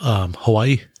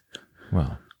 Hawaii.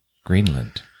 Well,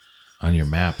 Greenland. On your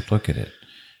map, look at it.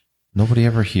 Nobody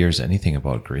ever hears anything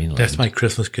about Greenland. That's my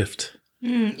Christmas gift.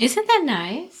 Isn't that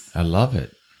nice? I love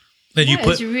it. And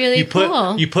It's really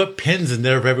cool. You put pins in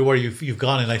there of everywhere you've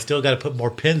gone, and I still got to put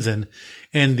more pins in.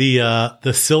 And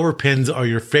the silver pins are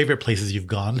your favorite places you've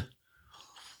gone.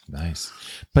 Nice.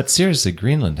 But seriously,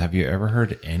 Greenland, have you ever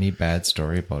heard any bad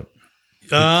story about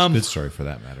good story for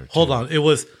that matter? Too. Hold on.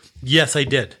 Yes, I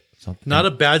did. Something. Not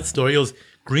a bad story. It was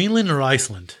Greenland or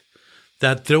Iceland.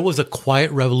 That there was a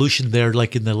quiet revolution there,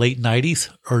 like in the late 90s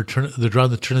or around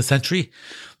the turn of the century,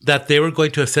 that they were going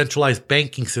to a centralized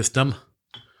banking system.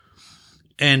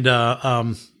 And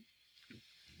the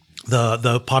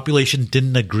population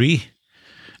didn't agree,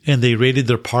 and they raided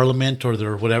their parliament or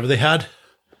their whatever they had,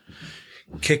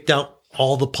 kicked out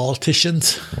all the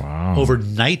politicians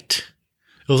overnight.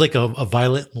 It was like a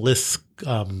violentless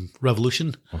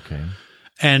revolution. Okay.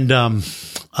 And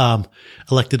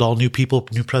elected all new people,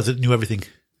 new president, new everything.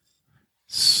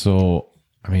 So,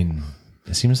 I mean,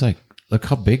 it seems like, look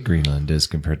how big Greenland is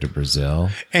compared to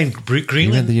Brazil. And Greenland.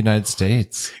 Even the United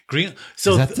States.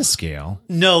 So is that the scale?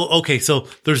 No. Okay. So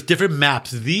there's different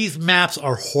maps. These maps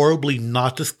are horribly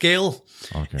not to scale.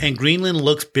 Okay. And Greenland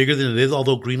looks bigger than it is,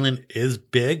 although Greenland is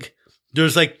big.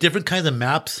 There's like different kinds of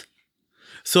maps.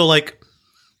 So like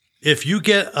if you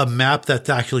get a map that's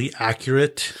actually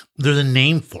accurate, there's a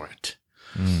name for it.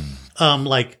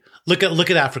 Like look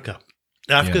at Africa.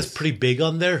 Africa's pretty big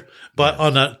on there, but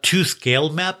on a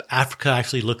 2-scale map, Africa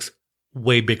actually looks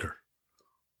way bigger.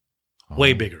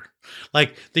 Way bigger.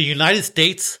 Like the United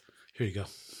States, here you go.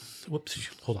 Whoops,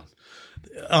 hold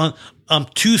on.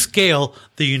 2-scale,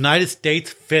 the United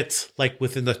States fits like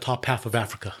within the top half of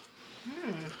Africa.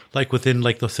 Like within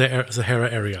like the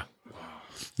Sahara area.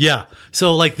 Yeah.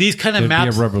 So like these kind of maps.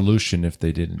 There'd be a revolution if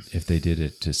they did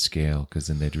it to scale, because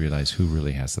then they'd realize who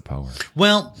really has the power.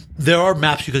 Well, there are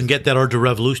maps you can get that are to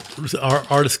revolution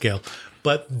are to scale,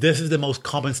 but this is the most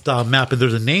common style map, and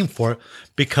there's a name for it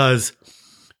because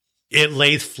it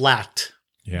lays flat.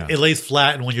 Yeah. It lays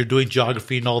flat, and when you're doing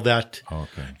geography and all that,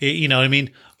 you know what I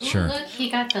mean? Sure. Ooh, look, he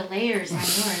got the layers on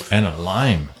yours. And a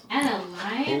lime. And a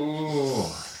lime. Ooh,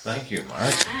 thank you,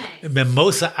 Mark. Nice.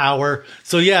 Mimosa hour.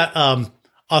 So yeah,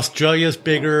 Australia's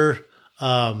bigger.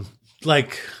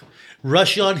 Like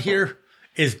Russia on here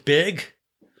is big,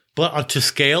 but to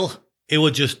scale, it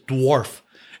would just dwarf.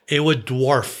 It would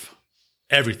dwarf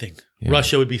everything. Yeah.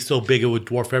 Russia would be so big, it would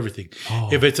dwarf everything.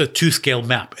 If it's a 2-scale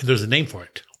map, and there's a name for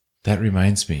it. That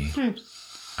reminds me.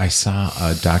 I saw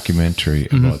a documentary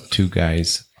about 2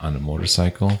 guys on a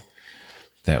motorcycle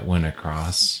that went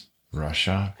across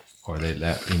Russia, or they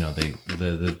left,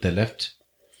 they left,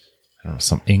 I don't know,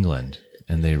 some England,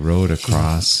 and they rode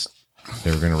across.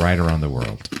 They were going to ride around the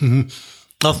world.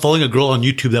 I was following a girl on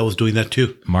YouTube that was doing that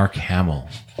too. Mark Hamill.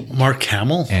 Mark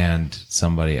Hamill? And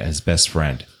somebody, his best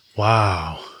friend.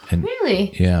 Wow. And,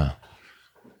 really? Yeah.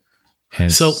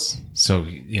 And so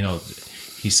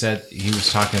he said he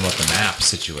was talking about the map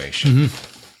situation,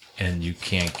 and you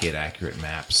can't get accurate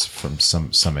maps from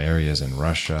some areas in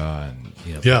Russia,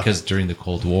 and because during the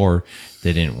Cold War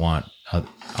they didn't want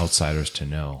outsiders to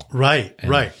know. Right.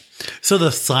 So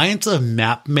the science of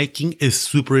map making is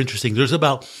super interesting. There's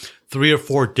about 3 or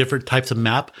 4 different types of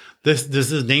map. This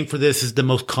is a name for this is the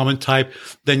most common type.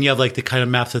 Then you have like the kind of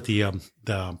maps that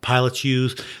the pilots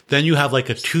use. Then you have like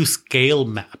a 2-scale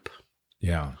map.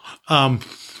 Yeah.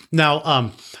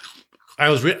 Now, I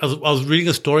was reading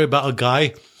a story about a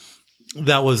guy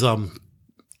that was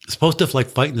supposed to like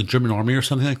fight in the German army or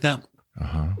something like that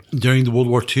during the World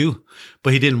War II,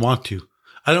 but he didn't want to.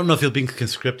 I don't know if he was being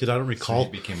conscripted. I don't recall.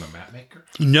 So he became a map maker?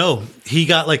 No, he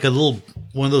got like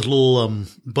one of those little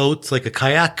boats, like a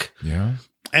kayak. Yeah.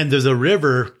 And there's a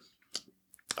river,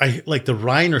 like the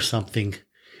Rhine or something,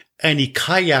 and he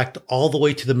kayaked all the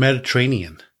way to the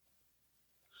Mediterranean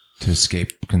to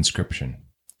escape conscription.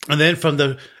 And then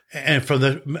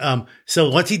so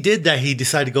once he did that, he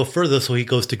decided to go further. So he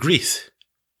goes to Greece,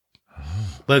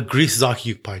 but Greece is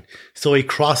occupied. So he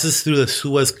crosses through the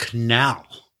Suez Canal,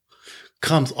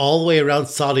 comes all the way around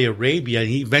Saudi Arabia, and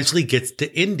he eventually gets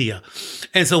to India.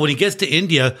 And so when he gets to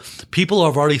India, people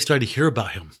have already started to hear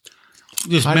about him.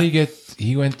 How did he get?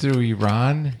 He went through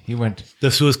Iran. He went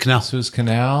the Suez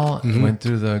Canal. He went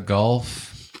through the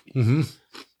Gulf, the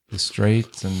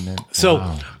Straits, and then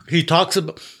he talks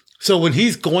about. So when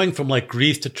he's going from like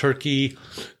Greece to Turkey,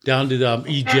 down to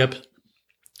Egypt,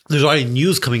 there's already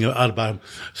news coming out about him.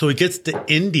 So he gets to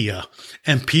India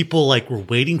and people like were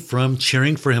waiting for him,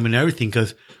 cheering for him and everything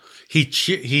because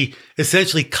he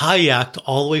essentially kayaked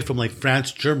all the way from like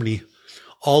France, Germany,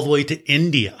 all the way to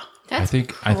India. That's I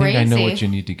think crazy. I know what you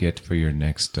need to get for your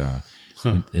next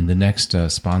in the next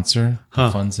sponsor. The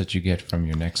funds that you get from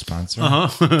your next sponsor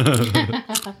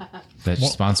that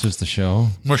sponsors the show.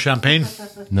 More champagne?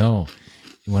 No,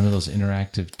 one of those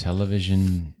interactive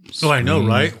television. I know,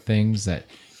 right? Things that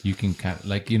you can kind of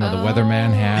like the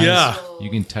weatherman has. Yeah, you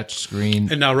can touch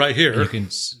screen, and now right here you can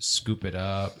scoop it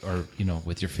up, or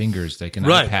with your fingers, like an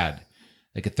right. iPad,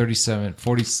 like a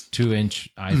 42-inch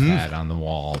iPad on the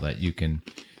wall that you can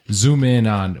zoom in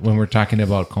on when we're talking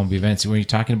about convivencia. When you're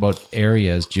talking about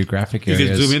areas, geographic areas, you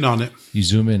can zoom in on it. You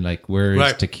zoom in, like where is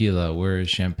right. tequila, where is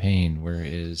champagne, where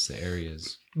is the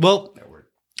areas. Well,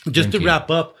 just to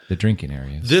wrap up, the drinking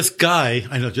areas. This guy,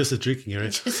 I know, just the drinking area.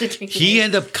 He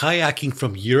ended up kayaking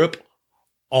from Europe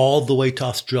all the way to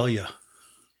Australia.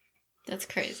 That's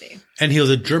crazy. And he was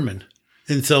a German.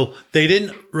 And so they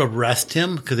didn't arrest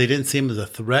him because they didn't see him as a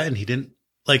threat. And he didn't,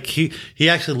 he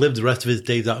actually lived the rest of his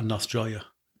days out in Australia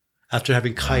after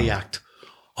having kayaked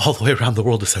all the way around the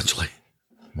world, essentially.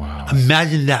 Wow.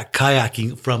 Imagine that,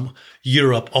 kayaking from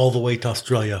Europe all the way to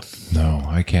Australia. No,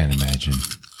 I can't imagine.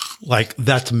 Like,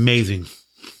 that's amazing.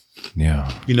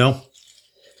 Yeah.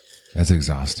 That's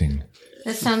exhausting.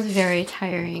 That sounds very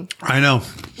tiring. I know.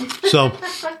 So,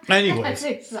 anyway. That's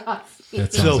exhausting.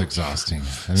 That sounds exhausting.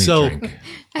 I need a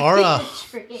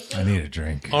drink. I need a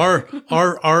drink.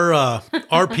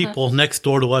 Our people next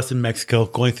door to us in Mexico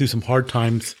going through some hard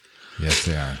times. Yes,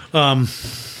 they are.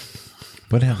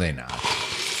 But have they not?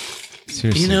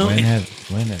 Seriously, when have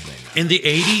they not? In the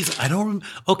 80s, I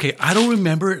don't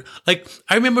remember. Like,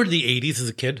 I remember the 80s as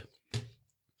a kid.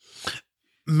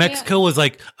 Mexico was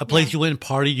like a place you went and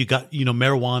partied. You got,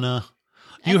 marijuana.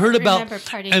 You heard about.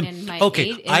 Partying in my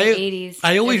 80s.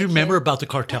 I always remember about the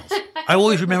cartels. I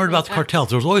always remembered about the cartels.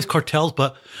 There was always cartels,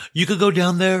 but you could go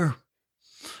down there.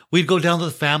 We'd go down to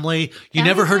the family. You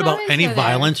never heard about any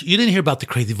violence. You didn't hear about the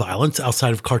crazy violence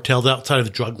outside of cartels, outside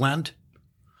of drugland.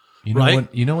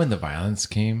 When the violence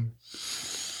came?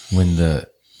 When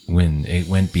it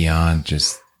went beyond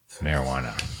just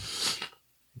marijuana.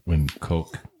 When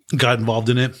coke got involved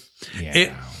in it.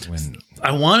 Yeah.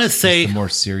 I want to say the more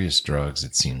serious drugs,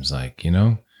 it seems like,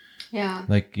 Yeah.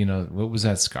 Like, what was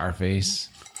that, Scarface?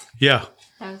 Yeah.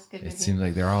 That was good. It seems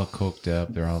like they're all coked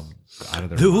up. They're all out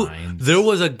of their minds. There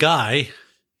was a guy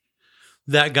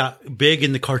that got big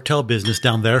in the cartel business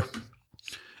down there.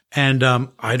 And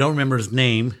I don't remember his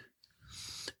name.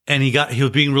 And he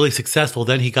was being really successful.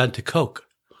 Then he got into coke.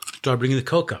 Started bringing the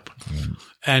coke up. Mm.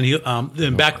 And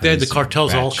then back then, the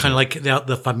cartels all kind of like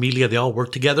the familia. They all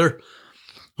worked together,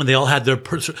 and they all had their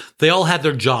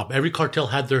job. Every cartel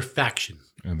had their faction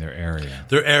in their area.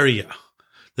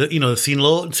 The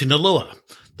Sinaloa,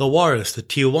 the Juarez, the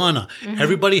Tijuana. Mm-hmm.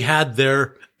 Everybody had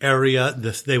their area.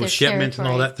 They were shipments and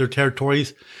all that. Their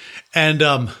territories,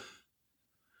 and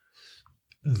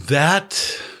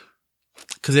that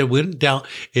because it went down.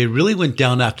 It really went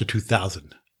down after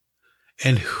 2000,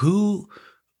 and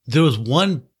there was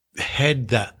one head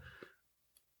that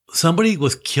somebody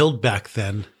was killed back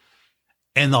then,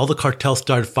 and all the cartels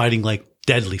started fighting, like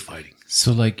deadly fighting.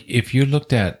 So, like, if you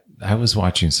looked at, I was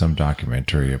watching some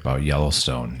documentary about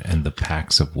Yellowstone and the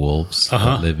packs of wolves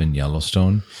that live in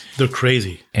Yellowstone. They're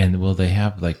crazy. And, they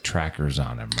have, like, trackers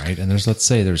on them, right? And let's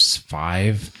say there's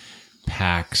 5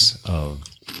 packs of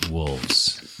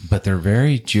wolves, but they're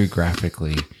very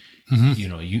geographically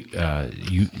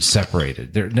you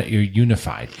separated. You're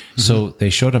unified. Mm-hmm. So they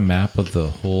showed a map of the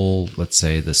whole, let's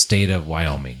say, the state of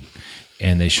Wyoming,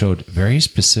 and they showed very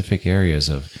specific areas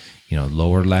of,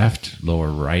 lower left,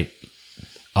 lower right,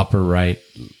 upper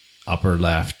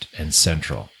left, and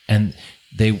central. And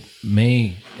it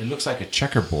looks like a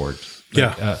checkerboard.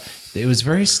 It was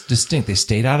very distinct. They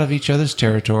stayed out of each other's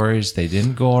territories. They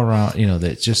didn't go around,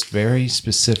 that's just very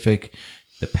specific.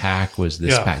 The pack was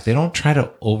this pack. They don't try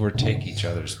to overtake each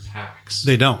other's packs.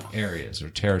 They don't. Areas or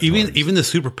territories. Even the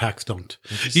super packs don't.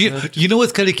 You know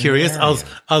what's kind of curious? I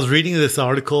was reading this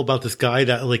article about this guy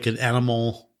that like an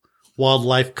animal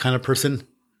wildlife kind of person.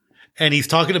 And he's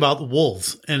talking about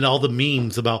wolves and all the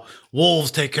memes about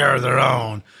wolves take care of their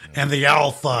own and the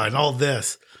alpha and all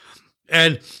this.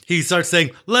 And he starts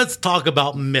saying, let's talk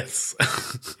about myths.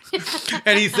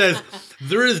 And he says,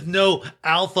 there is no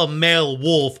alpha male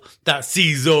wolf that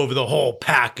sees over the whole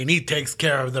pack and he takes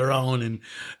care of their own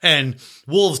and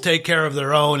wolves take care of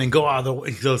their own and go out of the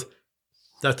way. He goes,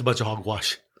 that's a bunch of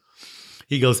hogwash.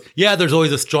 He goes, yeah, there's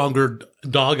always a stronger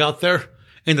dog out there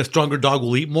and the stronger dog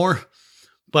will eat more.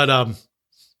 But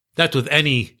That's with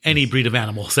any breed of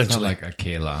animal, It's not essentially. like a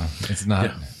Kayla. It's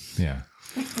not. Yeah.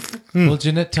 Well,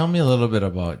 Jeanette, tell me a little bit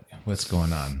about what's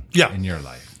going on in your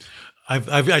life.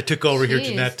 I took over here,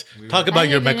 Jeanette. Talk I about didn't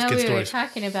your even know Mexican we stories. were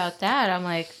talking about that.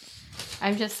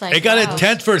 I'm just like, It got wow.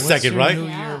 intense for a What's second, your right? New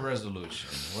Year resolution.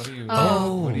 What are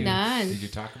you? None. Did you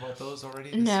talk about those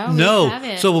already? No, we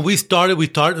haven't. So when we started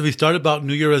about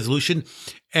New Year resolution,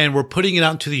 and we're putting it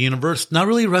out into the universe. Not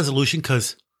really a resolution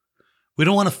because we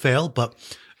don't want to fail, but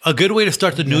a good way to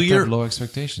start the new year. Low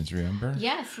expectations. Remember?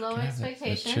 Yes, low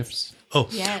expectations. The chips. Oh,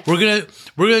 yes. We're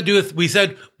gonna do it. We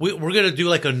said we're gonna do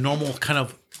like a normal kind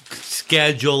of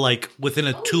schedule, like within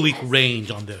a 2-week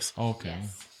range on this. Okay.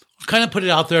 Yes. Kind of put it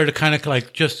out there to kind of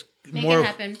like just Make more it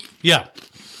happen. Yeah.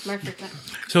 More frequent.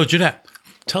 So Jeanette,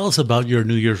 tell us about your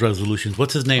New Year's resolutions.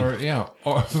 What's his name?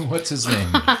 Or what's his name?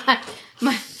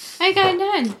 I got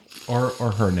none. or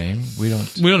her name. We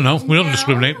don't know. We don't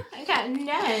discriminate. I got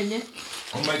none.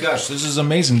 Oh my gosh, this is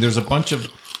amazing. There's a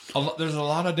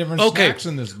lot of different snacks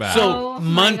in this bag. So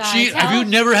munchies. Have you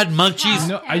never had munchies?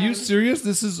 No, are you serious?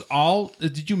 This is all.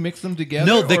 Did you mix them together?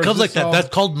 No, they or come is like this that. all- That's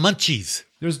called munchies.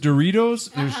 There's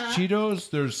Doritos. There's Cheetos.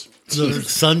 There's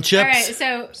Sun chips. All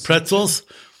right, so Pretzels.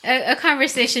 a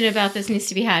conversation about this needs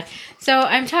to be had. So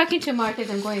I'm talking to Mark as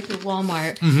I'm going through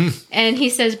Walmart, and he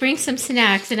says, "Bring some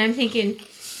snacks," and I'm thinking,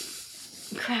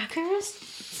 crackers,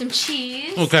 some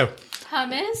cheese, Okay.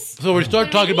 hummus. So we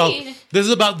start talking about mean? this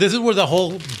is where the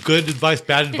whole good advice,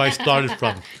 bad advice started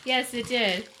from. Yes, it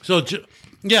did. So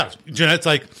yeah, Jeanette's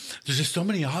like, there's just so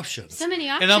many options. So many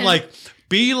And I'm options. like,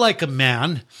 be like a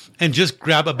man and just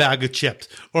grab a bag of chips.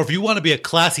 Or if you want to be a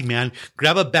classy man,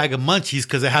 grab a bag of munchies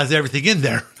because it has everything in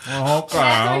there. That's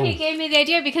why he gave me the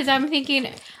idea because I'm thinking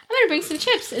I'm going to bring some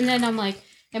chips, and then I'm like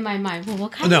in my mind, well,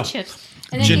 what kind of chips?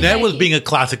 And then Jeanette he's was like- being a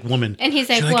classic woman. And he's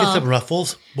like, should I well- get some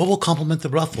Ruffles? What will complement the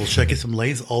Ruffles? Should I get some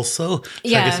Lay's also? Should I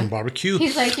Yeah. get some barbecue?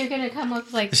 He's like, you're going to come up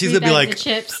with like She's 3 gonna be bags like, of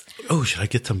chips. Oh, should I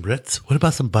get some Ritz? What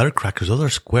about some butter crackers? Those are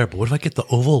square, but what if I get the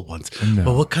oval ones? No.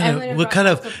 But what I kind would've of brought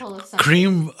multiple of something.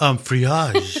 cream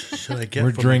fromage should I get? We're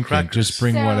from the drinking. crackers? Just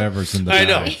bring So- whatever's in the I bag.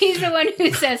 know. He's the one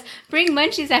who says, bring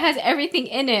munchies that has everything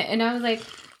in it. And I was like,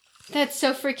 that's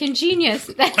so freaking genius.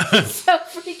 That's so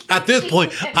freaking At this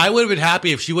point, genius. I would have been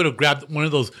happy if she would have grabbed one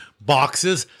of those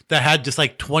boxes that had just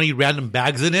like 20 random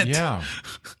bags in it. Yeah.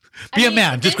 Be a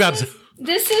man. Just grab some.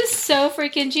 This is so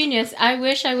freaking genius. I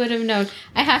wish I would have known.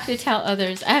 I have to tell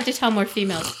others. I have to tell more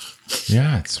females.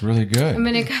 Yeah, it's really good. I'm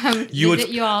going to come You visit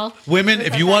would- you all. Women, with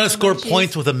if a you bag want to of score munchies.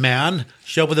 points with a man,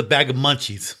 show up with a bag of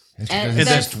munchies. It's And because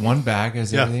that's- just one bag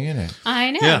has Yeah. everything in it.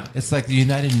 I know. Yeah. It's like the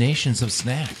United Nations of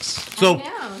snacks. So, I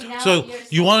know. Now so you're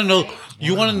you want to know? right.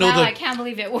 You want to know Wow, I the? can't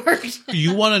believe it worked.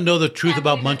 You want to know the truth Can't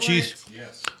about believe it munchies?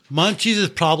 worked. Munchies is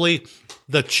probably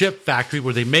the chip factory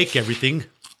where they make everything,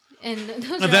 And, those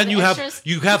are and all then the you extras.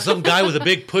 have some guy with a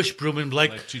big push broom and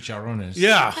like chicharrones.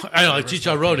 yeah, I know, like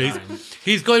chicharrones.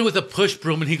 He's going with a push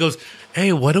broom and he goes,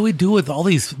 "Hey, what do we do with all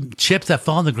these chips that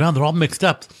fall on the ground? They're all mixed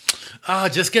up.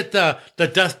 Just get the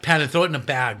dustpan and throw it in a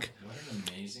bag." What an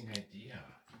amazing idea.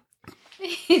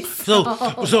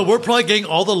 So we're probably getting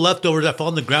all the leftovers that fall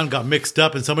on the ground got mixed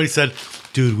up, and somebody said,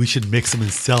 "Dude, we should mix them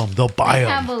and sell them. They'll buy I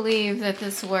can't them." believe that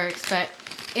this works, but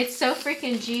it's so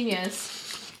freaking genius.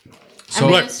 So,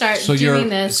 I'm going to start doing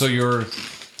this. So you're,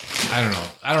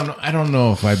 I don't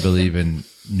know if I believe in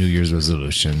New Year's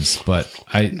resolutions, but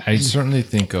I certainly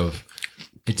think of,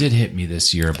 it did hit me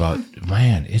this year about,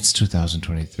 man, it's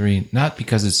 2023. Not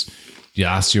because it's,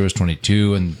 last year was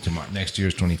 22 and tomorrow, next year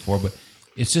is 24, but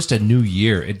it's just a new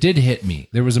year. It did hit me.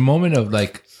 There was a moment of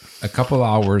like a couple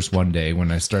hours one day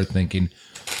when I started thinking,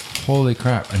 holy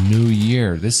crap, a new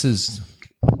year. This is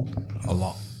a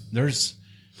lot.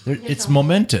 It's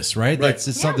momentous, right? Right.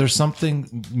 There's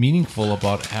something meaningful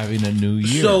about having a new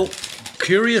year. So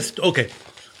curious. Okay,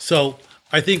 so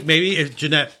I think maybe if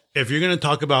Jeanette, if you're going to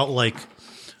talk about like,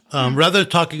 rather than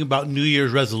talking about New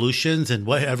Year's resolutions and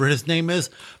whatever his name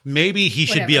is, maybe he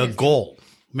should be a Whatever his goal.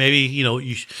 Maybe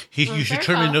you should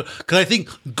turn into, because I think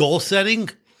goal setting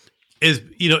is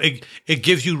it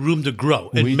gives you room to grow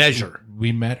and measure.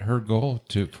 We met her goal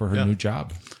for her new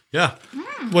job. Yeah.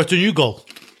 What's your new goal?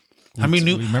 How many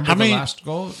new? Remember How the many? last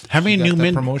goal? How many She got new that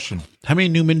men? promotion? How many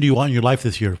new men do you want in your life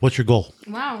this year? What's your goal?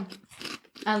 Wow.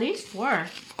 At least 4.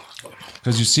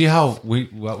 Because you see how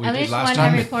what we At did least last one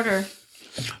time. every quarter.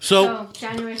 So So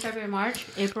January, February, March,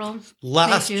 April.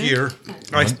 last May, June. year,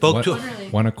 I spoke to Quarterly.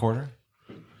 one a quarter.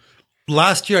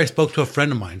 last year I spoke to a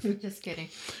friend of mine, Just kidding.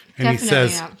 and he Definitely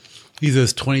says not.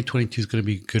 2022 is going to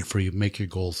be good for you. Make your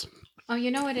goals. Oh,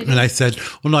 you know what it is? And I said,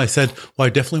 well, no, I said, well, I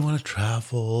definitely want to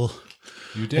travel.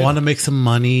 You I did. want to make some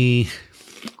money.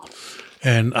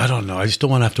 And I don't know. I just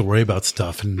don't want to have to worry about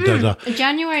stuff. And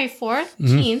January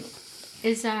 14th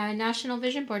is National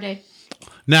Vision Board Day.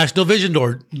 National Vision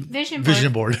Board.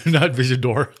 Vision Board, not Vision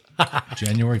Door.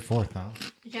 January 4th, huh?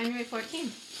 January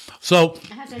 14th. So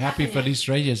happy Feliz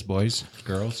Reyes, boys,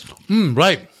 girls.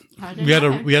 Right. We had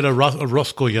a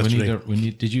roscoe yesterday.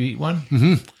 Did you eat one?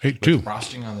 Mm-hmm. Ate two. With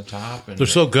frosting on the top. And they're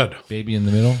so good. Baby in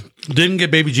the middle. Didn't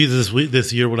get baby Jesus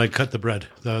this year when I cut the bread,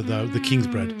 the King's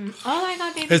bread. Oh, I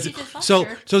got baby Jesus last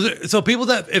year. So people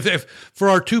that if for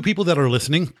our two people that are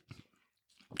listening,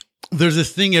 there's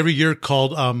this thing every year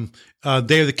called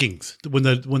Day of the Kings. When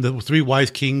the three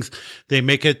wise kings, they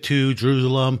make it to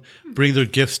Jerusalem, bring their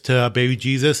gifts to baby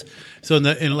Jesus. So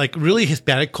in like really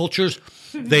Hispanic cultures,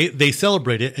 they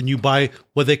celebrate it, and you buy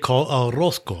what they call a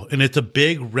rosco, and it's a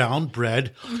big round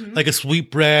bread, like a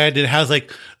sweet bread. It has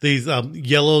like these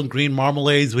yellow and green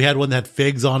marmalades. We had one that had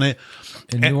figs on it.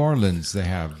 In New Orleans, they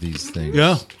have these things.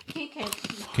 Yeah,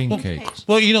 king cakes.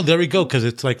 Well, there we go, because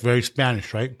it's like very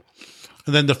Spanish, right?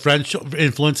 And then the French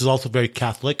influence is also very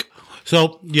Catholic.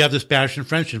 So you have the Spanish and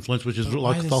French influence, which is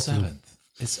why like the 7th?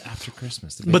 It's after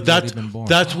Christmas. But that's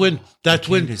when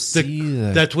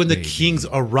the kings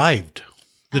arrived.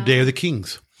 The Day of the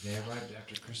Kings. They arrived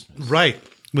after Christmas. Right.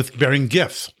 With bearing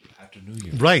gifts. After New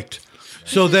Year. Right.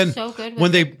 So then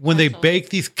when they pretzels. bake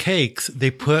these cakes,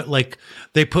 they put like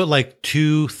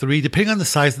 2, 3, depending on the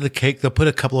size of the cake, they'll put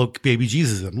a couple of baby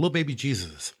Jesus in them, little baby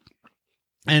Jesus.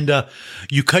 And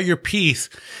you cut your piece,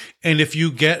 and if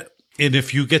you get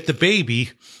the baby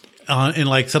in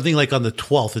like something like on the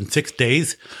 12th in 6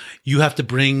 days, you have to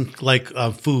bring like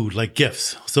food, like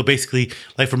gifts. So basically,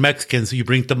 like for Mexicans, you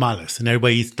bring tamales, and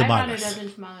everybody eats tamales. I brought a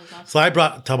dozen tamales last So I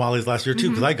brought tamales last year too,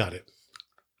 because I got it.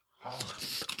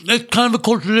 It's kind of a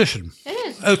cool tradition. It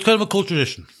is. It's kind of a cool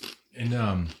tradition. In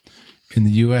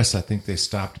the U.S., I think they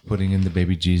stopped putting in the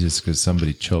baby Jesus because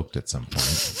somebody choked at some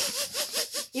point.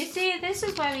 You see, this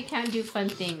is why we can't do fun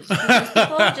things. Because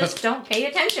people just don't pay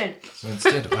attention. So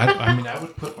instead, I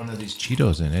would put one of these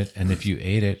Cheetos in it, and if you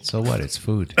ate it, so what? It's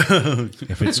food.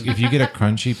 If you get a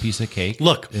crunchy piece of cake,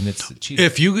 look, and it's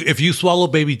Cheetos. If you swallow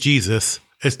baby Jesus,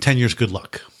 it's 10 years good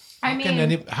luck.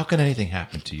 How can anything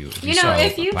happen to you? If you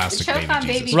choke on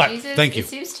baby Jesus, right, thank you. It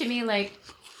seems to me like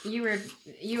you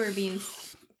were being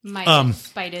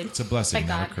spited. It's a blessing, by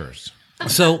not God. a curse.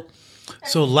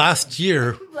 So last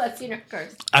year, Blessing or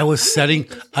curse. I was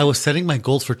setting my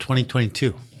goals for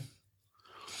 2022.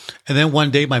 And then one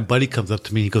day my buddy comes up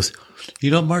to me and he goes,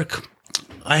 Mark,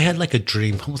 I had like a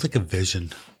dream, almost like a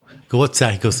vision. I go, what's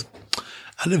that? He goes,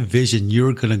 I had a vision you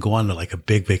were going to go on to like a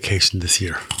big vacation this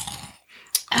year.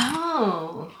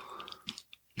 Oh.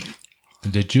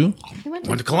 Did you? Went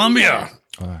to Colombia.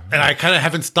 And I kind of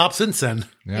haven't stopped since then.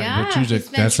 Yeah,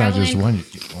 that's not just one. You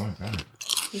keep going back.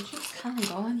 You just kind of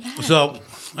going back. So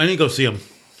I need to go see him.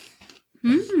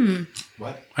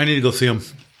 What? I need to go see him.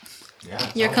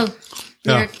 Yeah. Yeah.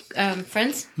 Your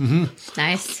friends? Mm-hmm.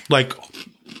 Nice. Like,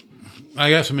 I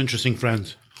got some interesting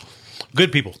friends.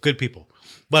 Good people.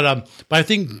 But I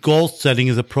think goal setting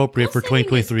is appropriate for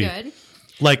 2023. Good.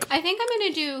 Like, I think I'm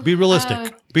going to do... Be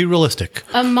realistic.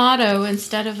 A motto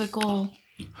instead of a goal.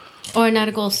 Or not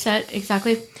a goal set,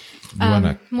 exactly. You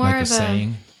want more like of a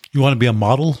saying? You want to be a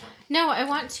model? No, I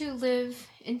want to live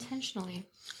intentionally.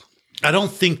 I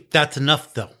don't think that's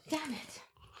enough, though. Damn it.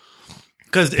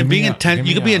 Because you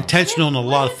can be intentional in a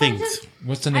lot of things.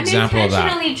 What's an example of that? I'm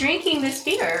intentionally drinking this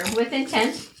beer with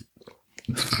intent.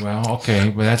 Well, okay,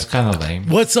 but that's kind of lame.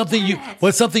 What's something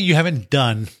you haven't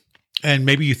done, and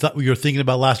maybe you thought you were thinking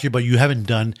about last year, but you haven't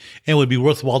done, and would be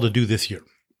worthwhile to do this year?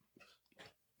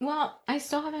 Well, I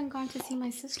still haven't gone to see my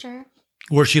sister.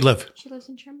 Where she live? She lives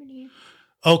in Germany.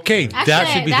 Okay, that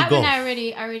should be the goal. That one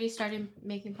I already started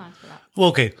making plans for that. Well,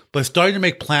 okay, but starting to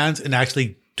make plans and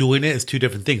actually doing it is two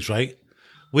different things, right?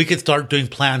 We could start doing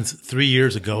plans 3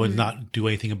 years ago and not do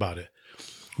anything about it.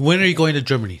 When are you going to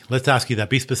Germany? Let's ask you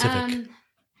that. Be specific.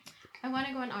 I want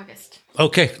to go in August.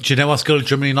 Okay, Jeanette wants to go to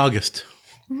Germany in August.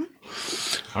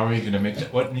 How are you going to make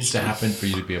that? What needs to happen for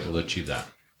you to be able to achieve that?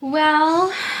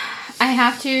 Well, I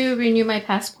have to renew my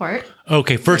passport.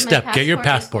 Okay, first step, get your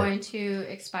passport. It's going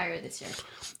to expire this year.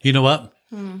 You know what?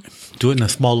 Do it in a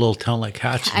small little town like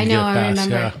Hatch. I know, I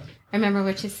remember. Yeah. I remember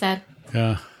what you said.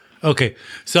 Yeah. Okay,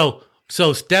 so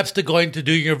steps to going to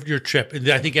do your trip. And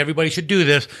I think everybody should do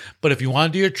this. But if you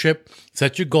want to do your trip,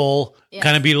 set your goal,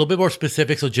 kind of be a little bit more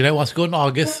specific. So Jeanette wants to go in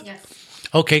August. Yes.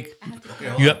 Okay.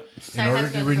 In order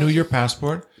to renew your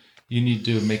passport, you need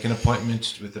to make an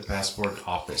appointment with the passport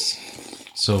office.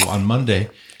 So on Monday,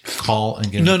 call and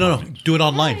get an appointment. No. Do it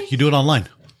online. You do it online.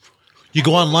 You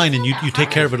go online and you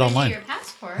take care of it online. Your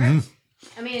passport. I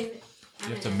mean, you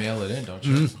have to mail it in, don't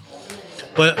you?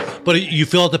 But you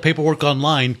fill out the paperwork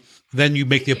online, then you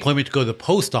make the appointment to go to the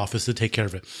post office to take care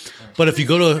of it. But if you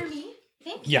go to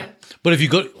but if you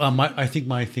go, I think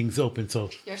my thing's open. So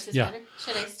yours is better.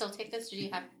 Should I still take this? Or do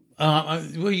you have?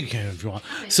 Well, you can if you want.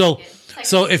 So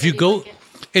if you go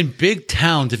in big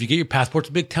towns, if you get your passports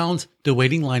in big towns, the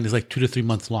waiting line is like 2 to 3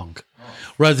 months long.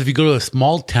 Whereas if you go to a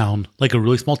small town, like a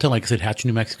really small town, like I said, Hatch,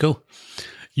 New Mexico,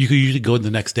 you could usually go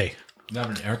the next day. They have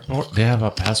an airport. They have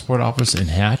a passport office in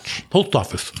Hatch. Post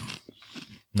office.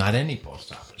 Not any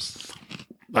post office.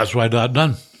 That's why I got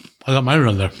done. I got mine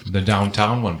done there. The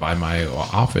downtown one by my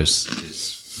office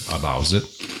allows it,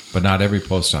 but not every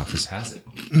post office has it.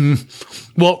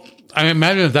 Well, I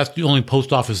imagine if that's the only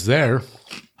post office there.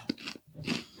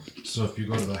 So if you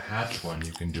go to the Hatch one,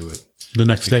 you can do it the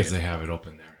next day. Because they have it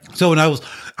open there. So when I was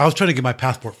trying to get my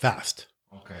passport fast.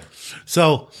 Okay.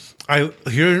 So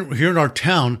here in our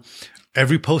town,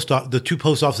 the 2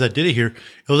 post offices that did it here,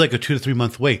 it was like a 2 to 3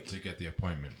 month wait to get the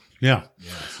appointment. Yeah.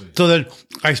 So then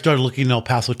I started looking in El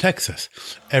Paso, Texas.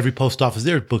 Every post office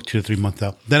there booked 2 to 3 months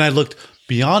out. Then I looked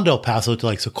beyond El Paso to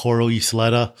like Socorro,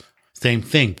 Isleta, same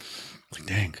thing. Like,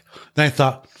 dang. Then I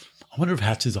thought, I wonder if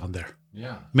Hatch is on there.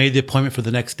 Yeah. Made the appointment for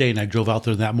the next day, and I drove out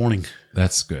there that morning.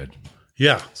 That's good.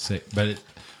 Yeah. But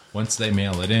once they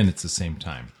mail it in, it's the same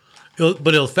time.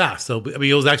 But it was fast. So, I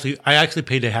mean, I actually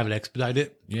paid to have it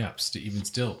expedited. Yeah. Even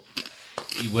still.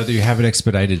 Whether you have it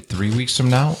expedited 3 weeks from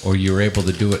now or you're able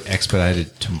to do it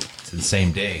expedited to the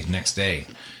same day, next day,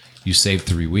 you save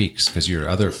 3 weeks because your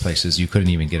other places, you couldn't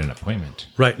even get an appointment.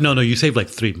 Right. No, you saved like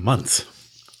 3 months.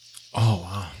 Oh,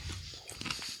 wow.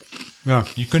 Yeah.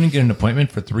 You couldn't get an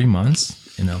appointment for 3 months,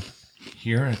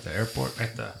 here at the airport,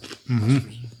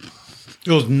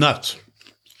 It was nuts.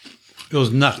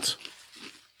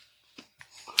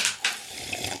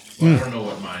 Well, I don't know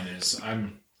what mine is.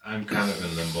 I'm kind of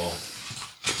in limbo.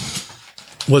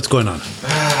 What's going on?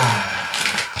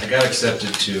 I got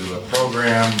accepted to a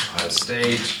program out of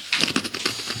state,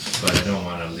 but I don't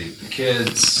want to leave the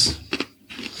kids.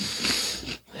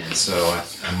 And so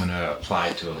I'm going to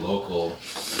apply to a local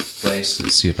place and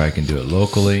see if I can do it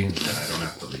locally. Then I don't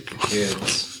have to leave the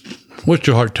kids. What's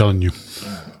your heart telling you?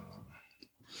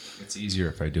 It's easier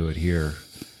if I do it here.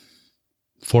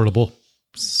 Affordable.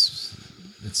 It's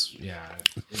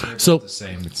so the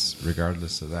same. It's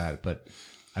regardless of that, but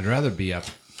I'd rather be up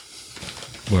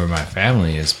where my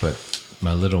family is. But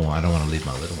my little one, I don't want to leave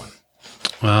my little one.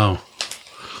 Wow.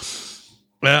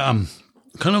 Yeah,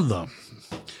 kind of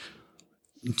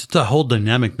just the whole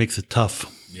dynamic makes it tough.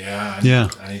 Yeah.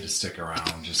 I need to stick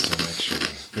around just to make sure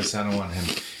because I don't want him.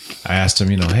 I asked him,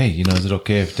 hey, is it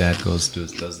okay if Dad does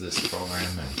this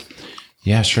program? And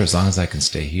yeah, sure, as long as I can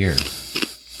stay here.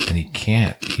 And he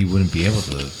can't. He wouldn't be able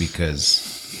to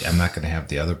because I'm not going to have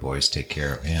the other boys take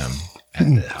care of him at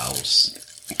the house.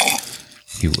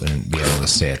 He wouldn't be able to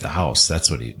stay at the house. That's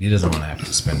what he doesn't want to have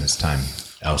to spend his time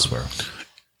elsewhere.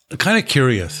 Kind of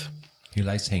curious. He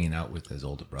likes hanging out with his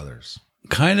older brothers. I'm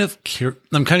kind of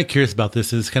curious about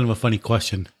this. It's kind of a funny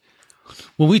question.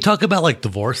 When we talk about like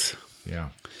divorce, yeah,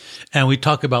 and we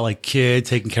talk about like kids,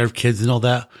 taking care of kids and all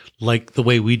that, like the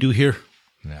way we do here,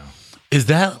 yeah, is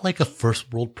that like a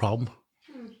first world problem?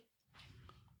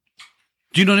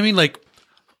 Do you know what I mean? Like,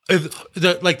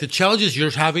 the challenges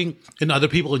you're having and other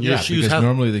people in your shoes have.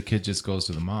 Normally the kid just goes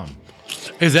to the mom.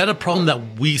 Is that a problem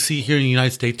that we see here in the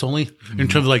United States only in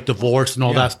terms of like divorce and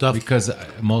all that stuff? Because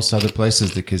most other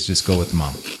places the kids just go with the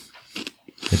mom.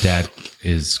 The dad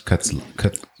is cut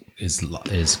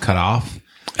off,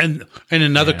 and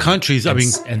in other countries,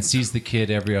 and sees the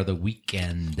kid every other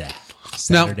weekend,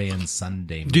 Saturday and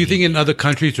Sunday. Do you think in other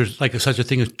countries there's like such a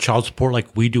thing as child support,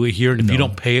 like we do it here, and if you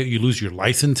don't pay it, you lose your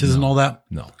licenses and all that?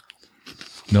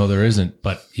 No, there isn't.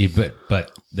 But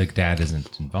the dad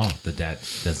isn't involved. The dad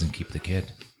doesn't keep the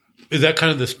kid. Is that kind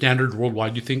of the standard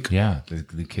worldwide, you think? Yeah,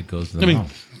 the kid goes to the mom.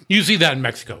 You see that in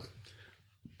Mexico.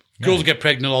 Girls get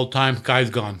pregnant all the time. Guys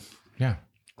gone. Yeah.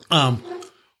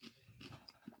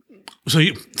 So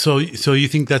you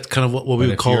think that's kind of what we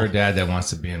would call? If you're a dad that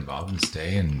wants to be involved and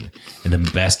stay, and the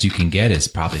best you can get is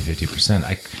probably 50%.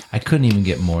 I couldn't even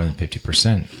get more than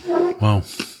 50%. Wow.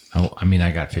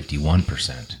 I got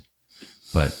 51%,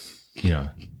 but I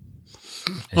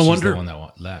wonder the one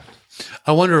that left.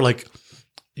 I wonder, like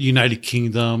United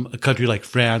Kingdom, a country like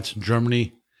France,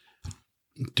 Germany,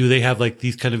 do they have like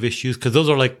these kind of issues? Because those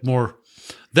are like more.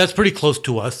 That's pretty close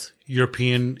to us,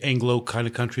 European, Anglo kind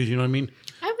of countries. You know what I mean?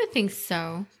 I would think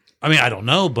so. I don't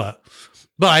know, but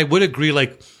I would agree.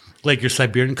 Like your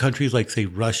Siberian countries, like say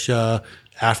Russia,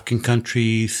 African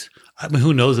countries.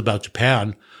 Who knows about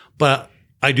Japan? But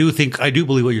I do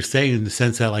believe what you're saying in the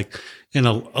sense that like in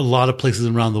a lot of places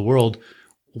around the world,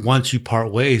 once you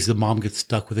part ways, the mom gets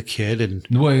stuck with a kid. And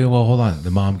wait, well, hold on.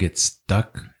 The mom gets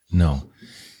stuck? No.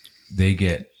 They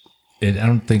get it. I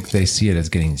don't think they see it as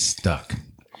getting stuck.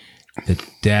 The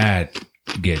dad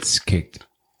gets kicked,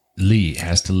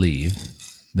 has to leave.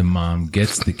 The mom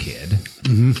gets the kid.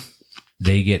 Mm-hmm.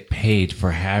 They get paid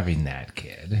for having that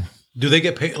kid. Do they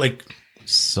get paid? Like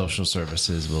social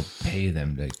services will pay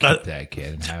them to keep that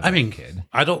kid and have that kid.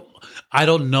 I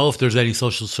don't know if there's any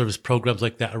social service programs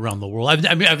like that around the world.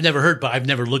 I've never heard, but I've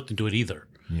never looked into it either.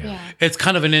 Yeah. It's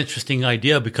kind of an interesting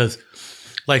idea because,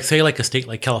 like, say, like a state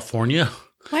like California.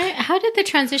 How did the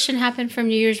transition happen from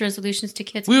New Year's resolutions to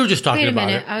kids? We were just talking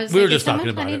about it. We were just talking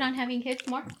about it. On having kids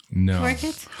more? No. More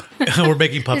kids? We're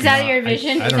making puppies. Is that your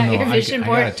vision? I don't know. Your vision I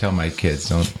gotta tell my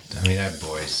kids, I have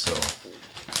boys, so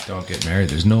don't get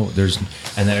married. And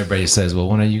then everybody says, well,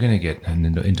 when are you going to get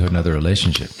into another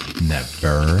relationship?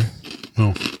 Never.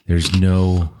 No. There's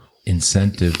no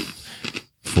incentive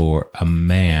for a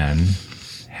man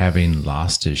having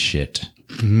lost his shit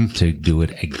to do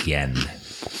it again.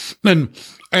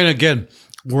 And again,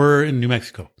 we're in New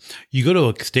Mexico. You go to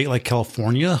a state like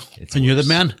California you're the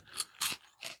man.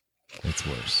 It's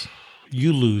worse.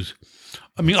 You lose.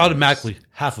 I mean, automatically,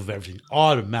 half of everything.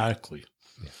 Automatically.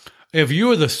 Yeah. If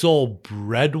you are the sole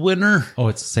breadwinner. Oh,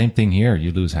 it's the same thing here.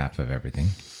 You lose half of everything.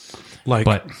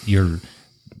 But you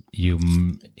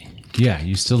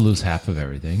still lose half of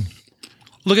everything.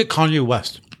 Look at Kanye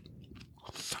West.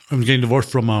 I'm getting divorced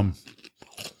from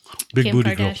Big Kim booty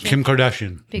Kardashian. girl, Kim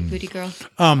Kardashian. Big booty girl.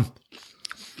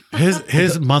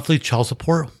 His monthly child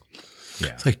support. Yeah,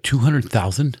 it's like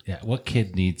 $200,000. Yeah, what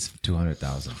kid needs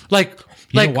 $200,000? Like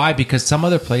know why? Because some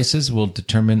other places will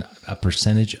determine a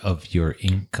percentage of your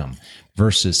income,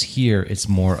 versus here it's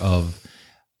more of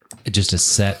just a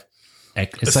set.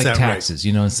 It's like taxes,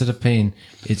 rate. Instead of paying,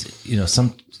 it's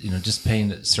just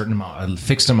paying a certain amount, a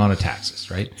fixed amount of taxes,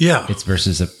 right? Yeah, it's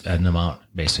versus an amount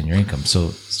based on your income.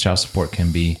 So child support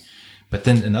can be. But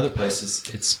then in other places,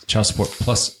 it's child support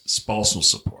plus spousal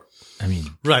support. I mean,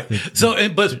 right.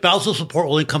 But spousal support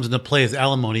only comes into play as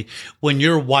alimony when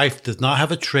your wife does not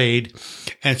have a trade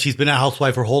and she's been a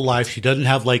housewife her whole life. She doesn't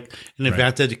have like an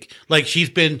advanced, like she's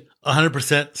been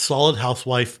 100% solid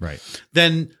housewife. Right.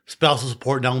 Then spousal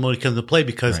support and alimony comes into play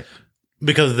because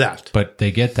of that. But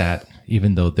they get that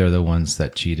even though they're the ones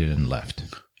that cheated and left.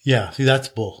 Yeah. See, that's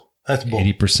bull. That's bull.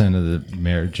 80% of the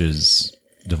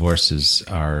divorces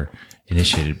are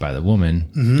initiated by the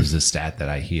woman. Mm-hmm. Is the stat that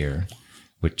I hear,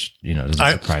 which doesn't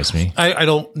surprise me. I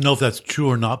don't know if that's true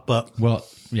or not, but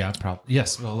yeah, probably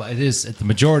yes. Well, it is. The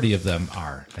majority of them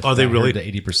are. Are they really? The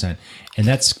 80%, and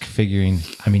that's figuring.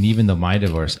 I mean, even though my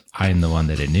divorce, I'm the one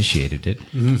that initiated it,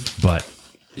 but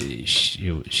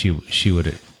she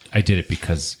would. I did it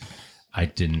because I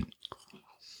didn't.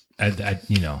 Had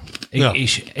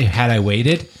I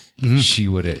waited, she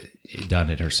would have done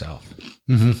it herself.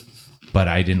 Mm-hmm. But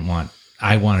I didn't want.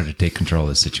 I wanted to take control of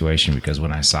the situation because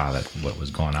when I saw what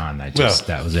was going on, that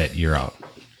was it. You're out.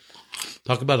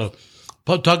 Talk about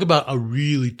a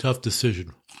really tough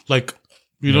decision. Like,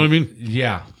 you know what I mean?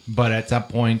 Yeah, but at that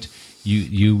point,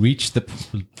 you reach the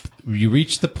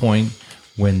point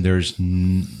when there's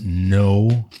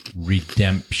no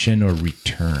redemption or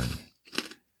return.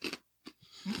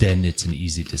 Then it's an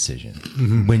easy decision.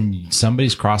 Mm-hmm. When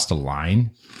somebody's crossed a line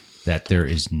that there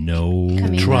is no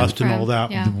trust and all that.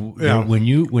 Yeah.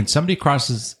 When somebody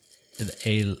crosses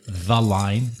the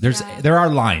line, there are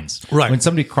lines. Right. When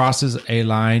somebody crosses a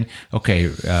line, okay,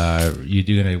 you're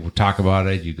going to talk about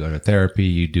it. You go to therapy.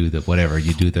 You do the whatever.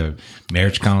 You do the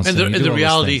marriage counseling. And the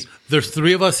reality, there's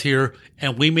three of us here,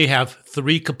 and we may have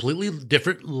three completely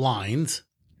different lines.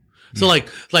 So, like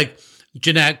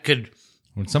Jeanette could.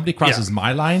 When somebody crosses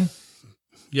my line,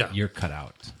 you're cut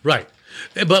out. Right.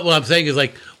 But what I'm saying is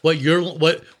like what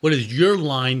is your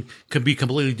line could be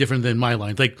completely different than my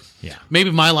line. Like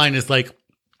maybe my line is like,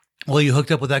 well, you hooked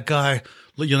up with that guy,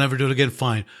 you'll never do it again,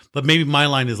 fine. But maybe my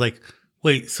line is like,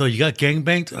 wait, so you got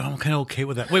gangbanged? I'm kind of okay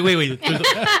with that. Wait.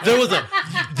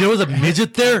 There was a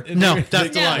midget there? No,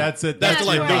 that's the line. That's it. That's the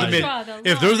line.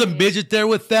 If there was a midget there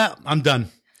with that, I'm done.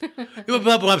 But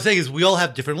what I'm saying is we all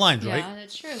have different lines, right? Yeah,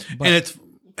 that's true. And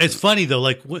it's funny though,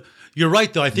 like you're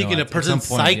right though. I think in a person's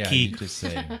psyche,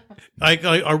 like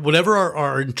or whatever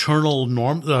our internal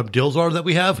deals are that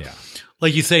we have,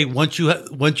 like you say, once you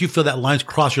feel that line's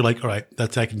crossed, you're like, all right,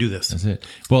 I can do this. That's it.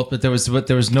 Well, but there was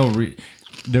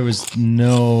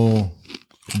no.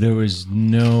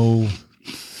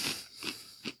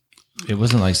 It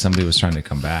wasn't like somebody was trying to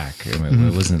come back. I mean,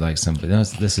 It wasn't like somebody. No,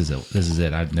 this is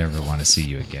it. I never want to see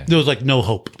you again. There was like no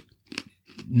hope.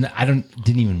 No,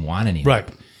 didn't even want anything. Right.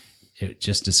 It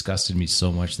just disgusted me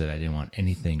so much that I didn't want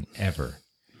anything ever.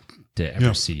 to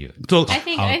ever see you. So I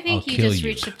think you just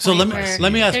reached a point so let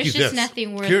me ask there's you just this.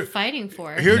 nothing worth fighting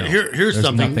for. Here's There's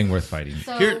something. nothing worth fighting.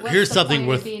 So Here's what's the something point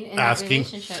worth of being in that asking.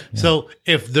 relationship? So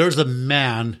if there's a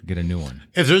man, Get a new one.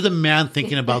 if there's a man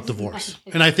thinking about divorce,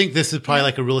 and I think this is probably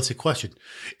like a realistic question.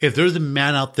 If there's a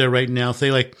man out there right now,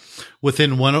 say like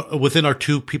within our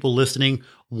two people listening,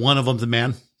 one of them's a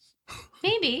man.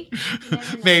 Maybe.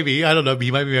 Maybe, I don't know. He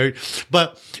might be married,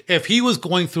 but if he was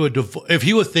going through a divorce, if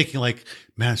he was thinking like,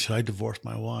 "Man, should I divorce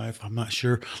my wife? I'm not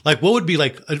sure." Like, what would be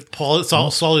like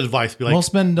solid advice? Be like,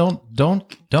 Most men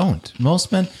don't.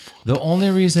 Most men, the only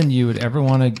reason you would ever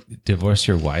want to divorce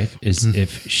your wife is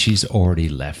if she's already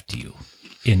left you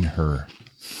in her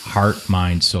heart,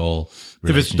 mind, soul,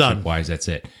 If it's done. relationship wise. That's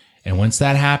it. And once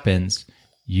that happens,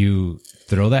 you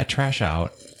throw that trash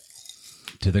out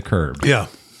to the curb. yeah.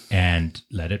 And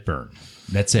let it burn.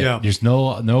 That's it. Yeah. There's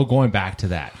no going back to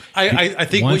that. I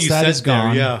think Once what you that said is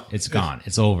gone, there, yeah, it's gone.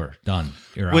 It's over. Done.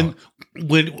 You're when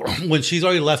out. when she's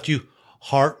already left you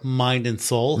heart, mind, and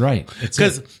soul, Right.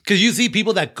 Because you see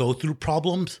people that go through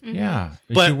problems Yeah.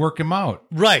 But- you work them out.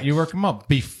 Right. You work them out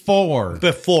before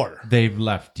before, they've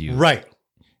left you. right?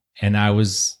 And I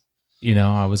was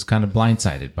kind of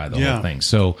blindsided by the Yeah. whole thing.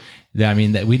 So, that we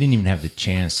didn't even have the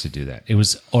chance to do that. It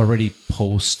was already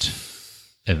post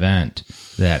event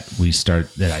that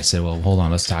I said, well, hold on,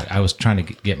 let's talk. I was trying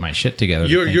to get my shit together.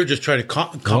 You're just trying to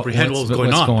comprehend what was going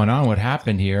what's on. going on, what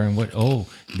happened here, and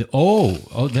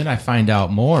then I find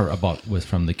out more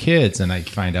from the kids, and I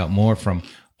find out more from,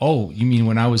 you mean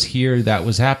when I was here that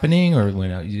was happening, or when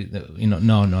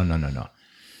no.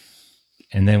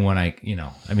 And then when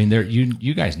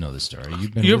you guys know the story.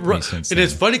 You've been You're with me right. since And then.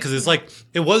 it's funny because it's like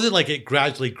it wasn't like it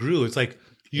gradually grew. It's like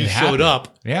you It showed happened.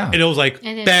 up, Yeah. and it was like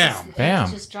And bam. Bam.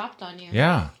 It just dropped on you.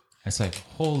 Yeah. It's like,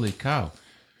 holy cow.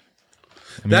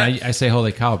 I say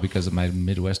holy cow because of my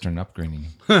Midwestern upbringing.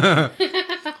 But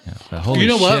holy You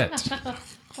know what? shit.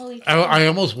 Holy I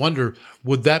almost wonder,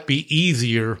 would that be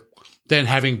easier than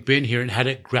having been here and had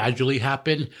it gradually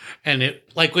happen? And it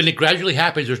like when it gradually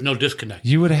happens, there's no disconnect.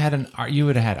 You would have had You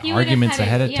would have arguments had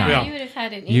ahead it- of yeah, time. You would have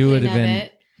had an You would inkling have of been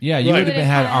it. Yeah, you Right. would have been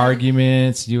had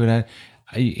arguments. You would have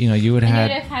you would You would have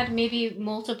have had maybe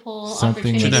multiple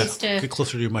Something- opportunities Jeanette, to get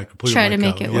closer to your mic. Pull your try to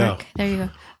mic make out. it Yeah. work. There you go.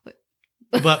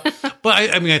 but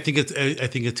I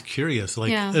think it's curious.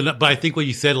 Like, Yeah. but I think what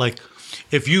you said, like,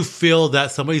 if you feel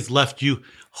that somebody's left you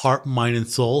heart, mind, and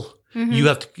soul, Mm-hmm.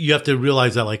 you have to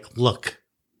realize that, like, look,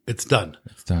 it's done.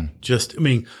 It's done.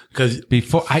 Because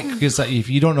Because if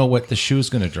you don't know what the shoe's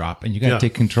going to drop, and you got to Yeah.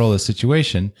 take control of the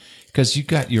situation, because you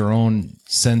got your own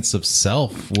sense of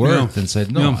self-worth, Yeah. and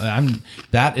said, no, Yeah.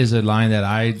 that is a line that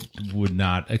I would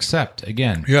not accept.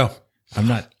 Again, I'm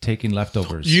not taking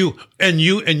leftovers. you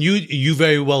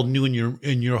very well knew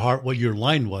in your heart what your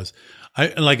line was. I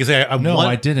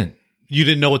didn't. You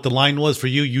didn't know what the line was for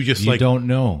you. You just You don't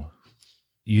know.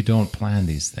 You don't plan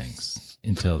these things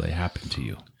until they happen to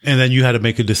you. and then you had to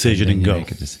make a decision and You go.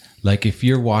 make a like if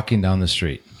you're walking down the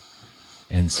street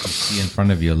and you see in front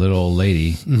of you a little old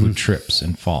lady who trips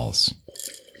and falls,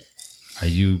 are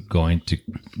you going to?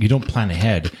 You don't plan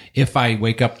ahead. If I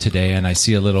wake up today and I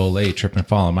see a little old lady trip and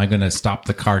fall, am I going to stop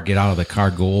the car, get out of the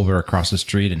car, go over across the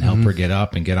street and help her get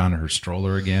up and get on her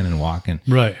stroller again and walk? And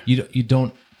Right. You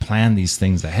don't plan these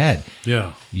things ahead.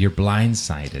 Yeah. You're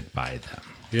blindsided by them.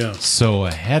 Yeah. So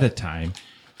ahead of time,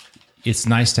 it's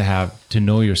nice to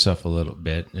know yourself a little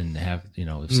bit and have,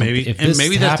 if Maybe this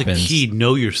that's happens, the key.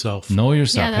 Know yourself. Know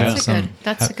yourself. Yeah, Have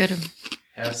that's a good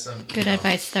have some good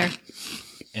advice there.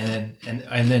 And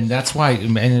then that's why,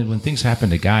 and then when things happen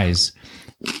to guys,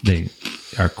 they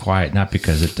are quiet, not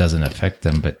because it doesn't affect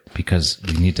them, but because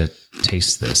we need to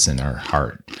taste this in our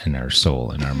heart, in our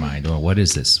soul, in our mind. Well, what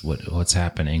is this? What's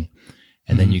happening?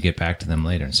 And then you get back to them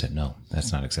later and say, no,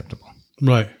 that's not acceptable.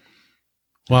 Right.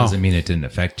 Wow. Doesn't mean it didn't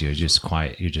affect you. You're just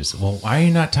quiet. You're just, well, why are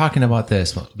you not talking about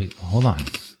this? Well, hold on.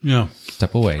 Yeah.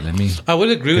 Step away. Let me. I would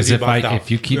agree with you about that.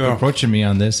 If you keep approaching me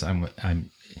on this, I'm.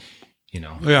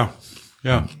 Yeah.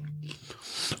 Yeah.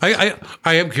 I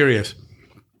am curious.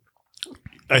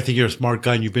 I think you're a smart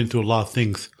guy and you've been through a lot of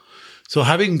things. So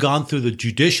having gone through the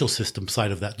judicial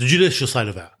side of that,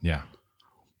 Yeah.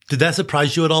 did that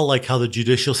surprise you at all? Like how the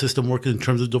judicial system works in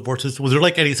terms of divorces? Was there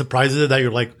like any surprises that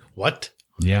you're like, what?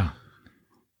 Yeah.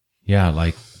 Yeah.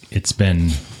 Like it's been,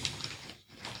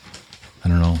 I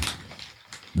don't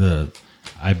know,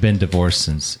 I've been divorced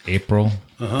since April,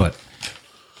 but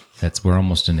we're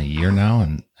almost in a year now.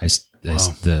 And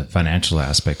the financial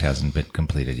aspect hasn't been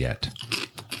completed yet.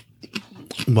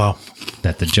 Wow.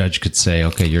 That the judge could say,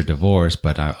 okay, you're divorced,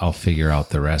 but I'll figure out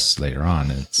the rest later on.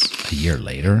 And it's a year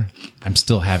later. I'm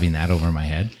still having that over my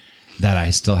head. that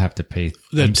I still have to pay.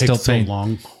 That I'm takes still so paying.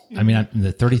 long. I mean,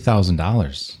 the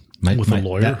 $30,000 With a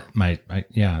lawyer?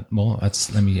 Well,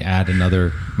 let me add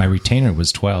another. My retainer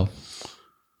was 12,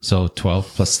 so 12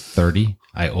 plus 30.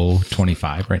 I owe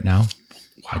 25 right now.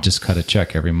 I just cut a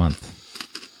check every month.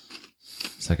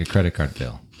 It's like a credit card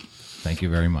bill. Thank you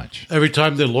very much. Every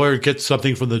time the lawyer gets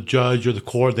something from the judge or the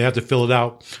court, they have to fill it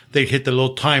out. They hit the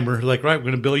little timer, like, right, we're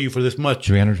going to bill you for this much.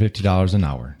 $350 an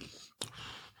hour.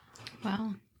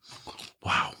 Wow.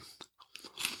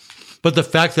 But the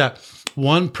fact that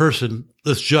one person,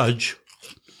 this judge,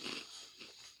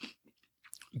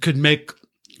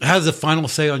 has a final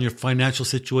say on your financial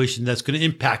situation that's going to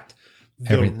impact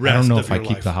the rest I don't know of if I your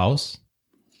keep life. the house.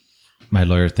 My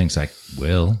lawyer thinks I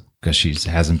will because she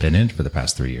hasn't been in it for the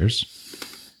past 3 years.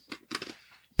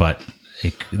 But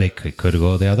they could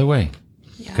go the other way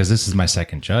because this is my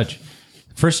second judge.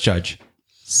 First judge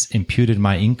imputed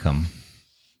my income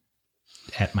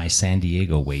at my San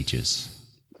Diego wages.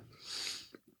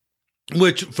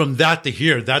 Which, from that to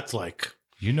here, that's like...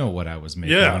 You know what I was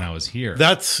making when I was here.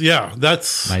 That's...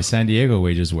 My San Diego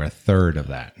wages were a third of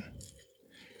that.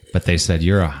 But they said,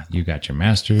 you got your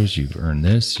master's, you've earned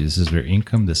this is your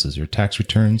income, this is your tax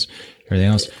returns, everything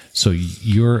else. So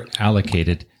you're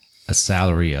allocated a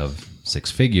salary of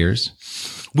 6 figures.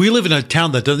 We live in a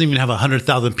town that doesn't even have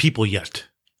 100,000 people yet.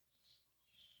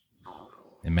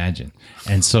 Imagine.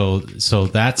 And so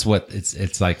that's what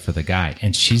it's like for the guy.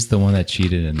 And she's the one that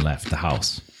cheated and left the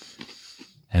house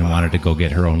and wanted to go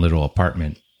get her own little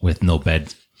apartment with no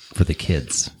bed for the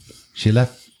kids. She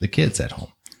left the kids at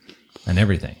home and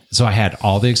everything. So I had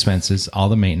all the expenses, all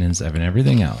the maintenance, and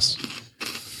everything else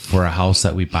for a house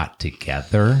that we bought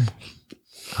together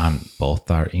on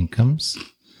both our incomes,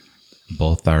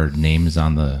 both our names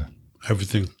on the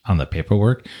Everything. on the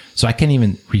paperwork. So I can't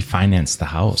even refinance the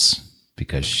house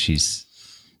because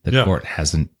the court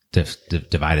hasn't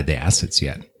divided the assets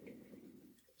yet.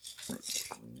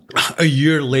 A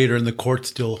year later, and the court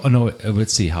still... Oh, no.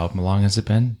 Let's see. How long has it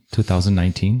been?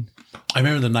 2019? I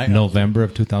remember the night... November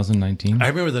of 2019? I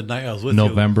remember the night I was with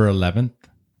November 11th,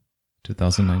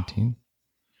 2019?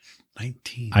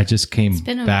 19. I just came It's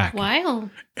been back. a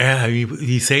while. Yeah,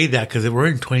 you say that because we're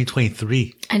in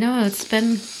 2023. I know it's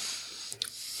been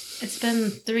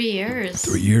 3 years.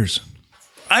 3 years.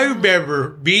 I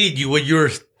remember meeting you when you were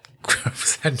in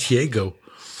San Diego.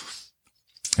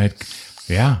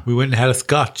 Yeah. We went and had a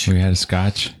scotch. We had a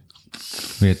scotch.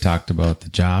 We had talked about the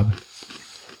job.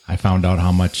 I found out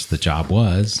how much the job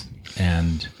was,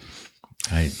 and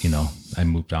I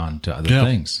moved on to other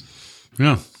things.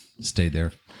 Yeah. Stayed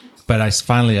there. But I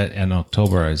finally, in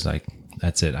October, I was like,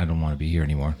 that's it. I don't want to be here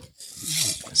anymore.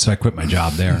 So I quit my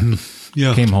job there.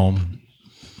 Yeah. Came home.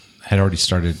 Had already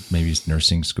started maybe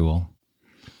nursing school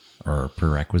or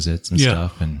prerequisites and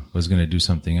stuff, and was going to do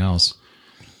something else.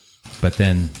 But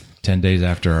then 10 days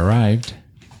after I arrived,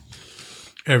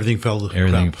 Everything fell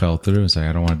through. It's like,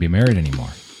 I don't want to be married anymore.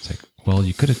 It's like, well,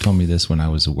 you could have told me this when I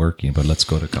was working, but let's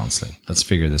go to counseling. Let's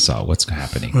figure this out. What's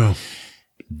happening? Well,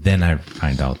 then I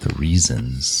find out the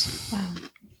reasons. Wow.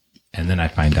 And then I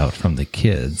find out from the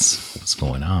kids what's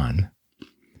going on.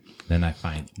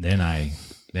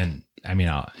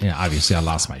 Obviously I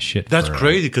lost my shit. that's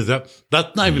crazy because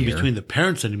that's not even between the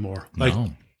parents anymore. Like,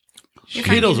 No. You're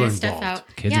Kiddos finding are this stuff involved.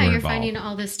 out. Kids yeah, were you're involved. finding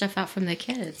all this stuff out from the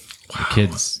kids. The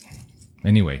kids.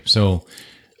 Anyway, so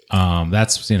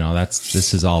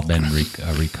this has all been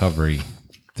a recovery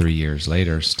 3 years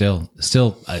later. Still,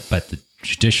 but the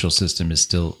judicial system is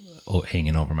still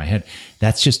hanging over my head.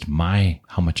 That's just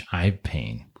how much I'm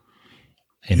paying.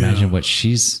 Imagine what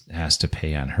has to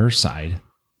pay on her side.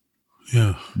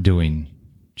 yeah.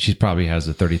 She probably has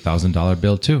a $30,000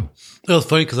 bill too. It was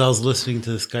funny because I was listening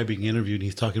to this guy being interviewed, and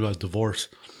he's talking about divorce.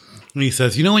 And he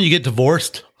says, when you get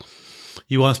divorced,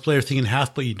 you want to split everything in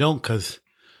half, but you don't because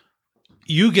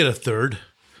you get a third,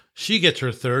 she gets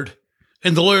her third,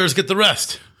 and the lawyers get the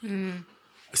rest,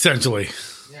 essentially.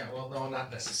 Yeah, well, no,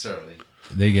 not necessarily.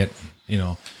 They get,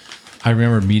 I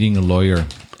remember meeting a lawyer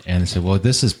and they said, well,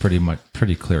 this is pretty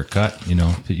clear cut. You're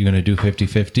going to do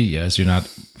 50-50. Yes. You're not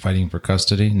fighting for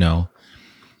custody. No.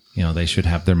 They should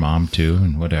have their mom too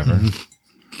and whatever.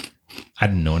 Mm-hmm. I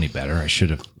didn't know any better. I should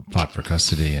have fought for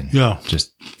custody and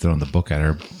just thrown the book at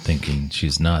her thinking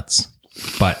she's nuts.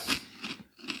 But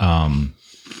I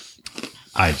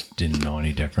didn't know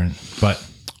any different. But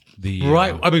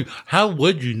right. I mean, how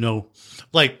would you know?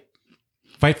 Like,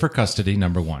 fight for custody,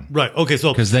 number one. Right. Okay.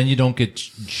 So, because then you don't get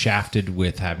shafted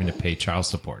with having to pay child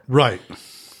support. Right.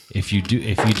 If you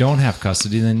don't have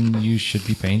custody, then you should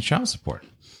be paying child support.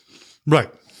 Right.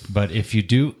 But if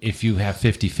you have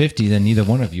 50-50, then neither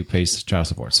one of you pays child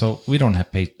support. So we don't have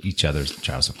to pay each other's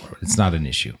child support. It's not an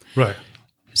issue. Right.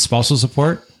 Spousal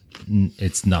support,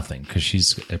 it's nothing because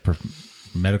she's a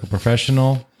medical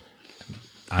professional.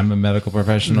 I'm a medical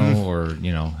professional or,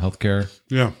 healthcare.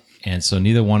 Yeah. And so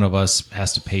neither one of us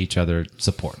has to pay each other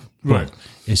support. Right.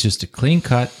 It's just a clean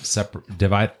cut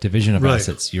division of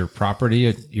assets. Your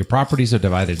properties are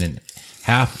divided in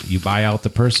half. You buy out the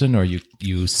person or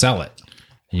you sell it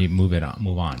and you move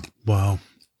on. Wow.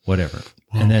 Whatever.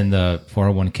 Wow. And then the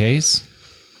 401ks,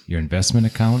 your investment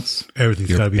accounts,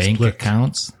 everything's got to be bank split.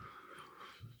 accounts,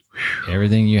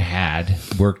 everything you had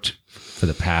worked for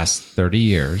the past 30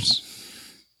 years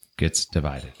gets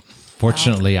divided.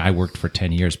 Fortunately, I worked for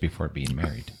 10 years before being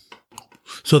married.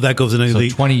 So that goes in So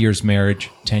 20 years marriage,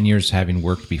 10 years having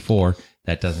worked before,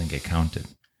 that doesn't get counted.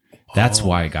 That's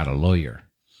why I got a lawyer.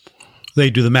 They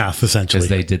do the math, essentially. Because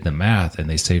they did the math and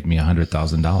they saved me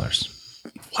 $100,000.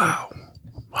 Wow.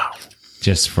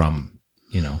 Just from,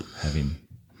 having...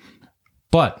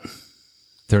 But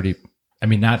 30... I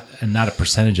mean, not a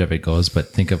percentage of it goes, but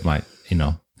think of my,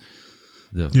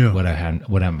 what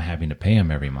I'm having to pay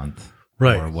him every month.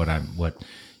 Right. Or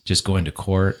just going to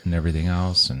court and everything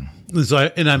else. And so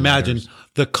I imagine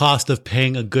the cost of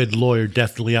paying a good lawyer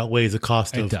definitely outweighs the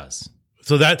cost of... It does.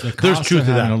 So that there's truth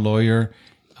to that. A lawyer.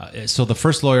 So the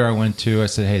first lawyer I went to, I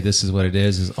said, "Hey, this is what it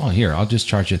is. Here, I'll just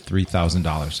charge you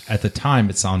 $3,000." At the time,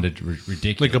 it sounded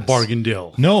ridiculous, like a bargain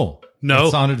deal. No,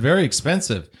 it sounded very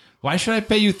expensive. Why should I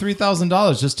pay you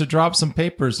 $3,000 just to drop some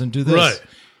papers and do this? Right.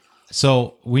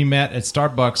 So we met at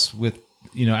Starbucks with,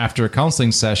 after a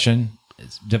counseling session,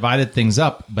 divided things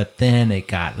up, but then it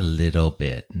got a little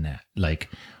bit like,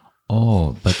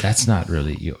 oh, but that's not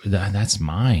really you. That's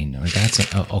mine. Or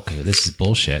okay. This is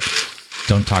bullshit.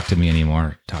 Don't talk to me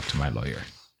anymore. Talk to my lawyer.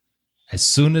 As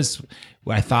soon as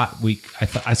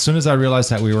as soon as I realized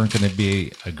that we weren't going to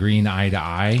be agreeing eye to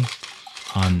eye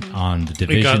on the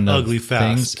division of ugly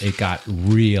things, fast. it got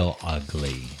real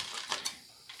ugly.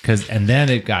 And then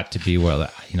it got to be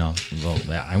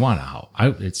I want a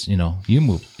house. You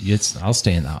move. I'll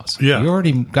stay in the house. Yeah. You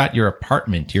already got your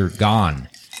apartment. You're gone.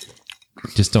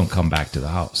 Just don't come back to the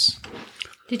house.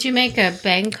 Did you make a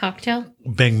Bang cocktail?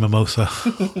 Bang Mimosa.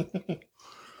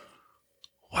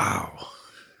 Wow.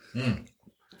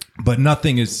 But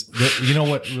nothing is. You know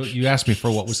what? You asked me for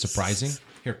what was surprising.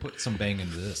 Here, put some Bang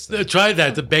into this. Try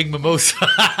that. The Bang Mimosa.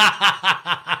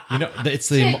 It's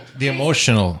the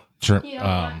emotional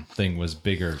thing was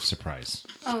bigger surprise.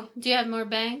 Oh, do you have more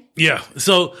Bang? Yeah.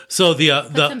 So Put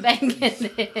some Bang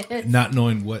in it. Not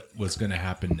knowing what was going to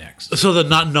happen next. So the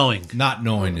not knowing. Not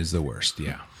knowing is the worst.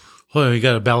 Yeah. Well, you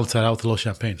got to balance that out with a little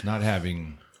champagne. Not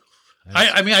having.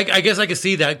 I mean, I guess I could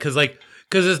see that because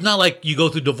it's not like you go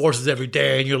through divorces every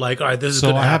day and you're like, all right, this is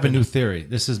going to happen. So I have a new theory.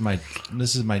 This is my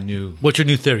new. What's your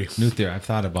new theory? I've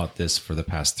thought about this for the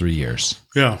past 3 years.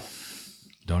 Yeah.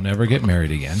 Don't ever get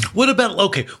married again. What about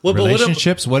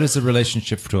relationships? What is the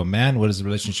relationship to a man? What is the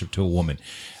relationship to a woman?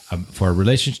 For a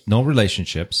relationship, no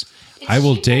relationships. I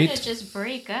will date. To just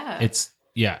break up. It's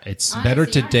Honestly, better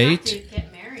to you don't date. have to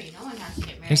get married. No one has to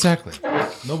get married. Exactly.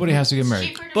 Nobody has to get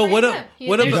married. But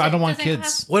I don't want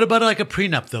kids. What about like a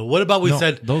prenup though? What about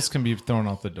said those can be thrown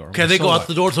out the door? Can they go out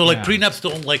the door? So prenups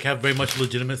don't have very much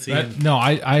legitimacy. No,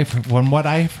 I from what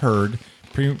I've heard,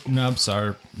 prenups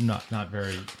are not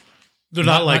very. They're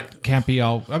not can't be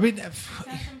all. I mean,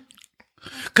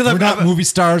 because we're not movie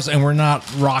stars and we're not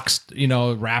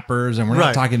rappers and we're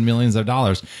not talking millions of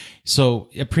dollars. So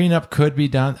a prenup could be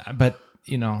done, but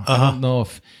I don't know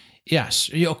if. Yes,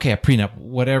 okay, a prenup.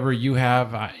 Whatever you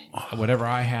have, whatever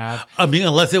I have. I mean,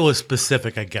 unless it was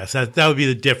specific, I guess that would be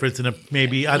the difference. And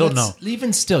maybe I don't know.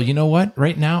 Even still, you know what?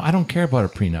 Right now, I don't care about a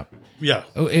prenup. Yeah,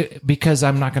 because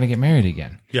I'm not going to get married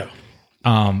again. Yeah.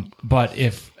 But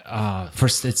if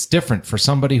it's different for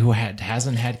somebody who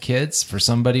hasn't had kids, for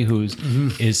somebody who's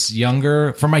is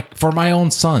younger, for my own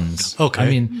sons. Okay, I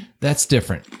mean that's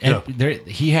different. And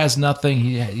he has nothing.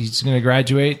 He's going to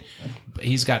graduate.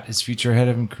 He's got his future ahead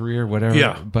of him, career, whatever.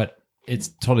 Yeah, but it's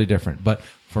totally different. But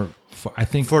for I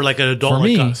think for like an adult, for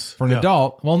me, like us. For an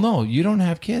adult, well, no, you don't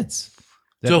have kids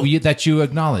that you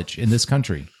acknowledge in this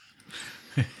country.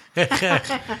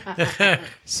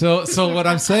 So what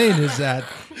I'm saying is that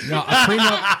a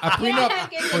prenup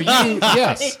for you,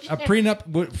 yes, a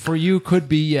prenup for you could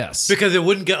be yes, because it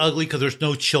wouldn't get ugly because there's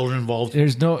no children involved.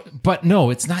 It's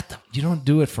not. You don't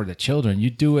do it for the children. You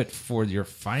do it for your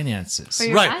finances,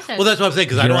 right? Assets. Well, that's what I'm saying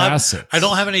because I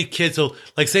don't have any kids. So,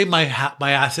 like, say my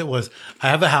asset was I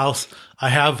have a house, I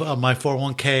have my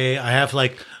 401k, I have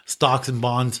like stocks and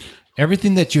bonds.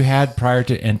 Everything that you had prior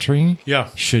to entering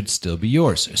should still be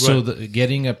yours. Right. So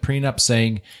getting a prenup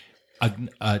saying,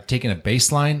 taking a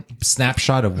baseline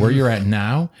snapshot of where you're at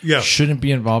now shouldn't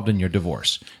be involved in your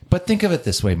divorce. But think of it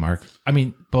this way, Mark. I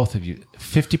mean, both of you,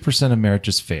 50% of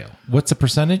marriages fail. What's the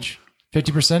percentage?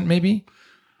 50% maybe?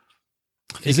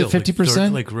 Is it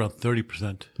 50%? Like around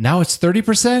 30%. Now it's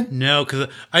 30%? No, because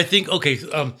I think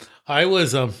I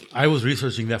was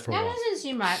researching that for a while. That doesn't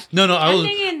seem right. No,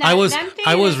 I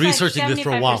was researching this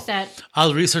for a while. I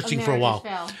was researching for a while,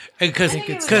 and because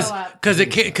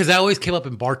that always came up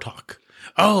in bar talk.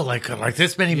 Oh, like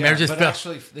this many marriages fail.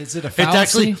 Actually, is it a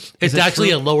fallacy? It's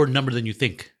actually a lower number than you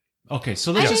think. Okay,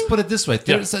 so let's just put it this way.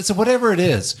 So whatever it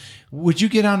is, would you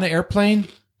get on the airplane?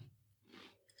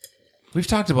 We've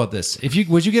talked about this.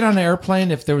 Would you get on an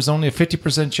airplane if there was only a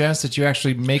 50% chance that you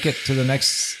actually make it to the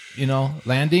next,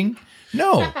 landing?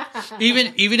 No.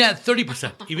 even at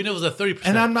 30%. Even if it was a 30%.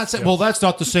 And I'm not saying, well, that's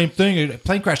not the same thing. A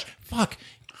plane crash. Fuck.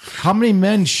 How many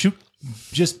men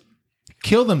just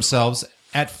kill themselves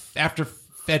at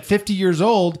 50 years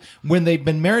old when they've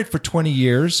been married for 20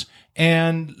 years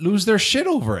and lose their shit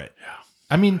over it? Yeah.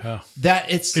 I mean,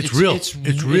 that it's real. It's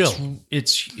real.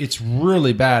 It's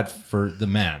really bad for the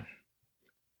man.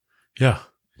 Yeah.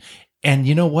 And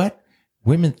you know what?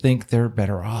 Women think they're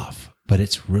better off, but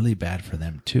it's really bad for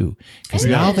them too. Because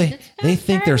now they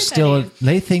think they're still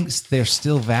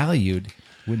valued.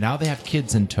 Now they have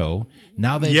kids in tow.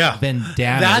 Now they've been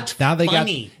damaged.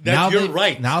 You're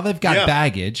right. Now they've got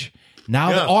baggage.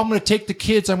 Now I'm going to take the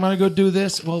kids. I'm going to go do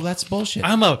this. Well, that's bullshit.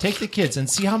 Take the kids and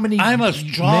see how many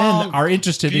strong, men are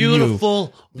interested in you.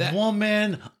 Beautiful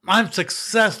woman. I'm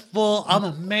successful. I'm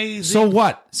amazing. So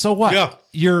what? Yeah.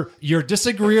 You're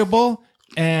disagreeable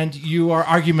and you are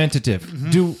argumentative.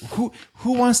 Mm-hmm.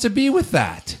 Who wants to be with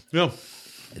that? Yeah.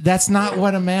 That's not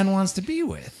what a man wants to be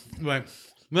with. Right.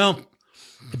 Well,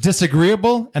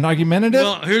 disagreeable and argumentative.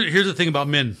 Well, here's the thing about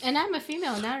men. And I'm a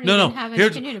female, and I don't even have an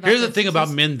opinion about Here's the thing about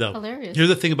men, though. Hilarious. Here's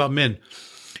the thing about men.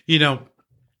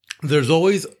 There's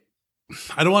always,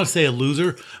 I don't want to say a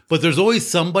loser, but there's always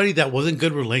somebody that wasn't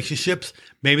good relationships.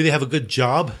 Maybe they have a good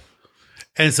job.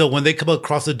 And so when they come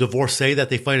across a divorcee that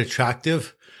they find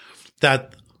attractive,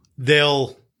 that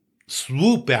they'll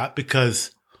swoop at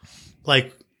because,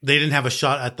 like, they didn't have a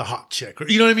shot at the hot chick. Or,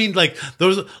 you know what I mean? Like,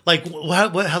 how's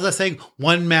that saying?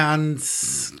 One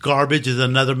man's garbage is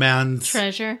another man's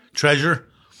treasure.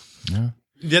 Yeah.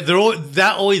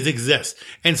 That always exists.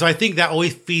 And so I think that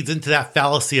always feeds into that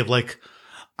fallacy of like,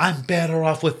 I'm better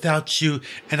off without you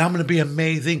and I'm going to be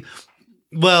amazing.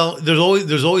 Well, there's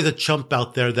always a chump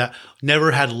out there that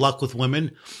never had luck with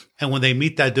women. And when they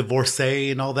meet that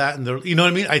divorcee and all that, and they're, you know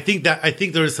what I mean? I think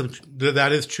there is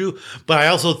that is true. But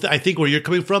I think where you're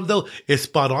coming from though is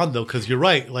spot on though, because you're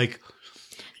right. Like,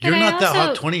 you're not that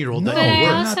hot 20-year-old. No,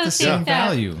 we're not the same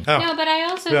value. No, but I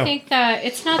also think that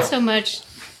it's not so much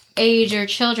age or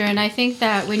children. I think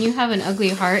that when you have an ugly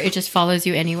heart, it just follows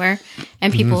you anywhere,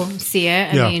 and people see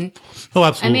it. I mean,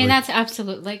 absolutely. I mean, that's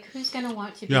absolute. Like, who's gonna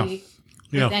want to be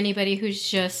with anybody who's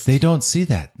just? They don't see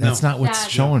that. That's not what's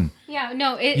shown. Yeah,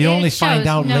 no, you only find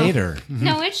out later. Mm-hmm.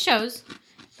 No, it shows.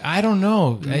 I don't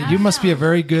know. You must be a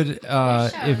very good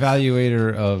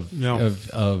evaluator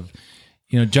of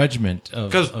judgment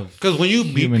of because when you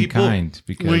meet people,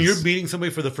 when you're meeting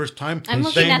somebody for the first time, I'm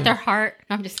looking at their heart.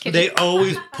 No, I'm just kidding. They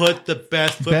always put the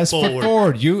best foot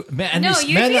forward. Men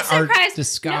are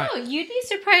disguised. No, you'd be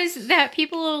surprised that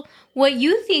people, what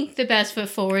you think the best foot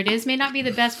forward is, may not be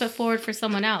the best foot forward for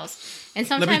someone else. And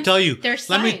sometimes let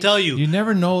me tell you, you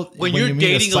never know when you're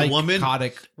dating a woman.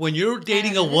 When you're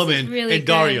dating a woman, really and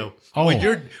Dario. Oh, when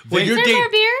you're dating more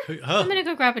beer, I'm gonna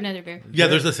go grab another beer. Yeah,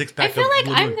 there's a 6-pack. I feel like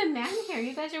I'm the man here.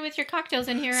 You guys are with your cocktails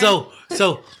in here. So,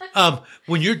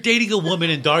 when you're dating a woman,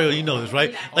 and Dario, you know this,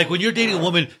 right? Like when you're dating a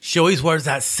woman, she always wears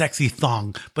that sexy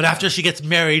thong. But after she gets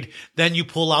married, then you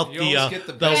pull out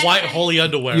the white holy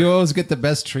underwear. You always get the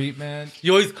best treatment.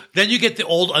 Then you get the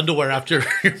old underwear after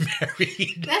you're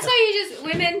married. That's why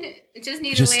women just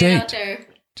need to lay it out there.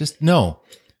 Just no.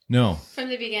 From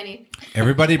the beginning.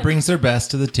 Everybody brings their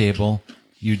best to the table.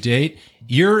 You date.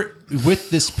 You're with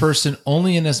this person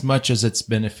only in as much as it's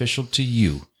beneficial to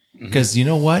you. Because you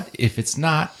know what? If it's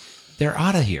not, they're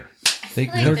out of here. They're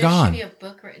gone. There should be a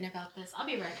book written about this. I'll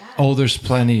be right back. Oh, there's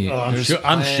plenty. I'm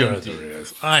sure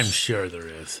there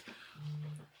is.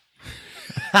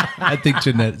 I think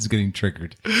Jeanette is getting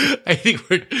triggered. I think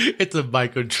it's a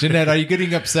micro trigger. Jeanette, are you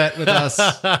getting upset with us?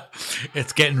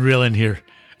 It's getting real in here.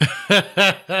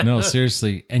 No,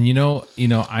 seriously. And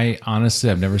I honestly,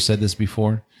 I've never said this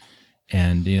before.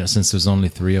 And, since there's only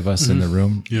 3 of us in the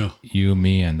room, you,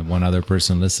 me, and one other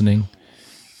person listening.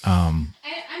 I'm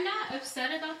not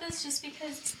upset about this it's just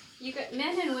because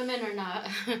men and women are not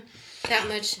that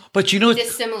much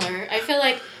dissimilar. I feel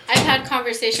like I've had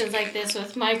conversations like this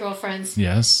with my girlfriends.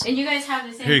 Yes. And you guys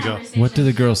have the same Here you go. conversation. What do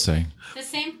the girls say? The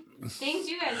same things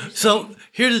you guys are saying. So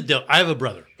here's the deal. I have a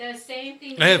brother. The same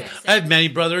thing I have many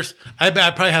brothers. I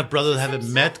probably have brothers I haven't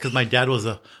met because my dad was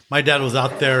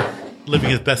out there living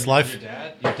his best life.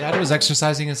 Your dad was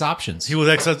exercising his options. He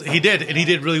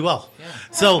did really well. Yeah.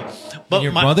 So, but and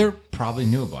your mother probably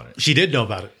knew about it. She did know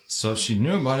about it. So she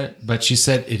knew about it, but she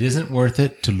said it isn't worth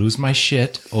it to lose my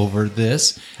shit over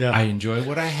this. Yeah. I enjoy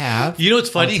what I have. You know what's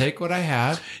funny? I'll take what I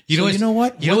have. You know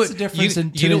what? What's the difference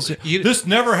in today's? This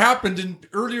never happened in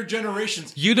earlier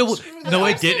generations. No,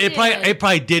 it did. It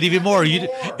probably did even more.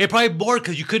 It probably more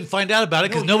because you couldn't find out about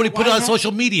it because nobody put it on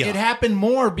social media. It happened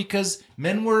more because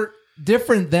men were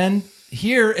different then.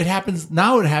 Here it happens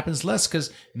now. It happens less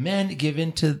because men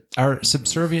are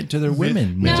subservient to their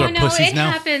women. No, it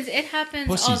happens. It happens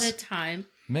pussies. All the time.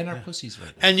 Men are pussies right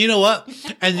now. And you know what?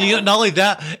 And not only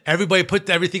that, everybody puts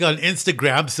everything on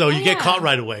Instagram, so you get caught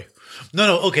right away.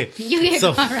 No, okay. You get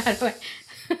caught right away.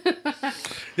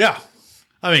 Yeah,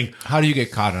 I mean, how do you get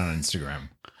caught on Instagram?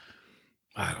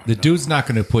 I don't know. The dude's not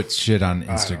going to put shit on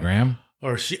Instagram,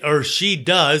 or she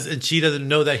does, and she doesn't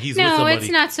know that he's with somebody. No, it's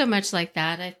not so much like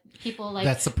that. People like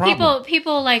that's the problem.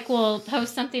 People like will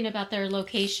post something about their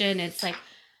location. It's like,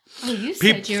 oh, you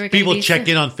said you were. People check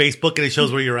in on Facebook and it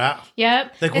shows where you're at.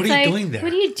 Yep. Like, what are you doing there?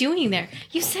 What are you doing there?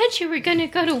 You said you were going to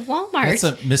go to Walmart. That's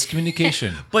a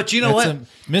miscommunication. But you know what? A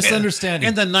misunderstanding.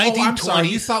 In the 1920s, I'm sorry,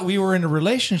 you thought we were in a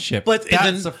relationship. But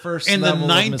that's the first. In the level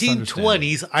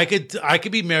 1920s, I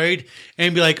could be married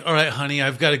and be like, all right, honey,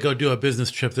 I've got to go do a business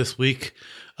trip this week.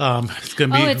 It's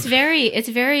gonna be. Oh, it's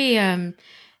very.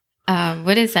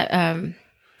 What is that?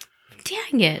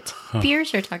 Dang it.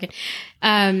 Beers are talking.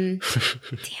 Damn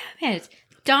it.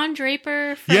 Don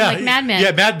Draper from Mad Men.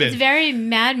 Yeah, Mad Men. It's very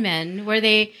Mad Men where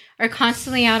they are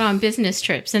constantly out on business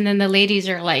trips. And then the ladies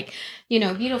are like,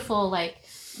 beautiful, like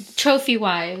trophy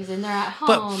wives and they're at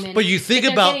home. But you think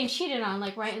they're about getting cheated on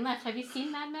like right and left. Have you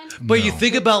seen Mad Men? But you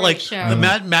think about like the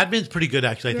Mad Men's pretty good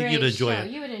actually. I think you'd enjoy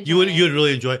it. You would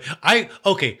really enjoy it.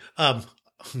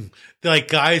 Like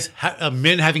guys,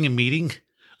 men having a meeting.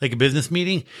 Like a business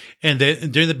meeting, and then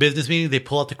during the business meeting, they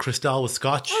pull out the Cristal with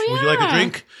scotch. Oh, yeah. Would you like a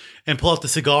drink? And pull out the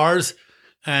cigars,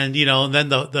 and and then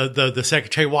the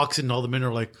secretary walks in, and all the men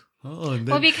are like, oh. And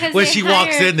then because when she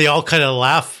walks in, they all kind of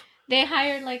laugh. They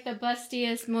hired like the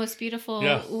bustiest, most beautiful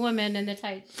woman in the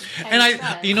tight and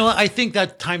I think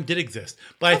that time did exist,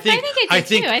 but I think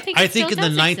in the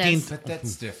 19. But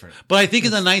that's different. But I think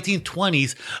in the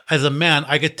 1920s, as a man,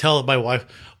 I could tell my wife,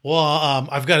 well,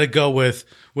 I've got to go with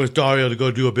Dario to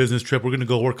go do a business trip. We're going to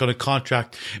go work on a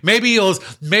contract. Maybe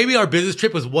our business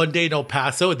trip was one day in El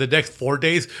Paso, and the next 4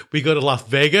 days we go to Las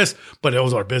Vegas. But it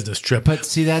was our business trip. But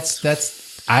see,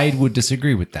 that's I would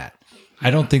disagree with that.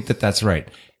 I don't think that's right.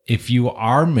 If you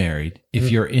are married, if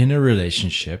you're in a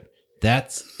relationship,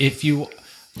 that's if you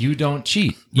don't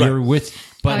cheat. Right. You're with.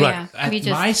 But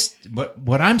but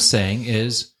what I'm saying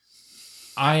is,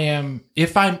 I am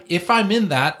if I'm in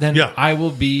that, then I will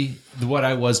be what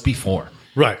I was before.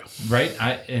 Right.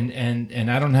 And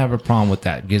I don't have a problem with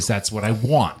that because that's what I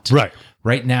want.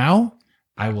 Right now,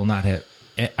 I will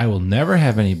never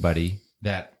have anybody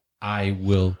that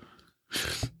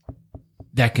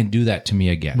can do that to me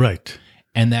again. Right.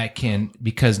 And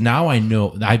because now I know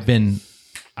the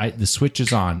switch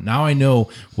is on. Now I know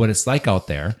what it's like out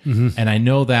there. Mm-hmm. And I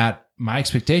know that my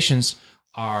expectations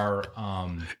are,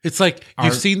 it's like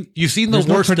you've seen the worst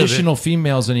no traditional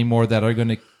females anymore that are going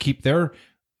to keep their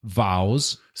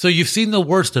vows. So you've seen the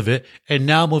worst of it, and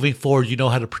now moving forward, you know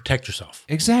how to protect yourself.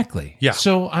 Exactly. Yeah.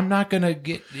 So I'm not going to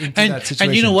get into that situation.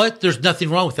 And you know what? There's nothing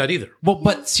wrong with that either. Well,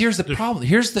 but here's the problem.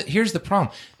 Here's the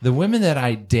problem. The women that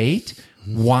I date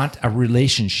want a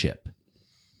relationship,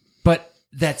 but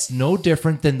that's no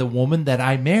different than the woman that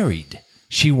I married.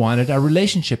 She wanted a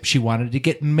relationship. She wanted to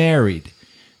get married.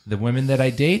 The women that I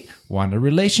date want a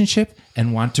relationship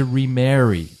and want to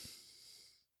remarry.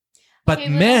 But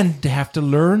men have to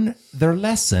learn their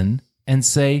lesson and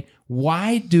say,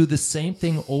 why do the same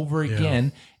thing over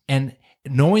again? And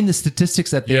knowing the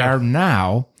statistics that they are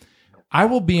now, I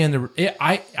will be in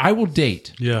I will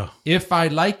date. Yeah. If I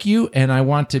like you and I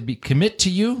want to commit to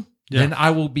you, then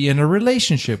I will be in a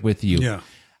relationship with you. Yeah.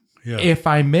 Yeah. If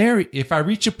I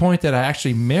reach a point that I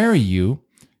actually marry you,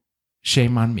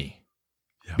 shame on me.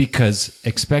 Yeah. Because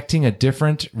expecting a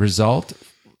different result,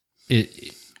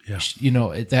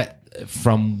 that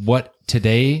from what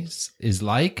today's is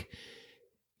like,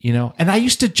 and I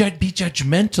used to be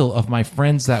judgmental of my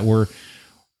friends that were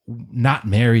not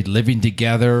married, living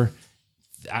together,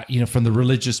 from the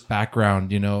religious background,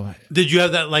 Did you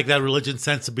have that religion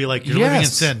sense to be like, you're living in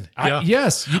sin?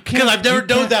 Yes, you can't. Because I've never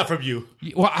known that from you.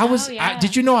 Well, I was.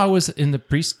 Did you know I was in the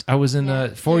priest? I was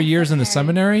in 4 years in the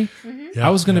seminary. Mm-hmm. Yeah, I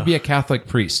was going to be a Catholic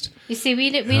priest. You see, we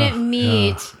didn't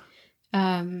meet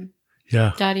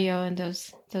Dario in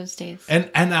those days.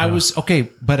 And I was okay,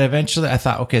 but eventually I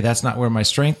thought, okay, that's not where my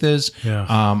strength is. Yeah.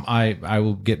 I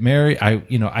will get married. I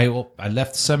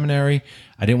left the seminary.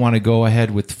 I didn't want to go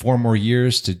ahead with 4 more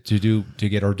years to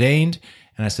get ordained.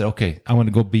 And I said, okay, I want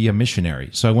to go be a missionary.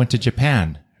 So I went to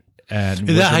Japan. And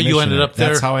is that how you ended up there?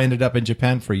 That's how I ended up in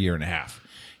Japan for 1.5 years.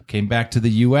 Came back to the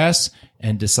U.S.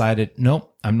 and decided,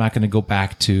 nope, I'm not going to go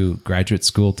back to graduate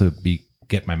school to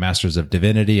get my master's of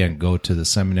divinity and go to the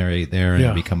seminary there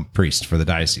and become a priest for the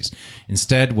diocese.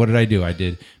 Instead, what did I do? I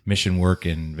did mission work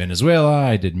in Venezuela.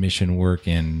 I did mission work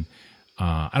in,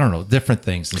 different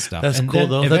things and stuff. That's and cool,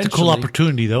 though. That's a cool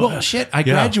opportunity, though. Well, I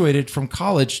graduated from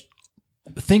college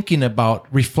thinking about,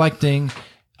 reflecting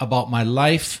about my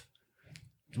life,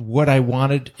 what I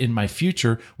wanted in my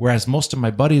future, whereas most of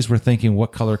my buddies were thinking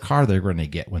what color car they're going to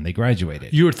get when they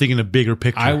graduated. You were thinking a bigger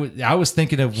picture. I was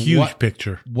thinking of huge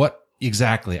picture.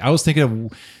 Exactly. I was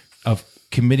thinking of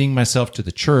committing myself to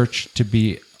the church to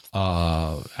be,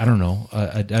 a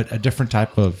different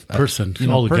type of person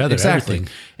altogether. Exactly.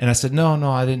 Everything. And I said,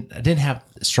 no, I didn't have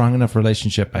a strong enough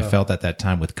relationship. I felt at that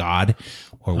time with God,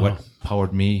 or what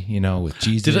powered me, with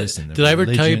Jesus. Did I ever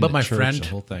tell you about my friend? The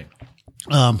whole thing.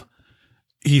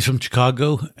 He's from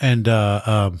Chicago, and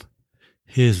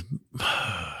his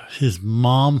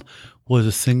mom was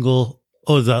a single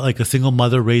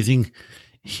mother raising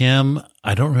him.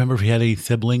 I don't remember if he had any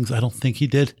siblings. I don't think he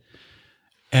did.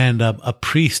 And a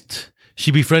priest, she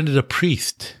befriended a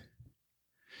priest,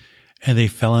 and they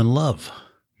fell in love.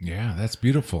 Yeah, that's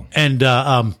beautiful. And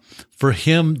for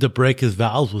him to break his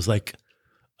vows was like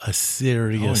a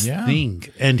serious thing.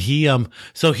 And he, and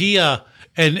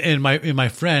my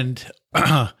friend,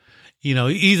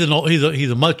 he's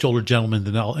a much older gentleman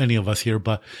than any of us here,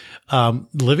 but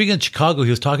living in Chicago, he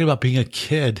was talking about being a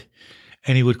kid,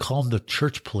 and he would call them the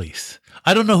church police.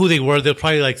 I don't know who they were. They're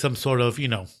probably like some sort of,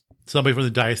 somebody from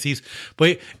the diocese.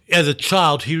 But as a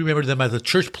child, he remembered them as a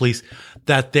church police,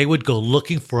 that they would go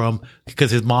looking for him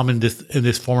because his mom and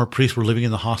this former priest were living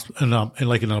in the hospital, in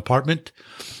like in an apartment,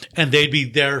 and they'd be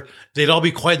there. They'd all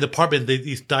be quiet in the apartment.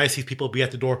 These diocese people would be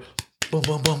at the door. Boom,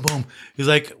 boom, boom, boom. He's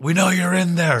like, we know you're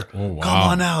in there. Oh, wow. Come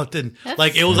on out. And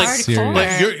that's it was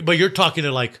hardcore. but you're talking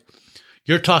to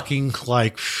you're talking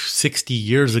like 60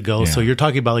 years ago. Yeah. So you're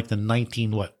talking about like the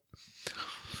 50s,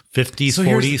 so 40s.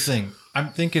 Here's the thing. I'm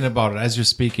thinking about it as you're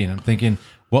speaking. I'm thinking,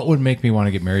 what would make me want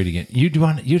to get married again?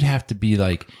 You'd have to be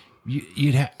like,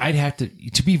 I'd have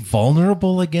to be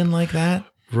vulnerable again like that.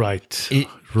 Right.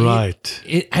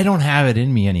 I don't have it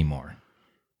in me anymore.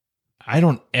 I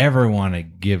don't ever want to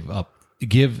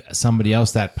give somebody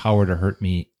else that power to hurt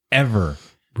me ever.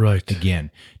 Right.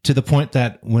 Again, to the point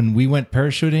that when we went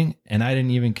parachuting and I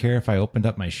didn't even care if I opened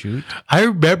up my chute. I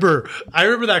remember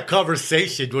that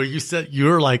conversation where you said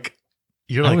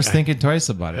I was thinking twice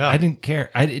about it. Yeah. I didn't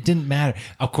care. It didn't matter.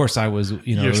 Of course, I was,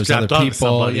 there was other people.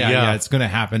 Somebody, yeah, it's going to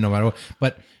happen no matter what.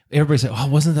 But everybody said, "Oh,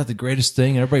 wasn't that the greatest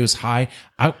thing?" And everybody was high.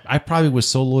 I probably was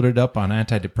so loaded up on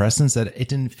antidepressants that it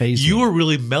didn't faze me. You were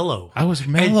really mellow. I was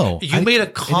mellow. And you made a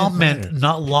comment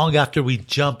not long after we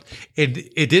jumped, and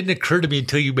it didn't occur to me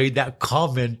until you made that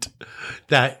comment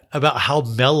about how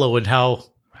mellow and how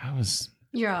I was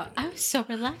so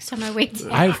relaxed on my way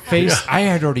to I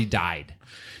had already died.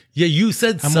 Yeah, you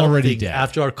said something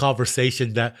after our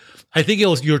conversation that I think it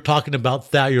was you were talking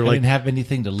about that. I didn't have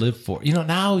anything to live for.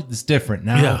 Now it's different.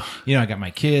 Now, I got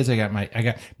my kids. I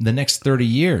got the next 30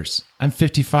 years. I'm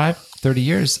 55, 30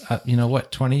 years.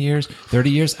 20 years, 30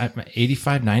 years. I'm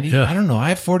 85, 90. Yeah. I don't know. I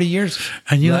have 40 years.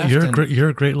 And you're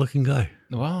a great looking guy.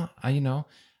 Well,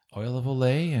 oil of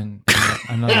Olay and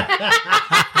and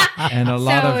a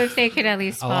lot of. So if they could at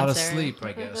least sponsor. A lot of sleep,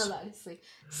 I guess. A lot of sleep.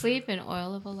 Sleep and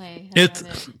oil of Olay.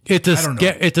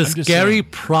 It's a scary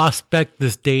prospect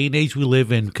this day and age we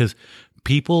live in, because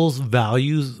people's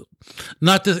values,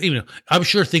 not just I'm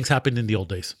sure things happened in the old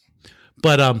days,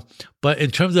 but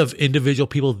in terms of individual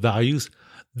people's values,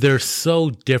 they're so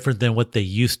different than what they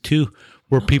used to.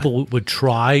 Where people would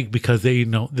try because they're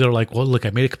like, well, look,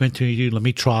 I made a commitment to you. Let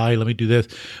me try. Let me do this.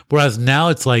 Whereas now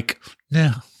it's like,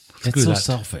 nah. It's so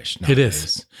selfish.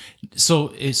 Nowadays. It is.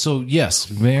 So yes,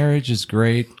 marriage is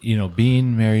great.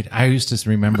 Being married. I used to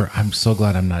remember, I'm so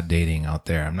glad I'm not dating out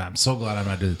there. I'm so glad I'm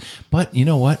not doing. But you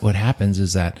know what? What happens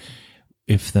is that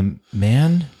if the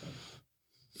man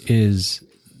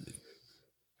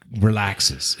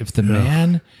relaxes, if the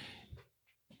man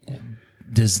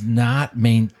does not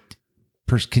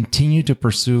continue to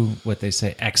pursue what they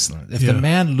say excellent. If the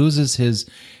man loses his,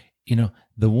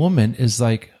 the woman is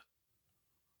like,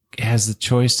 has the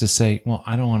choice to say, well,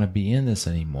 I don't want to be in this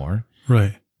anymore.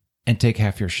 Right. And take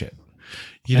half your shit.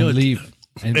 And leave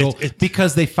and go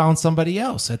because they found somebody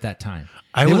else at that time.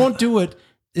 They won't do it.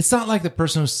 It's not like the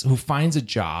person who finds a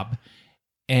job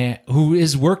and who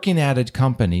is working at a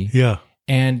company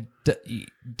and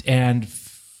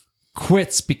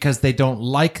quits because they don't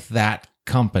like that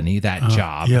company, that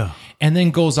job, and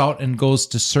then goes out and goes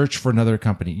to search for another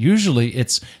company. Usually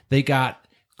they got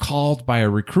called by a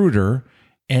recruiter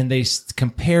and they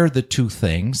compare the two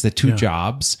things, the two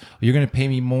jobs. You're going to pay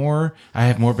me more. I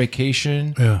have more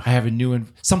vacation. I have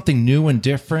something new and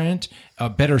different, a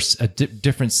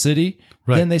different city.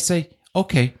 Right. Then they say,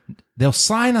 okay, they'll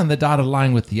sign on the dotted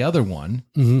line with the other one,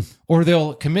 or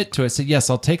they'll commit to it. Say, yes,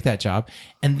 I'll take that job.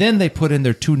 And then they put in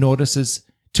their 2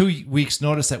 weeks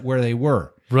notice at where they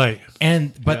were. Right.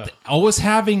 But always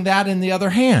having that in the other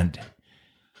hand.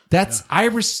 That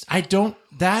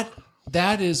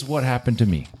is what happened to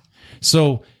me.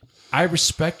 So I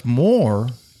respect more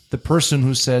the person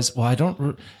who says, well, I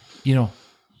don't,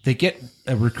 they get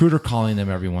a recruiter calling them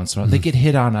every once in a while. They get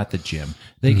hit on at the gym.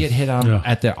 They get hit on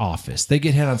at their office. They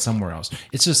get hit on somewhere else.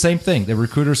 It's the same thing. The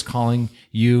recruiter's calling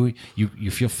you.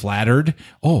 You feel flattered.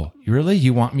 Oh, really?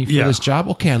 You want me for this job?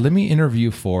 Okay, let me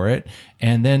interview for it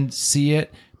and then see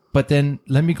it. But then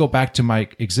let me go back to my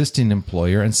existing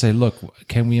employer and say, look,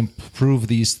 can we improve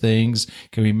these things?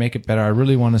 Can we make it better? I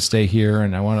really want to stay here,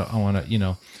 and I want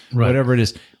to, whatever it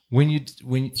is.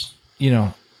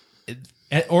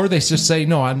 Or they just say,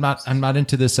 no, I'm not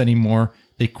into this anymore.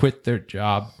 They quit their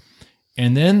job,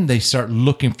 and then they start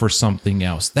looking for something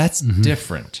else. That's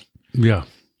different. Yeah.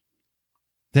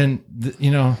 Then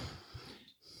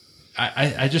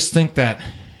I just think that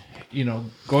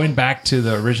going back to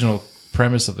the original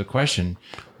premise of the question,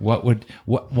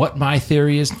 what my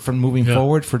theory is from moving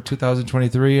forward for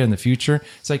 2023 and the future,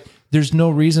 it's like there's no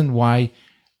reason why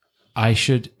I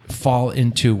should fall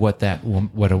into what the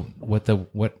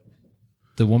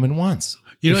woman wants.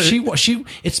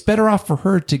 It's better off for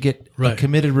her to get a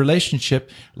committed relationship,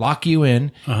 lock you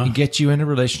in, and get you in a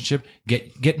relationship,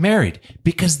 get married,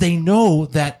 because they know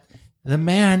that the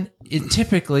man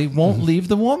typically won't leave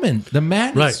the woman. The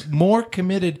man is more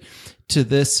committed to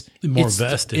this, more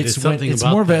vested. It's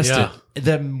more vested.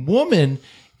 The woman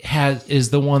is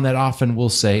the one that often will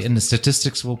say, and the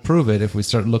statistics will prove it. If we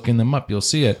start looking them up, you'll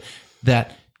see it,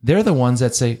 that they're the ones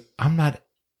that say, I'm not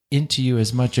into you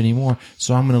as much anymore,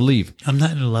 so I'm going to leave. I'm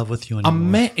not in love with you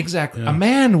anymore. Exactly. Yeah. A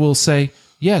man will say,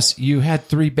 yes, you had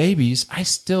 3 babies. I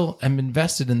still am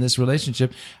invested in this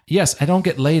relationship. Yes, I don't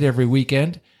get laid every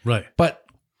weekend. Right. But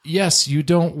yes, you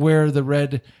don't wear the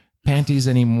red panties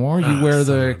anymore. You wear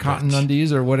the cotton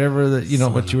undies or whatever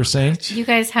what you were saying. You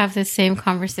guys have the same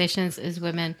conversations as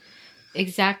women.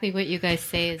 Exactly what you guys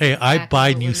say. Hey, I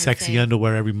buy new sexy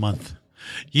underwear every month.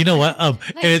 You know what? And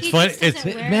it's funny.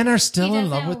 Men are still in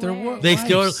love with their work. They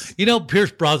still,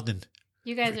 Pierce Brosnan.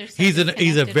 You guys are. He's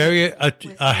a very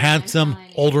handsome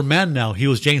older man now. He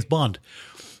was James Bond,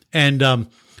 and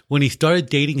when he started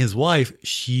dating his wife,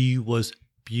 she was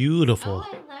beautiful. Oh,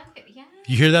 I love it. Yeah.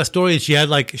 You hear that story? And she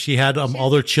had all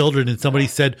their children, and somebody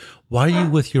said, "Why are you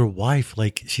with your wife?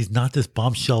 Like she's not this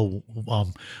bombshell of a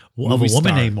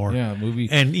woman anymore." Yeah, movie.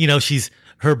 And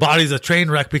her body's a train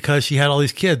wreck because she had all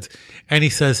these kids. And he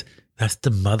says, "That's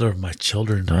the mother of my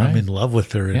children. Right. I'm in love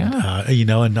with her,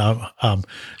 and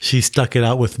she stuck it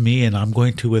out with me, and I'm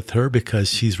going to with her because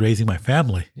she's raising my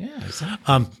family." Yeah,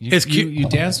 exactly. It's cute. You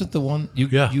dance with the one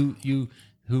you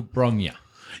who brung you.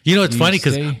 It's funny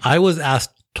because I was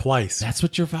asked twice. That's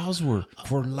what your vows were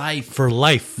for life. For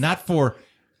life, not for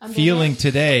feeling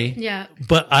today. Yeah.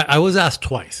 But I was asked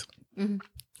twice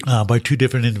by 2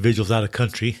 different individuals out of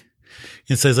country.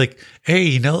 And says like,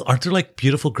 hey, aren't there like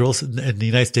beautiful girls in the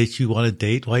United States you want to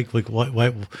date? Why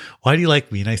do you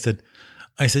like me? And I said,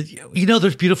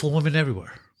 there's beautiful women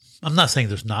everywhere. I'm not saying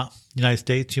there's not. United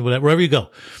States, wherever you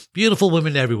go, beautiful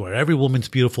women everywhere. Every woman's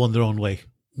beautiful in their own way,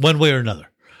 one way or another.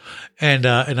 And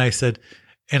I said,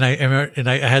 and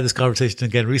I had this conversation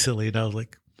again recently, and I was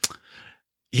like,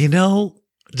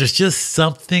 there's just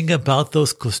something about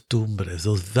those costumbres,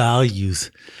 those values,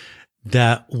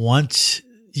 that once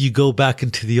you go back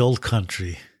into the old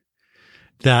country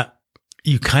that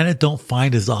you kind of don't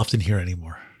find as often here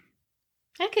anymore.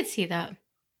 I could see that.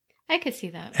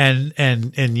 And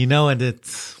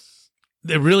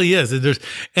it really is. And there's,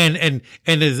 and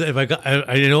as if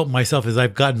I know myself as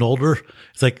I've gotten older,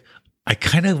 it's like, I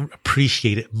kind of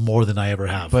appreciate it more than I ever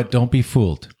have. But don't be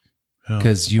fooled,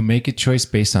 because you make a choice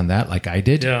based on that, like I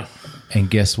did. Yeah. And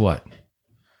guess what?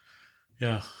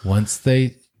 Yeah.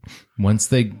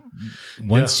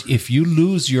 If you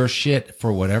lose your shit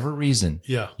for whatever reason,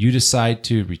 you decide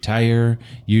to retire,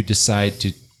 you decide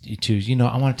to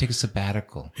I want to take a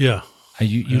sabbatical. Yeah.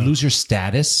 You lose your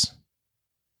status.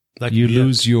 You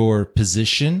lose your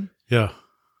position. Yeah.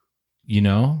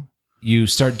 You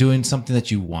start doing something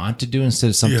that you want to do instead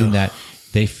of something that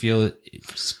they feel it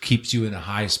keeps you in a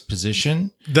high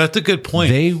position. That's a good point.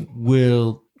 They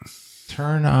will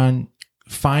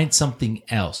find something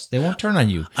else. They won't turn on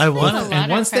you.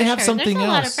 Once they have something else, there's a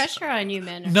lot of pressure on you,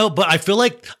 men. No, but I feel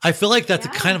like that's a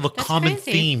kind of a common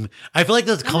theme. I feel like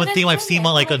that's a common theme I've seen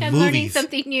on like on movies. Learning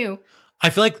something new. I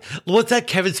feel like what's that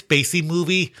Kevin Spacey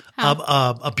movie?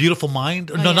 A Beautiful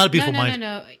Mind? No, not A Beautiful Mind.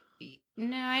 No,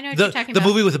 I know what you're talking about. The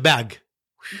movie with the bag.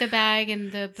 The bag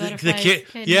and the butterflies. The kid,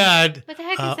 what the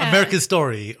heck is that? American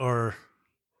Story or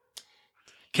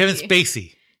Kevin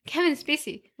Spacey. Kevin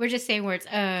Spacey. We're just saying words.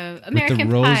 American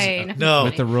Pie. No,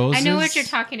 with the roses. I know what you're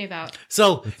talking about.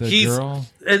 So with the he's girl,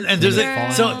 and there's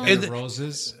the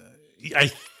roses.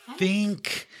 I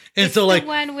think. And it's so, like, the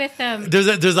one with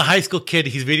there's a high school kid.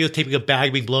 He's videotaping a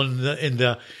bag being blown in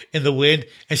the wind,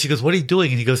 and she goes, "What are you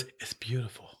doing?" And he goes, "It's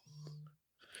beautiful."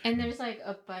 And there's like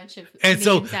a bunch of and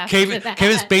so Kevin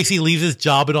Spacey leaves his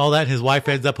job and all that. And his wife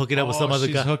ends up hooking up with some other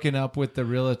guy. She's hooking up with the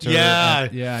realtor. Yeah,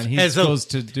 and he goes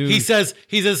to do. He says,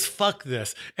 "Fuck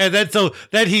this," and then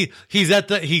he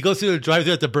goes through the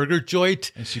drive-thru at the burger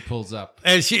joint, and she pulls up,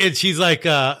 and she's like,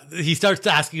 he starts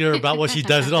asking her about what she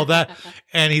does and all that,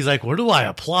 and he's like, "Where do I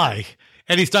apply?"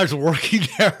 And he starts working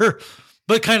there,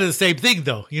 but kind of the same thing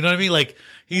though. You know what I mean? Like.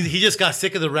 He just got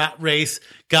sick of the rat race,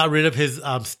 got rid of his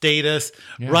status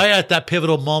right at that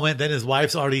pivotal moment. Then his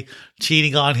wife's already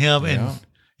cheating on him, and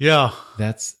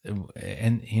that's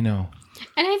And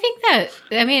I think that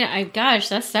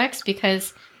sucks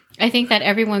because I think that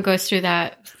everyone goes through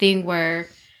that thing where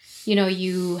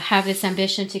you have this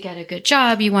ambition to get a good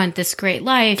job, you want this great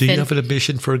life. Do you have an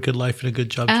ambition for a good life and a good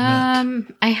job,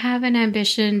 Jeanette? I have an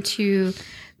ambition to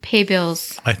pay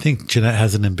bills. I think Jeanette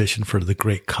has an ambition for the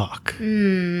great cock.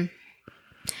 Wow.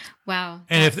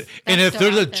 And if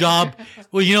there's a job,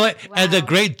 well, you know what? Wow. And the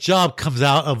great job comes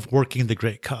out of working the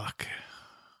great cock.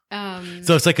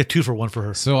 So it's like a 2-for-1 for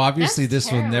her. So obviously this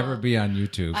will never be on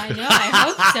YouTube. I know. I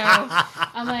hope so.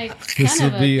 I'm like,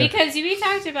 because we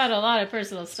talked about a lot of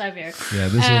personal stuff here. Yeah,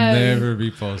 this will never be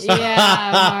posted.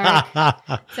 Yeah,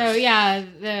 Mark. So yeah,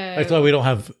 that's why we don't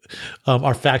have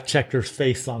our fact checker's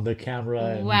face on the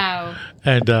camera. Wow.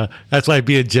 And that's why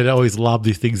me and Jen always lob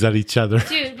these things at each other.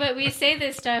 Dude, but we say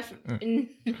this stuff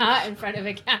not in front of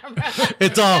a camera.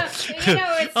 It's all. It's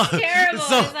terrible.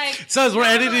 So as we're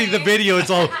editing the video, it's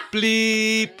all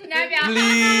bleep,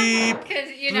 bleep,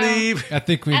 bleep. I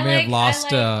think we may have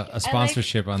lost a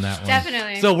sponsorship on that one.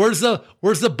 Definitely. So where's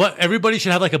the button? Everybody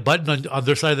should have like a button on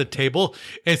their side of the table.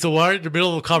 And so while in the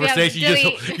middle of a conversation,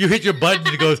 you hit your button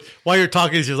and it goes, while you're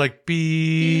talking, it's just like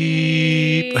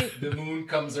beep. The moon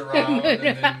comes around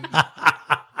and then...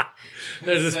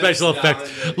 There's a special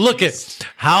effect. Look at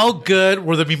how good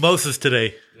were the mimosas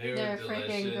today. They're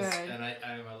freaking good. And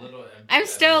I'm a little... I'm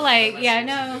still like,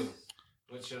 no.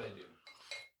 What should I do?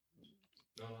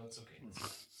 No, it's okay.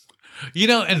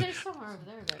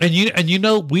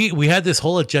 We had this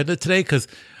whole agenda today because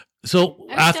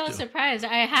I'm still surprised.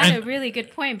 I had a really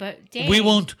good point, but dang. we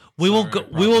won't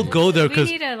go there because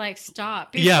we need to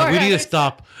stop. Yeah, we need to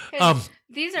stop.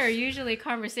 These are usually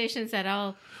conversations that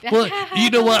I'll. Well,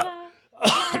 you know what?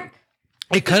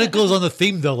 It kind of goes on the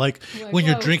theme though, like when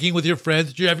you're drinking with your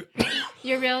friends, you're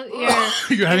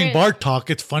having bar talk.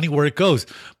 It's funny where it goes,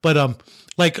 but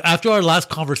like after our last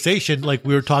conversation, like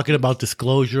we were talking about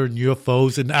disclosure and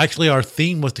UFOs, and actually our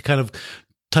theme was to kind of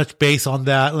touch base on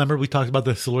that. Remember we talked about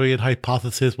the Silurian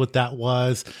hypothesis, what that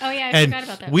was. Oh yeah, I forgot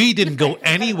about that. We didn't go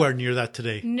anywhere near that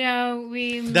today. No,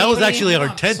 that was actually our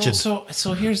intention.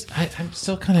 So here's I'm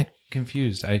still kind of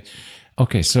confused.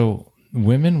 So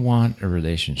women want a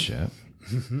relationship.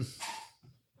 Mm-hmm.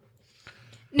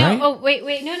 No, right? oh wait,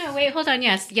 no, wait, hold on.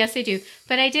 Yes, they do.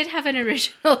 But I did have an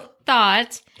original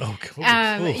thought. Oh, cool.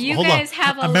 You guys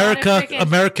have a lot of freaking...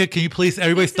 America, can you please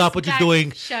everybody stop what you're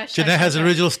doing? Jeanette has an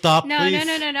original stop. No, please.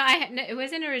 no. It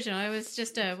wasn't original. It was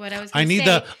just what I was. I need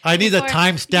the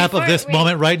timestamp of this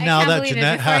moment right now that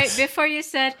Jeanette has. Before you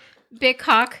said big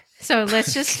cock. So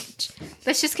let's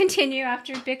just continue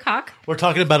after big cock. We're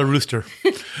talking about a rooster.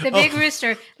 The big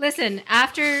rooster. Listen,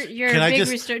 after your big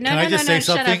rooster. No, can I just say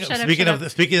something? Speaking of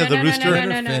the rooster.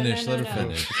 Let her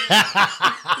finish.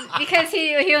 Because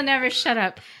he'll never shut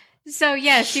up. So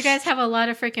yes, you guys have a lot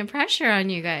of freaking pressure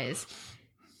on you guys.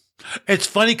 It's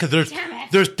funny because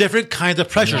there's different kinds of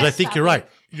pressures. I think you're right.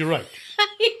 You're right.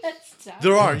 Yes,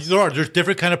 There's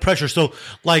different kind of pressure. So,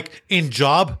 like in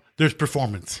job, there's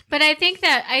performance. But I think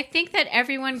that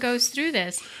everyone goes through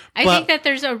this. I think that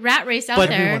there's a rat race out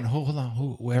there. Hold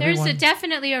on. There's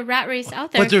definitely a rat race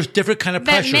out there. But there's different kind of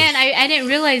pressures. But men, I didn't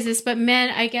realize this, but men,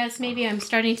 I guess maybe I'm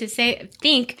starting to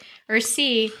think or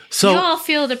see. So you all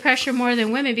feel the pressure more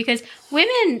than women, because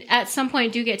women at some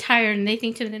point do get tired and they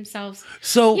think to themselves,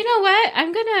 so you know what?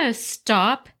 I'm going to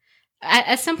stop.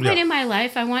 At some point in my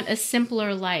life, I want a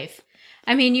simpler life.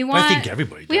 I mean, I think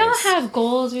everybody does. We all have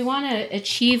goals. We want to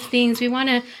achieve things. We want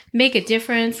to make a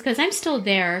difference, because I'm still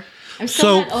there. I'm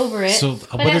still not over it.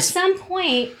 But at some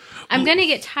point, I'm going to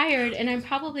get tired, and I'm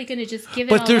probably going to just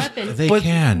give it all up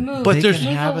and move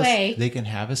away. They can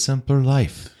have a simpler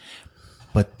life,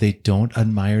 but they don't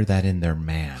admire that in their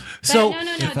man. No.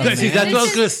 See, that's what I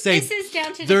was going to say. This is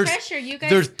down to the pressure. You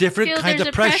guys there's different kinds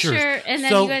of pressure, and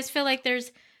then you guys feel like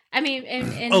there's. I mean,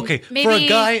 and okay, maybe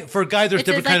for a guy, there's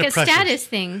different kind of pressures. It's like a status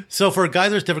thing. So for a guy,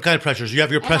 there's different kind of pressures. You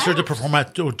have your pressure to perform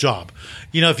at your job.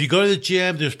 You know, if you go to the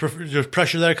gym, there's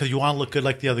pressure there because you want to look good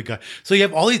like the other guy. So you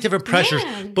have all these different pressures.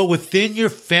 Man. But within your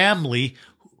family,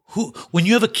 when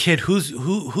you have a kid, who's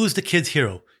the kid's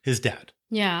hero? His dad.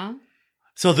 Yeah.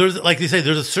 So there's, like they say,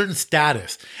 there's a certain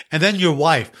status, and then your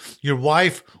wife. You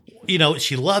know,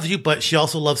 she loves you, but she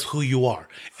also loves who you are,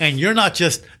 and you're not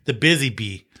just the busy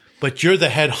bee. But you're the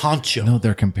head honcho. No,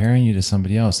 they're comparing you to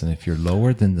somebody else. And if you're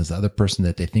lower than this other person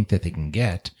that they think that they can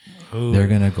get, they're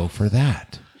going to go for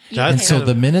that. And so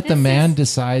the minute the man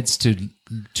decides to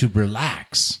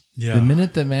relax, the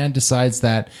minute the man decides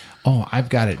that, oh, I've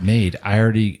got it made. I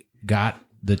already got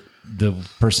the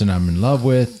person I'm in love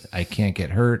with. I can't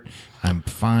get hurt. I'm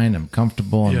fine. I'm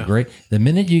comfortable. I'm great. The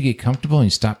minute you get comfortable and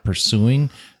you stop pursuing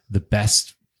the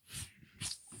best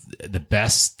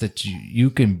that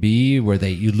you can be, where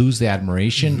you lose the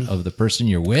admiration of the person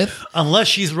you're with. Unless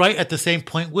she's right at the same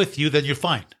point with you, then you're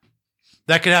fine.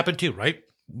 That could happen too, right?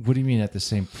 What do you mean at the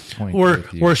same point?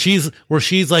 Where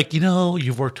she's like, you know,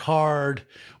 you've worked hard.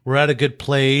 We're at a good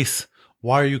place.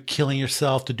 Why are you killing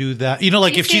yourself to do that? You know,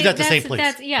 like if she's at the same place.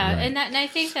 Right. And I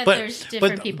think that there's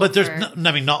different people. But there's,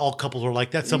 I mean, not all couples are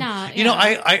like that. You know,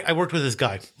 I worked with this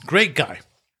guy, great guy.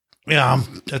 Yeah,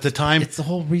 at the time, it's the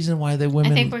whole reason why the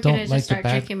women. I think we're going to just start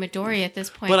drinking Midori at this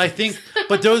point.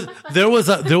 But there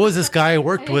was this guy I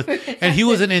worked with, and he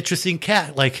was an interesting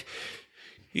cat. Like,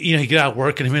 you know, he get out of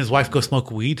work, and him and his wife go smoke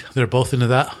weed. They're both into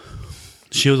that.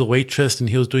 She was a waitress, and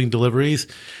he was doing deliveries.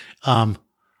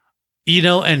 You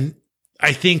know, and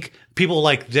I think people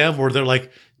like them, where they're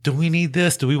like, do we need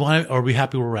this? Do we want it? Or are we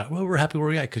happy where we're at? Well, we're happy where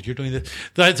we're at because you're doing this.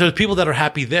 There's people that are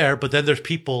happy there, but then there's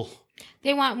people.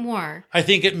 They want more. I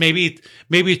think maybe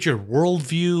it's your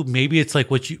worldview. Maybe it's like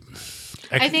what you.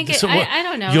 I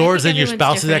don't know. Yours and your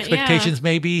spouse's expectations,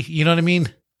 maybe. You know what I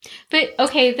mean? But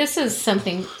okay, this is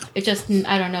something.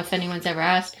 I don't know if anyone's ever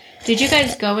asked. Did you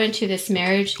guys go into this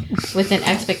marriage with an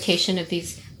expectation of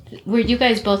these? Were you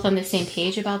guys both on the same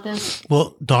page about this?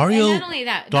 Well, Dario. And not only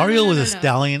that, was a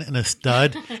stallion and a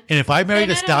stud. And if I married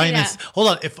a stallion, hold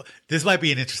on. If this might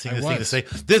be an interesting thing to say.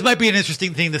 This might be an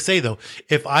interesting thing to say, though.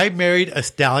 If I married a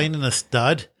stallion and a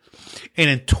stud, and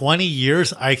in 20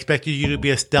 years I expected you to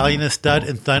be a stallion and a stud,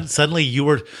 and suddenly you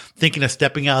were thinking of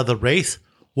stepping out of the race,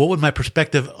 what would my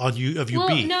perspective of you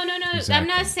be? No. Exactly. I'm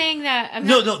not saying that.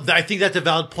 No. I think that's a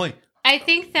valid point. I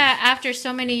think that after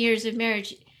so many years of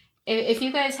marriage, if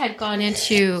you guys had gone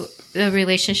into a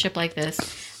relationship like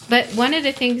this, but one of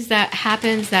the things that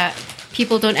happens that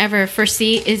people don't ever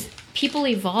foresee is people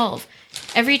evolve.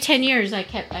 Every 10 years, I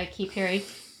keep hearing,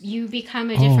 you become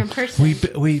a different person.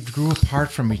 We grew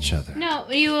apart from each other. No,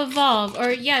 you evolve, or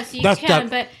yes, you can,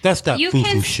 but you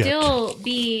can still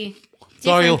be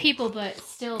different people, but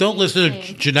still. Don't listen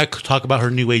to Jeanette talk about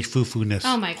her new age foo-foo-ness.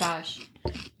 Oh my gosh!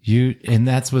 And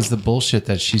that was the bullshit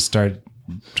that she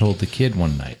told the kid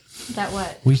one night. That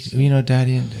what?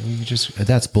 Daddy,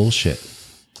 that's bullshit.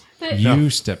 But you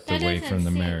stepped away from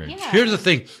the marriage. Yeah. Here's the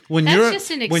thing: when you're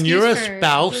a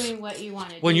spouse, doing what you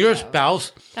want to when you're a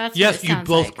spouse, yes, you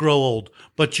both grow old.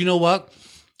 But you know what?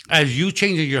 As you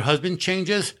change, your husband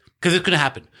changes, because it's going to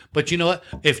happen. But you know what?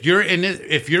 If you're in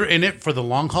it for the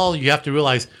long haul, you have to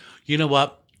realize, you know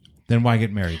what? Then why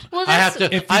get married? Well,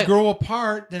 if you grow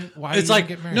apart, then why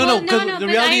get married? No, because the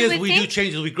reality is we do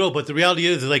change as we grow. But the reality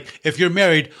is like, if you're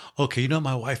married, okay,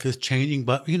 my wife is changing,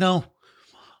 but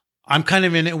I'm kind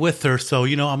of in it with her, so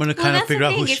I'm going to kind of figure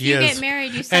out who she is. If you get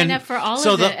married, you sign up for all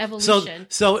of the evolution.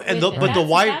 But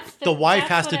the wife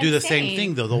has to do the same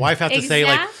thing, though. The wife has to say,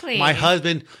 like, my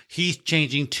husband, he's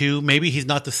changing too. Maybe he's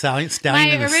not the stallion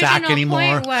in the sack anymore.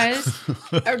 My original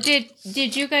point was, or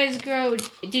did you guys grow?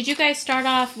 Did you guys start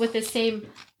off with the same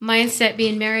mindset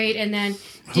being married, and then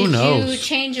Who knows? you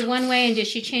change it one way and did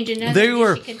she change another? They Did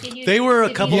were- she continue they were a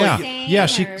to couple be of- the same, Yeah, or-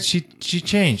 she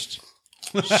changed.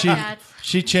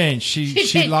 She changed.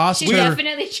 She lost She her.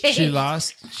 definitely changed.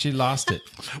 She lost it.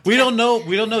 We don't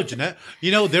know, Jeanette.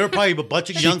 You know, there were probably a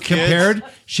bunch of young kids.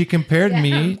 She compared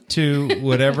me to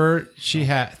whatever she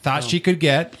thought she could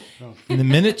get. And the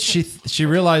minute she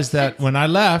realized that when I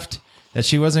left that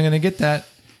she wasn't going to get that,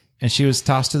 and she was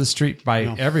tossed to the street by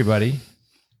everybody.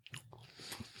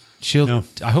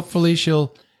 Hopefully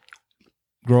she'll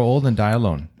grow old and die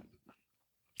alone.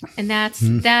 And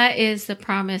that is the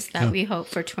promise that we hope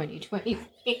for 2020.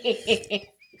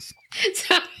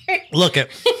 Sorry. Look at,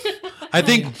 I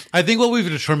think what we've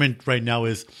determined right now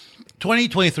is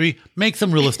 2023. Make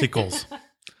some realistic goals.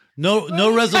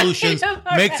 No resolutions.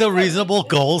 Make some reasonable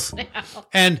goals.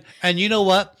 And you know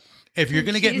what? If you're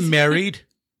going to get married,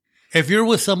 if you're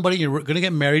with somebody, you're going to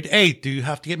get married. A, do you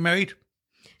have to get married?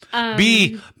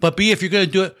 B, if you're going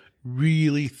to do it,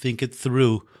 really think it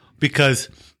through, because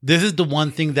this is the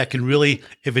one thing that can really,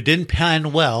 if it didn't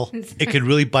pan well, it could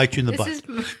really bite you in the butt.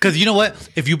 Because you know what?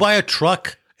 If you buy a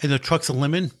truck and the truck's a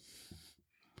lemon,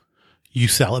 you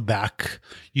sell it back.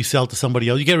 You sell it to somebody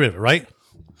else. You get rid of it, right?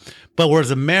 But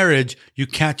whereas a marriage, you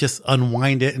can't just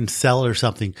unwind it and sell it or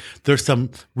something. There's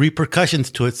some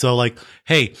repercussions to it. So like,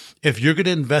 hey, if you're going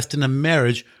to invest in a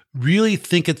marriage, really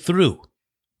think it through.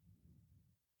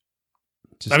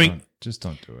 Just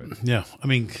don't do it. Yeah. I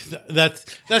mean, that's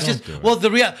just, well,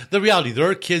 the reality, there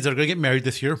are kids that are going to get married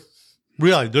this year.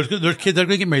 Really, there's kids that are going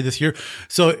to get married this year.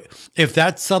 So if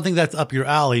that's something that's up your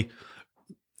alley,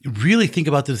 really think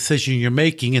about the decision you're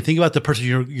making and think about the person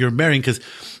you're marrying. Because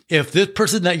if this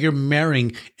person that you're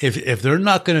marrying, if they're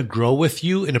not going to grow with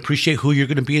you and appreciate who you're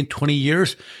going to be in 20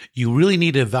 years, you really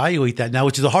need to evaluate that now,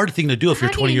 which is a hard thing to do if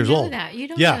you're 20 years old. You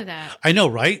don't know that. I know,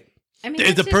 right? I mean,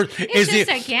 is a gamble.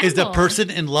 the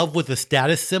person in love with a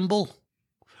status symbol?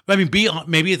 I mean,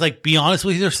 maybe it's like, be honest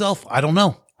with yourself. I don't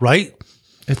know, right?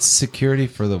 It's security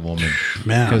for the woman,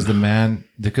 man,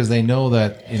 because they know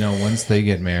that, you know, once they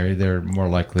get married, they're more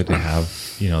likely to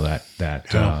have, you know, that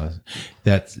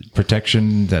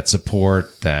protection, that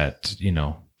support, that, you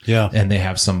know, and they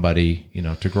have somebody, you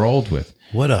know, to grow old with.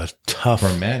 What a tough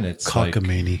for men, it's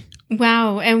cockamamie.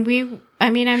 Wow, and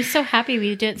I'm so happy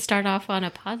we didn't start off on a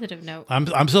positive note.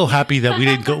 I'm so happy that we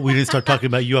didn't start talking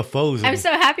about UFOs. I'm so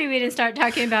happy we didn't start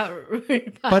talking about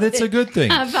but it's a good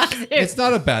thing. It's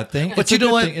not a bad thing. But you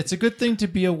know what? It's a good thing to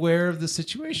be aware of the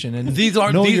situation and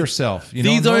know yourself.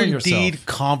 These are indeed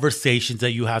conversations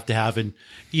that you have to have, and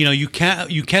you know you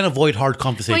can't avoid hard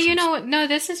conversations. Well, you know what? No,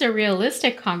 this is a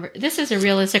realistic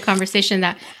conversation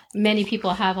that many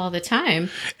people have all the time.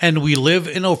 And we live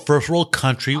in a first world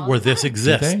country where this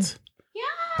exists. Yeah.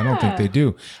 I don't think they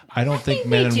do. I don't think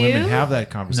men and women have that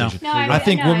conversation. No, I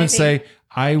think women say,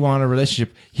 I want a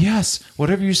relationship. Yes,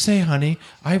 whatever you say, honey,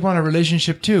 I want a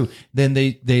relationship too. Then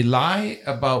they lie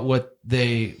about what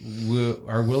they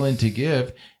are willing to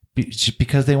give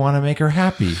because they want to make her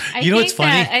happy. You know what's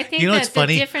funny? I think what's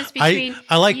funny? The difference between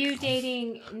I like you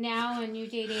dating now and you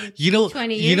dating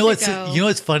 20 years ago. You know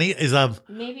what's funny is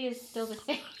maybe it's still the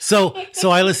same. So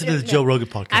I listen to the Joe Rogan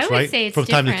podcast, I would right? say it's from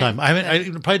time different, to time. I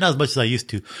probably not as much as I used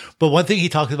to. But one thing he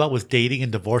talks about was dating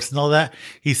and divorce and all that.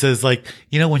 He says, like,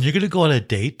 you know, when you're going to go on a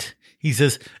date, he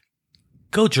says,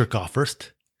 go jerk off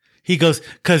first. He goes,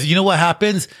 because you know what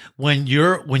happens when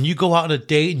you go out on a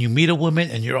date and you meet a woman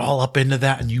and you're all up into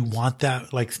that and you want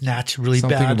that like snatch really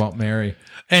something bad. About Mary.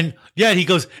 And yeah, he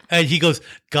goes,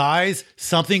 guys,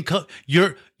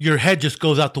 your head just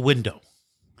goes out the window.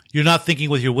 You're not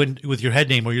thinking with your head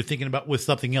name, or you're thinking about with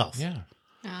something else. Yeah.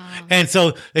 And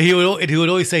so he would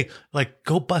always say, like,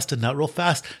 go bust a nut real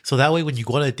fast. So that way, when you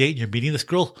go on a date and you're meeting this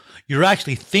girl, you're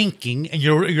actually thinking and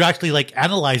you're actually like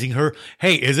analyzing her.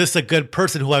 Hey, is this a good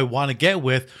person who I want to get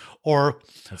with? Or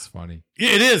that's funny.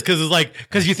 It is, because it's like,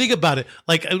 because you think about it,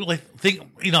 like think,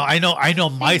 you know, I know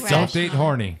myself. Don't date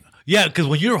horny. Yeah, because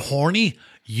when you're horny,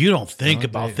 you don't think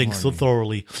about things so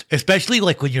thoroughly, especially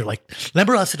like when you're like,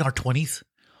 remember us in our 20s?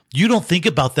 You don't think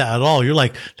about that at all. You're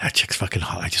like, that chick's fucking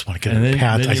hot. I just want to get in her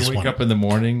pants. Then you wake up in the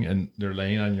morning and they're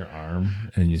laying on your arm,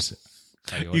 and you say,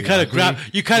 you grab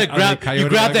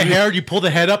the hair, and you pull the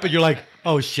head up, and you're like,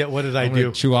 oh shit, what did I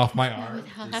do? Chew off my arm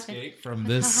to escape from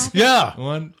this. Yeah,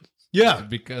 one. Yeah,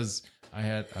 because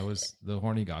I was the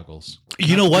horny goggles.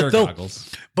 You know what though?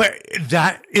 Goggles. But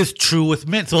that is true with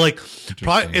men. So like,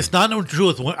 probably, it's not true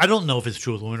with women. I don't know if it's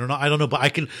true with women or not. I don't know, but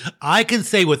I can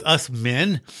say with us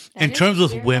men, in terms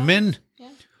with women,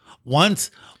 once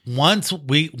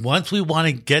we want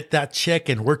to get that chick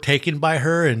and we're taken by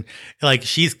her, and like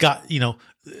she's got, you know,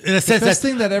 in a sense, the best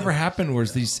thing that ever happened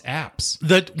was these apps.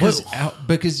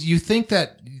 Because you think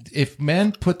that if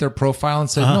men put their profile and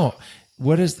said, no,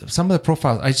 what is some of the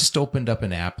profiles? I just opened up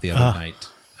an app the other night.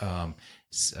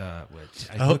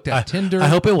 I looked at Tinder. I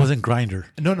hope it wasn't Grindr.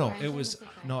 No, it was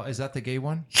no. Is that the gay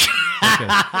one? Okay.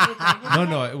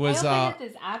 No, it was.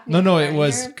 No, it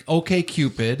was OK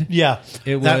Cupid. Yeah,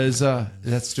 it was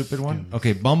that stupid one.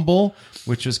 Okay, Bumble,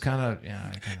 which was kind of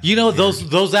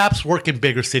those apps work in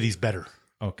bigger cities better.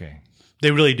 Okay. They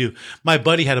really do. My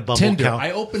buddy had a Bumble Tinder. account. I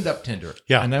opened up Tinder.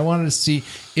 Yeah. And I wanted to see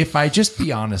if I just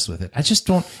be honest with it. I just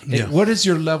don't. What is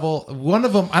your level? One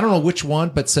of them, I don't know which one,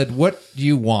 but said, what do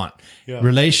you want? Yeah.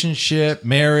 Relationship,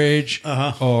 marriage,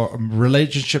 or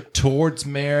relationship towards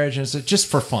marriage. And so just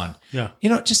for fun. Yeah.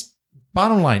 Just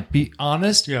bottom line, be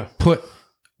honest. Yeah. Put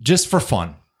just for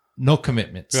fun. No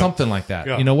commitment. Yeah. Something like that.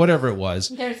 Yeah. Whatever it was.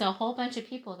 There's a whole bunch of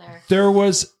people there. There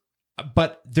was,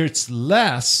 but there's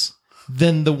less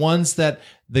than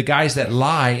the guys that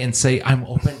lie and say, I'm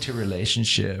open to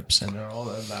relationships and all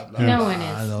that, blah, blah, no blah, one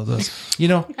is. And all those,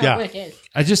 No one is.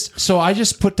 I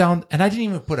just put down, and I didn't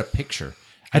even put a picture.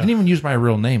 I didn't even use my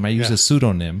real name. I used a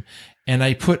pseudonym, and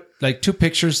I put like 2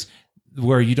 pictures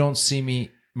where you don't see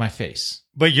my face.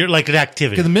 But you're like an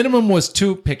activity. Because the minimum was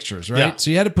 2 pictures, right? Yeah. So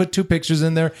you had to put 2 pictures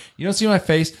in there. You don't see my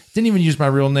face. Didn't even use my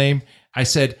real name. I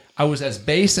said I was as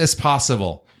base as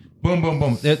possible. Boom, boom,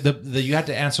 boom. You had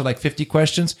to answer like 50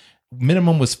 questions.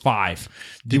 Minimum was 5.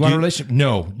 Do you want a relationship?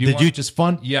 No. Did you just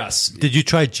fun? Yes. Did you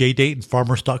try JDate and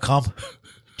farmers.com?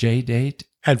 JDate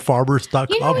and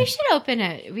farmers.com? We should open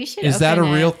it. Is that a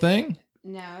real thing?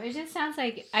 No, it just sounds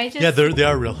like Yeah, they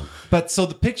are real. But so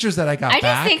the pictures that I got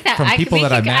back from people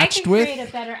that I matched with. I can create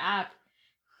a better app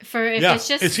for if it's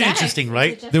just it's sex. interesting,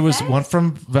 right? There was one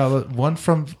from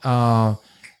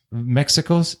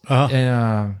Mexico's.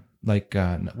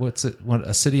 What's it?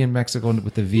 A city in Mexico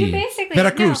with the V. You basically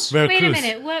Veracruz. No, wait a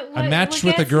minute. What I matched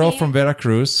with a girl from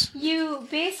Veracruz. You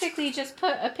basically just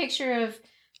put a picture of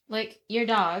like your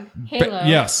dog, Halo.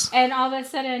 Yes. And all of a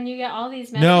sudden you get all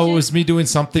these messages. No, it was me doing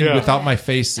something without my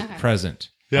face present.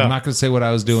 Yeah. I'm not going to say what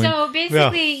I was doing. So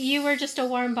basically, you were just a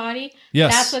warm body.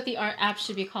 Yes. That's what the app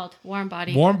should be called. Warm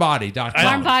body. Warmbody.com.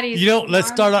 Warm bodies. Let's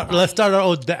start our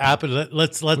own app and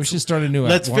let's. We should start a new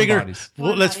app.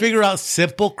 Let's figure out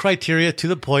simple criteria to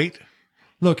the point.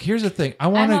 Look, here's the thing. I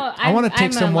want to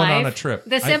take someone on a trip.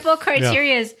 The simple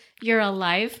criteria is you're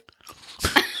alive.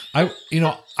 I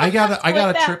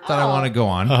got a trip that I want to go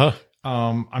on. Uh-huh.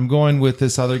 I'm going with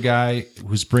this other guy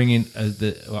who's bringing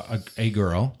a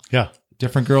girl. Yeah.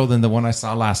 Different girl than the one I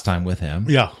saw last time with him.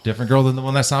 Yeah. Different girl than the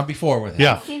one I saw before with him.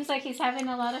 Yeah. It seems like he's having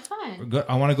a lot of fun.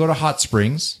 I want to go to Hot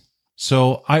Springs.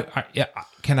 So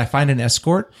can I find an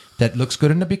escort that looks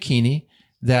good in a bikini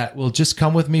that will just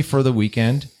come with me for the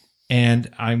weekend?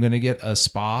 And I'm going to get a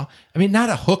spa. I mean, not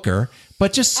a hooker,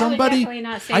 but just somebody. But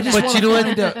you know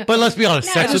what? But let's be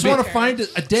honest. I just want to find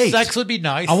a date. Sex would be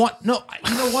nice. You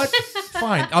know what?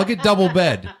 Fine. I'll get double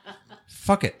bed.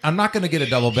 Fuck it. I'm not going to get a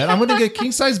double bed. I'm going to get a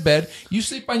king size bed. You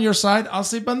sleep on your side. I'll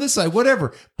sleep on this side.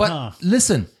 Whatever. But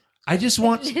listen, I just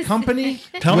want company.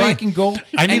 Tell me. I can go.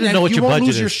 I need to know what your budget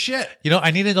is. Your shit.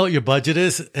 I need to know what your budget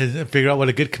is and figure out what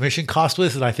a good commission cost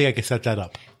was, and I think I can set that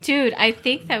up. Dude, I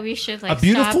think that we should a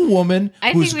beautiful woman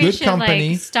who's good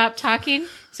company. Stop talking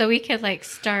so we could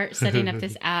start setting up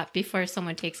this app before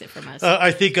someone takes it from us.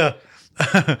 I think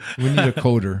we need a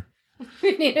coder.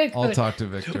 We need a coder. I'll talk to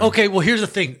Victor. Okay, well here's the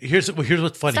thing. Here's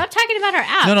what's funny. Stop talking about our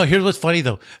app. No, here's what's funny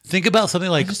though. Think about something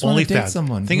like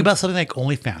OnlyFans. Think about something like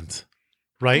OnlyFans.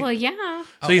 Right? Well, yeah.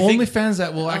 So OnlyFans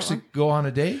that will actually go on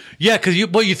a date? Yeah, because you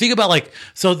think about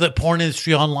the porn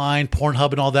industry online, Pornhub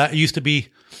and all that. It used to be,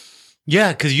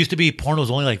 because it used to be porn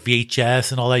was only like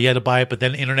VHS and all that. You had to buy it, but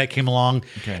then the internet came along,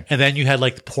 and then you had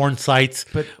like the porn sites.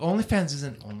 But OnlyFans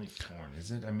isn't only porn, is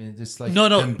it? I mean, it's like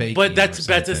no. But that's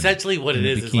essentially what it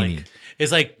is.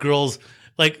 It's like girls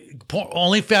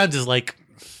OnlyFans is like.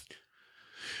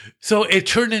 So it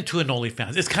turned into an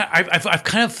OnlyFans. It's I've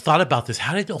kind of thought about this.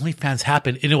 How did OnlyFans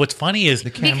happen? And what's funny is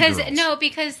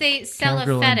because they sell a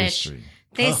fetish. Industry.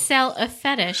 They sell a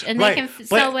fetish, and they can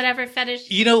sell whatever fetish.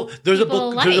 There's a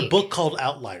book. There's a book called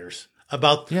Outliers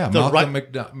about Malcolm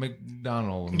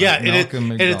McDonald. Yeah,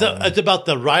 it's about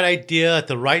the right idea at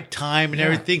the right time and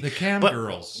everything. The cam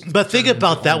girls. But think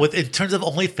about that in terms of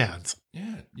OnlyFans.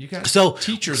 Yeah, you got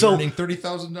teachers earning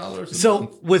 $30,000.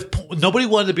 So nobody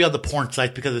wanted to be on the porn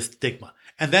site because of stigma,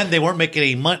 and then they weren't making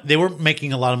any money. They weren't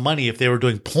making a lot of money if they were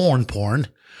doing porn.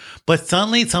 But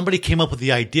suddenly somebody came up with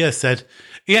the idea, said,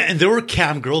 Yeah, and there were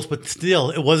cam girls, but still,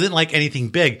 it wasn't like anything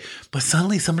big. But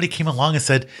suddenly somebody came along and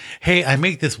said, hey, I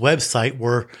make this website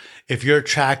where if you're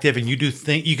attractive and you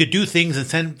could do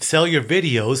things and sell your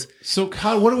videos. So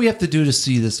what do we have to do to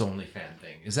see this OnlyFans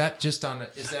thing? Is that just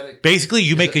basically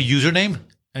you make a username?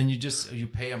 And you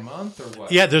pay a month or what?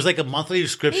 Yeah, there's like a monthly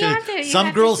subscription.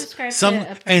 Some girls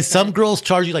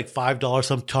charge you like $5,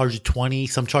 some charge you $20,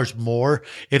 some charge more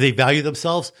if they value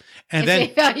themselves. And they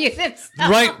value themselves.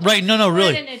 Right. No,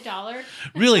 really. More than $1.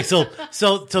 Really. So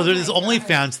there's this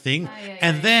OnlyFans thing.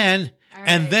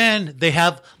 And then they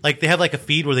have like a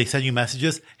feed where they send you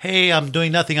messages. Hey, I'm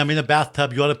doing nothing. I'm in a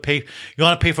bathtub. You want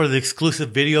to pay for the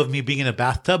exclusive video of me being in a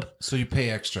bathtub? So you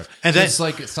pay extra. And then it's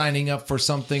like signing up for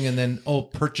something and then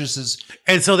purchases.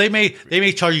 And so they may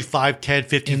charge you $5, $10,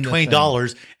 $15,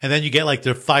 $20, and then you get like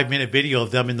their 5-minute video of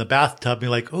them in the bathtub and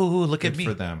you're like, oh, look at me.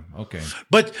 For them. Okay.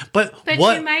 But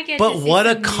what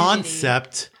a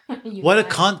concept. What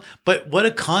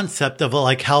a concept of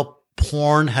like how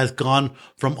porn has gone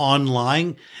from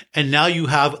online, and now you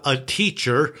have a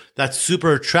teacher that's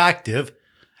super attractive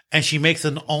and she makes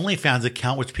an OnlyFans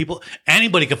account, which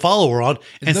anybody can follow her on.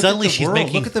 And suddenly she's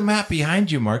making. Look at the map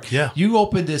behind you, Mark. Yeah. You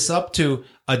opened this up to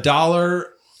 $1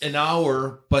 an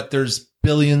hour, but there's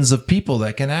billions of people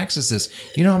that can access this.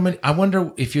 You know how many? I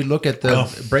wonder if you look at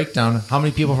the breakdown, how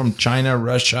many people from China,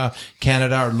 Russia,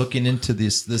 Canada are looking into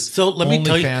this. So let me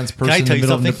tell you, OnlyFans person in the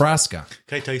middle of Nebraska.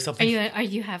 Can I tell you something? Are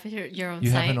you have your own?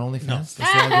 You site? have an OnlyFans? No.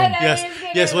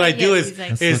 Yes. What I do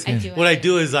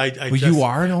is I. Well, you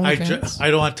are an OnlyFans.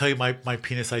 I don't want to tell you my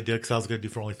penis idea because I was going to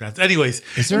do for OnlyFans. Anyways,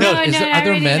 are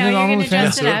there men on OnlyFans?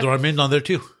 Yes, there are men on there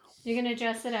too. You're going to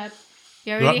dress it up.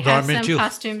 You already have some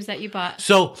costumes that you bought.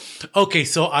 So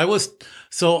I was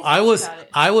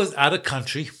out of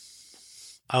country.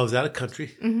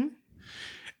 Mm-hmm.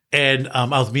 And I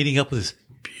was meeting up with this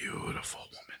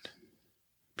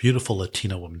beautiful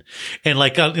Latina woman, and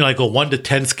like a 1 to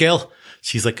 10 scale,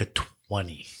 she's like a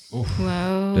 20.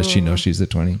 Whoa! Does she know she's a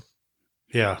 20?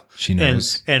 Yeah, she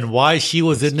knows. And why she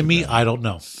was into me, I don't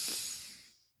know.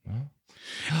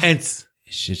 And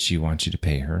should she want you to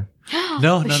pay her?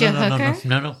 No. Was she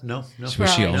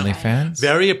OnlyFans?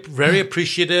 Very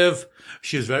appreciative.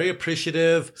 She was very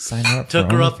appreciative. Sign her up for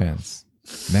OnlyFans.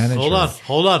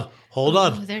 Hold on.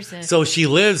 Oh, so she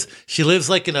lives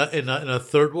like in a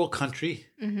third world country,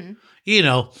 you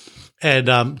know, and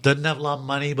doesn't have a lot of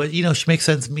money, but you know she makes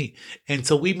sense to me. And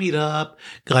so we meet up,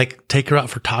 like take her out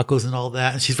for tacos and all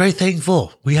that, and she's very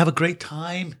thankful. We have a great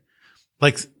time,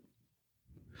 like.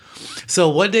 So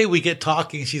one day we get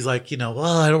talking. She's like, you know,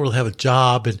 well, I don't really have a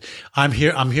job, and I'm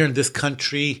here in this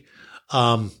country,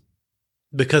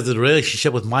 because of the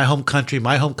relationship with my home country.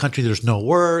 My home country, there's no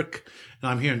work,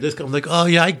 and I'm here in this. I'm like, oh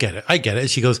yeah, I get it. And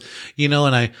she goes, you know,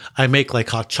 and I make like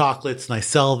hot chocolates and I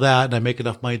sell that, and I make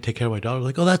enough money to take care of my daughter.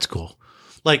 Like, oh, that's cool.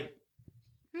 Like,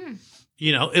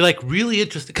 you know, it like really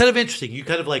interesting, kind of interesting. You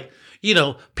kind of like. You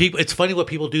know, people. It's funny what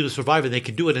people do to survive, and they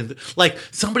can do it. And like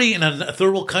somebody in a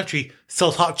third world country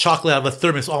sells hot chocolate out of a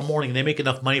thermos all morning, and they make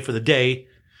enough money for the day.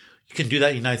 You can do that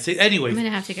in the United States. Anyway, I'm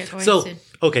gonna have to get going soon.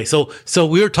 Okay, so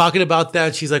we were talking about that.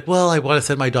 And she's like, "Well, I want to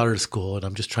send my daughter to school, and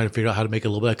I'm just trying to figure out how to make a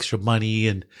little bit extra money."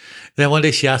 And then one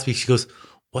day she asked me, she goes,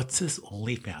 "What's this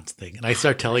OnlyFans thing?" And I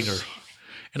started telling her,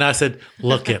 and I said,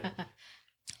 "Look,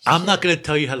 I'm not going to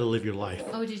tell you how to live your life."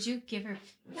 Oh, did you give her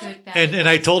good bad and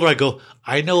I told her, I go,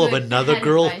 I know of another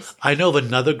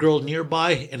girl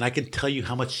nearby, and I can tell you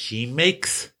how much she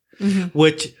makes,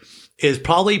 which is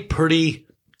probably pretty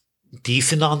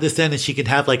decent on this end, and she can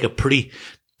have like a pretty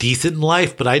decent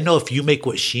life. But I know if you make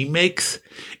what she makes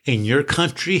in your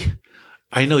country,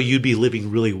 I know you'd be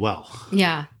living really well.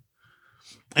 Yeah.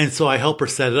 And so I help her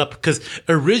set it up, because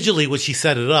originally when she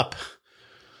set it up,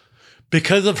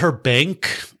 because of her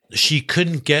bank, she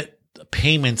couldn't get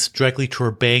payments directly to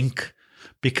her bank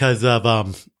because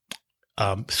of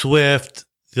Swift,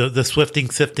 the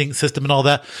sifting system and all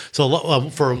that. So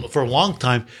for a long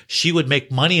time, she would make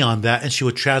money on that, and she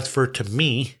would transfer to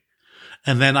me,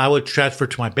 and then I would transfer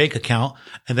to my bank account,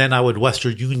 and then I would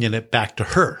Western Union it back to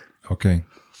her. Okay.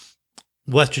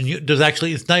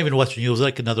 It's not even Western Union. It was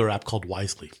like another app called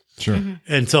Wisely. Sure.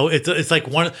 And so it's like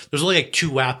there's only like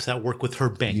 2 apps that work with her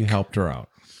bank. You helped her out.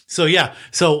 So yeah.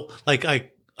 So like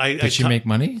Did she make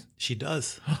money? She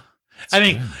does. I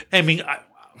mean,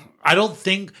 I don't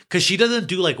think, because she doesn't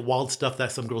do like wild stuff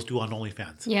that some girls do on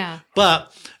OnlyFans. Yeah.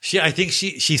 But I think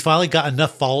she's finally got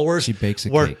enough followers. She bakes a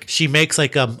where cake. She makes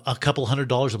like a couple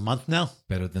 $100s a month now.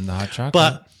 Better than the hot chocolate.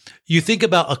 But you think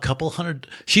about a couple hundred,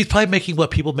 she's probably making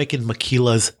what people make in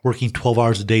maquilas, working 12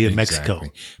 hours a day in Mexico.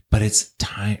 But it's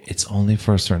time. It's only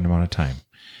for a certain amount of time.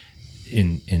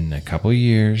 In a couple of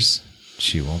years,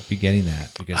 she won't be getting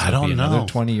that because I don't know.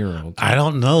 Another 20-year-old. I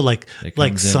don't know. Like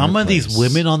some of these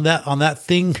women on that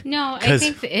thing. No, I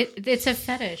think it's a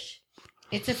fetish.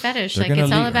 It's a fetish. They're Like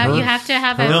it's all about you have to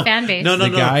have a fan base. The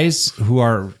guys who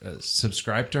are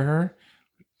subscribed to her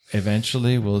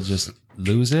eventually will just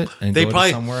lose it and go to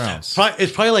somewhere else.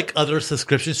 It's probably like other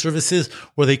subscription services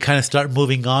where they kind of start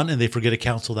moving on and they forget to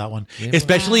cancel that one. Yeah.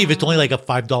 Especially if it's only like a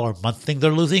 $5 a month thing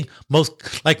they're losing.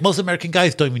 Most American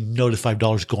guys don't even notice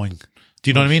 $5 going. Do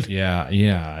you know what I mean?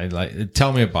 Yeah.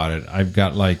 Tell me about it. I've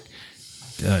got like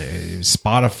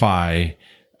Spotify,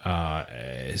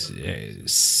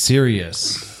 Sirius.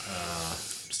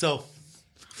 So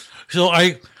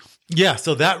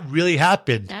that really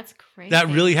happened. That's crazy. That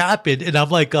really happened. And I'm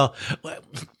like,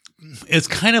 it's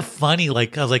kind of funny.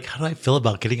 Like, I was like, how do I feel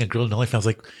about getting a girl in OnlyFans? I was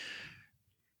like,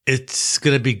 it's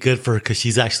going to be good for her because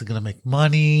she's actually going to make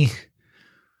money.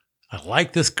 I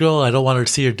like this girl. I don't want her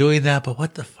to see her doing that, but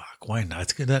what the fuck? Why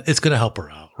not? It's gonna help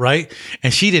her out, right?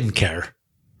 And she didn't care.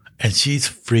 And she's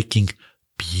freaking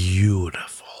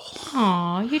beautiful.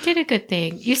 Aw, you did a good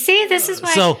thing. You see, this is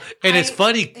why. It's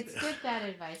funny. It's good bad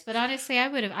advice, but honestly, I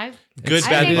would have. Good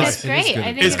bad advice. It's great.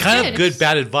 I think it's kind of good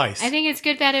bad advice. I think it's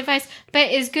good bad advice,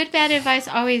 but is good bad advice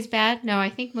always bad? No, I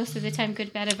think most of the time,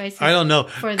 good bad advice. I don't know.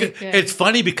 For the good. It's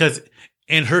funny because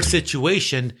in her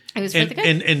situation, it was for the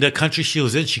good. In the country she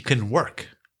was in, she couldn't work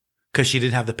because she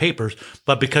didn't have the papers.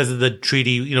 But because of the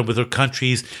treaty, with her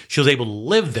countries, she was able to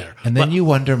live there. And then you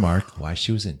wonder, Mark, why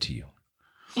she was into you.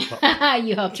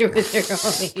 You helped her with her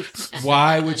hobbies.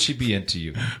 Why would she be into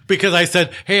you? Because I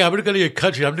said, hey, I'm going to go to your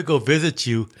country. I'm going to go visit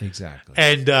you. Exactly.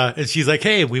 And she's like,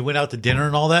 hey, we went out to dinner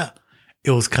and all that.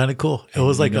 It was kind of cool. It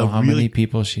was like how many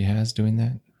people she has doing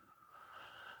that?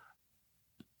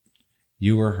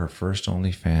 You were her first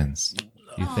OnlyFans.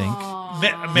 You think?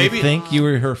 Maybe. You think you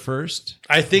were her first?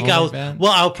 I think I was.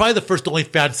 Well, I was probably the first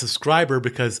OnlyFans subscriber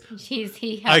because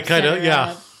I kind of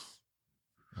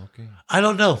Okay. I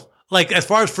don't know. Like as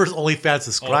far as first OnlyFans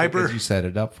subscriber, because you set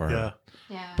it up for her.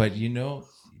 Yeah. But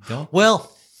don't.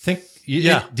 Well, think.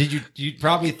 Did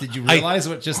you realize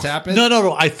what just happened?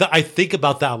 No. I think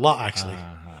about that a lot actually.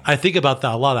 I think about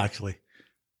that a lot actually.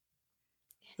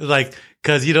 Like,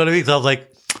 because you know what I mean. So I was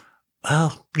like,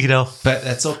 well, But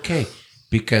that's okay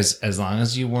because as long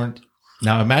as you weren't.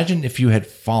 Now imagine if you had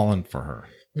fallen for her.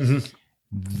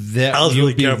 Mm-hmm. I was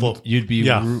really careful. You'd be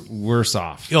worse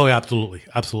off. Oh, yeah, absolutely.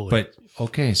 But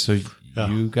okay, so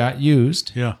you got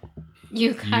used. Yeah.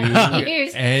 You got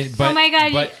used. Oh my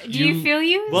God. Do you feel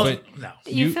used? Well,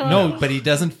 no. But he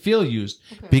doesn't feel used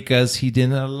because he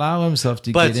didn't allow himself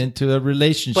to get into a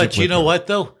relationship with her. But you know what,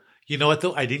 though?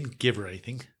 I didn't give her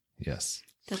anything. Yes.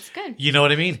 That's good. You know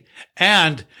what I mean?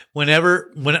 And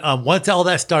once all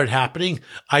that started happening,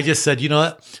 I just said, you know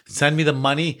what? Send me the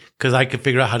money because I can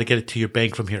figure out how to get it to your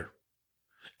bank from here.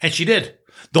 And she did.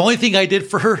 The only thing I did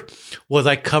for her was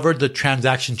I covered the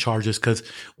transaction charges because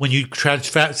when you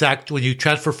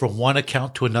transfer from one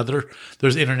account to another,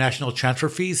 there's international transfer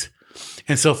fees.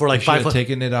 And so for like $500,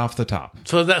 taken it off the top.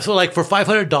 So like for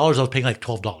 $500, I was paying like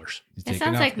 $12. It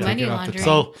sounds like money laundering.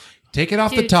 So take it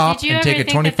off the top and take a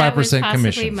 25%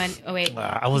 commission.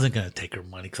 I wasn't going to take her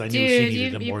money because I knew she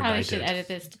needed it more than I did. You probably should edit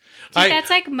this. That's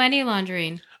like money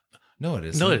laundering. No, it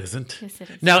isn't. No, it isn't. Yes, it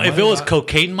is. Now, if it was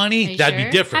cocaine money, that'd be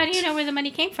different. How do you know where the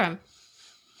money came from?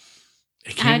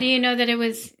 How do you know that it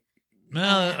was?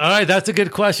 Well, all right, that's a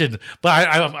good question. But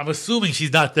I'm assuming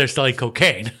she's not there selling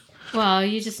cocaine. Well,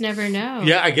 you just never know.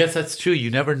 Yeah, I guess that's true. You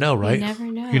never know, right?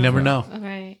 You never know. All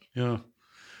right. Yeah.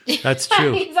 That's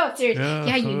true. He's all serious.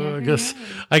 Yeah, you never know.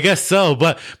 I guess so.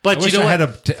 But I wish I had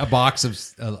a box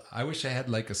of. I wish I had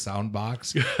like a sound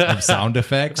box of sound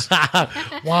effects.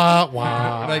 Wah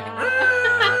wah. Like.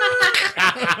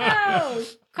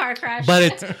 Car crash.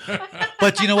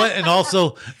 But you know what? And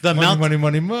also the amount money.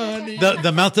 The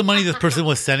amount of money this person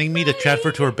was sending me to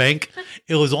transfer to her bank,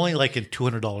 it was only like in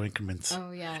 $200 increments.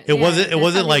 Oh yeah. It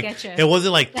wasn't like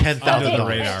 $10,000. Under the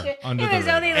radar. It was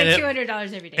only like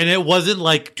 $200 every day. And it wasn't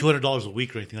like $200 a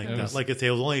week or anything like that. Like I say,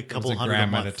 it was only a couple hundred a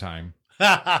month at a time.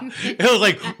 It was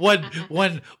like what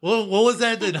was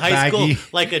that in high school?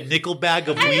 Like a nickel bag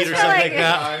of weed or something like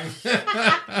that.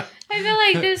 I feel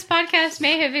like this podcast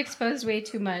may have exposed way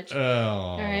too much.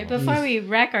 All right, before we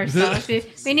wreck ourselves,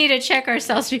 we need to check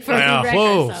ourselves before we wreck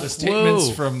ourselves. The statements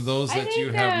from those that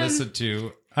you have listened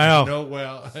to. I know.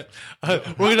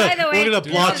 We're gonna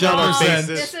blotch out our faces.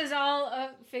 This is all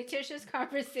a fictitious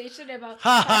conversation about.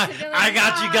 I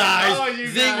got you guys.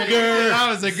 Zinger. That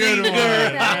was a good one.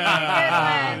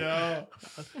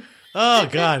 Oh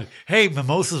God! Hey,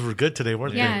 mimosas were good today,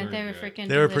 weren't they? Yeah, they were freaking.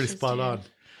 They were pretty spot on.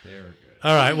 They were good.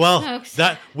 All right. Well, Smokes.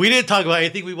 that we didn't talk about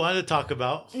anything we wanted to talk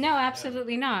about. No,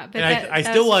 absolutely not. But And I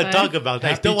still want to talk about that. I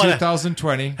Happy still want to.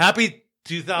 2020. Happy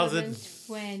 2000.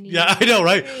 2020. Yeah, I know,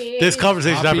 right? This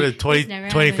conversation happened in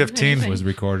 2015. Was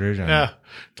recorded on Yeah.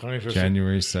 2015.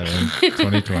 January 7th,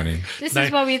 2020. This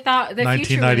is what we thought the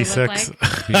future would look 1996.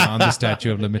 like. Beyond the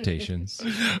statute of limitations.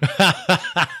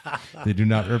 They do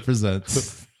not represent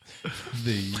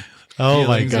the Oh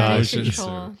my feelings and gosh. emotions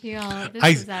Control. Y'all, this I,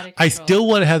 is out of control. I still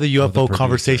want to have the UFO producer.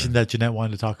 conversation that Jeanette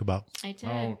wanted to talk about. I did.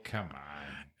 Oh, come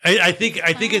on. I think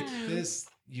it's This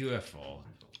UFO.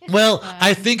 well,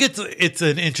 I think it's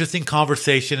an interesting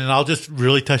conversation, and I'll just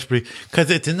really touch brief because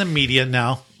it's in the media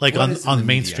now, like What is in on the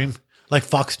mainstream, media? like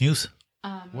Fox News.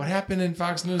 What happened in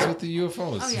Fox News with the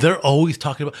UFOs? Oh, yeah. They're always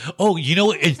talking about. Oh, you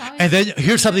know, and then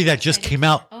here's something that just came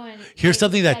out. Oh, and Here's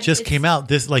something that said just it's- came out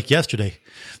this like yesterday.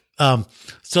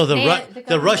 So the the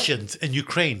government- Russians in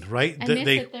Ukraine, right? I missed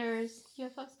that there's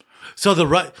UFOs. So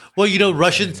well, you know,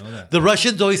 Russians. know that. The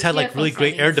Russians always had like UFO really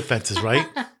great air sightings. defenses, right?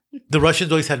 The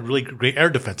Russians always had really great air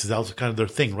defenses. That was kind of their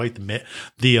thing, right?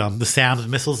 The SAMs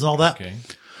missiles and all that. Okay.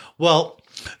 Well,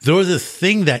 there was this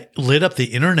thing that lit up the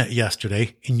internet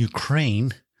yesterday in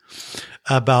Ukraine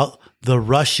about the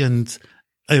Russians.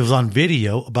 It was on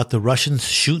video about the Russians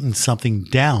shooting something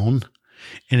down,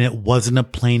 and it wasn't a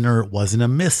plane or it wasn't a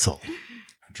missile.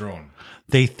 A drone.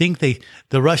 They think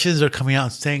the Russians are coming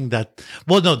out saying that.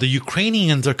 Well, no, the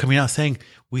Ukrainians are coming out saying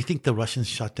we think the Russians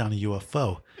shot down a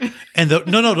UFO, and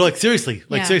like seriously,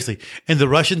 Yeah. seriously, and the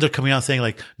Russians are coming out saying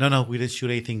like, no, we didn't shoot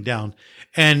anything down,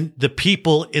 and the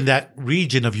people in that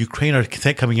region of Ukraine are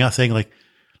coming out saying like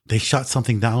they shot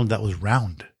something down that was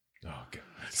round. Oh, God.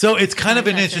 So it's kind of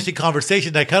an Gotcha. interesting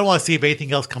conversation. I kind of want to see if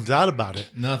anything else comes out about it.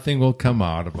 Nothing will come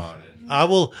out about it. I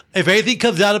will. If anything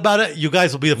comes out about it, you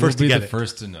guys will be the first We'll to be get the it.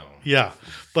 first to know. Yeah,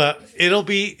 but it'll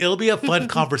be a fun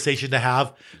conversation to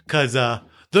have because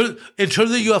in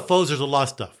terms of the UFOs, there's a lot of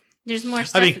stuff. There's more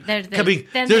stuff mean, there than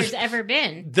there's- there's ever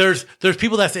been. There's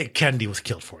people that say Kennedy was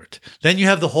killed for it. Then you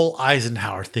have the whole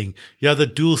Eisenhower thing. You have the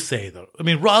Dulce. I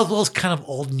mean, Roswell's kind of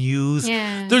old news.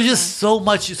 Yeah, There's just so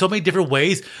many different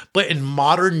ways. But in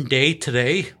modern day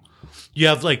today, you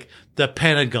have like the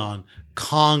Pentagon,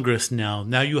 Congress now.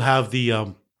 Now you have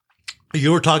the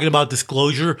you were talking about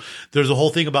disclosure. There's a whole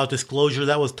thing about disclosure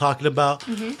that was talking about.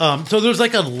 So there's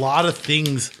like a lot of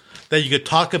things that you could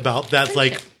talk about. That's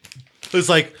like, it's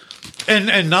like,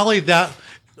 and not only that,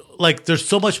 like there's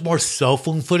so much more cell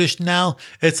phone footage now.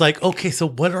 It's like, okay, so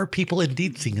what are people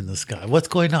indeed seeing in the sky? What's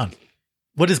going on?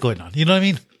 What is going on? You know what I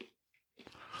mean?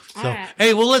 So, All right.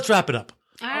 hey, well, let's wrap it up.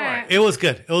 All right. It was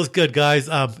good. It was good, guys.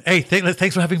 Hey,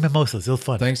 thanks for having mimosas. It was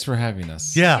fun. Thanks for having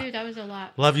us. Yeah. Dude, that was a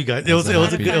lot. Love you guys. It was a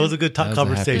good That was a happy There's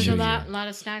conversation. a New lot, Year. lot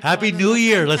of snacks. Happy a lot of New mimosas.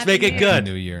 Year. Let's Happy make it New good. Happy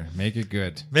New Year. Make it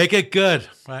good. Make it good.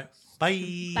 Right. Bye.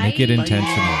 Bye. Make it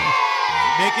intentional.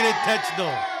 Make it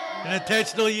intentional. An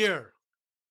intentional year.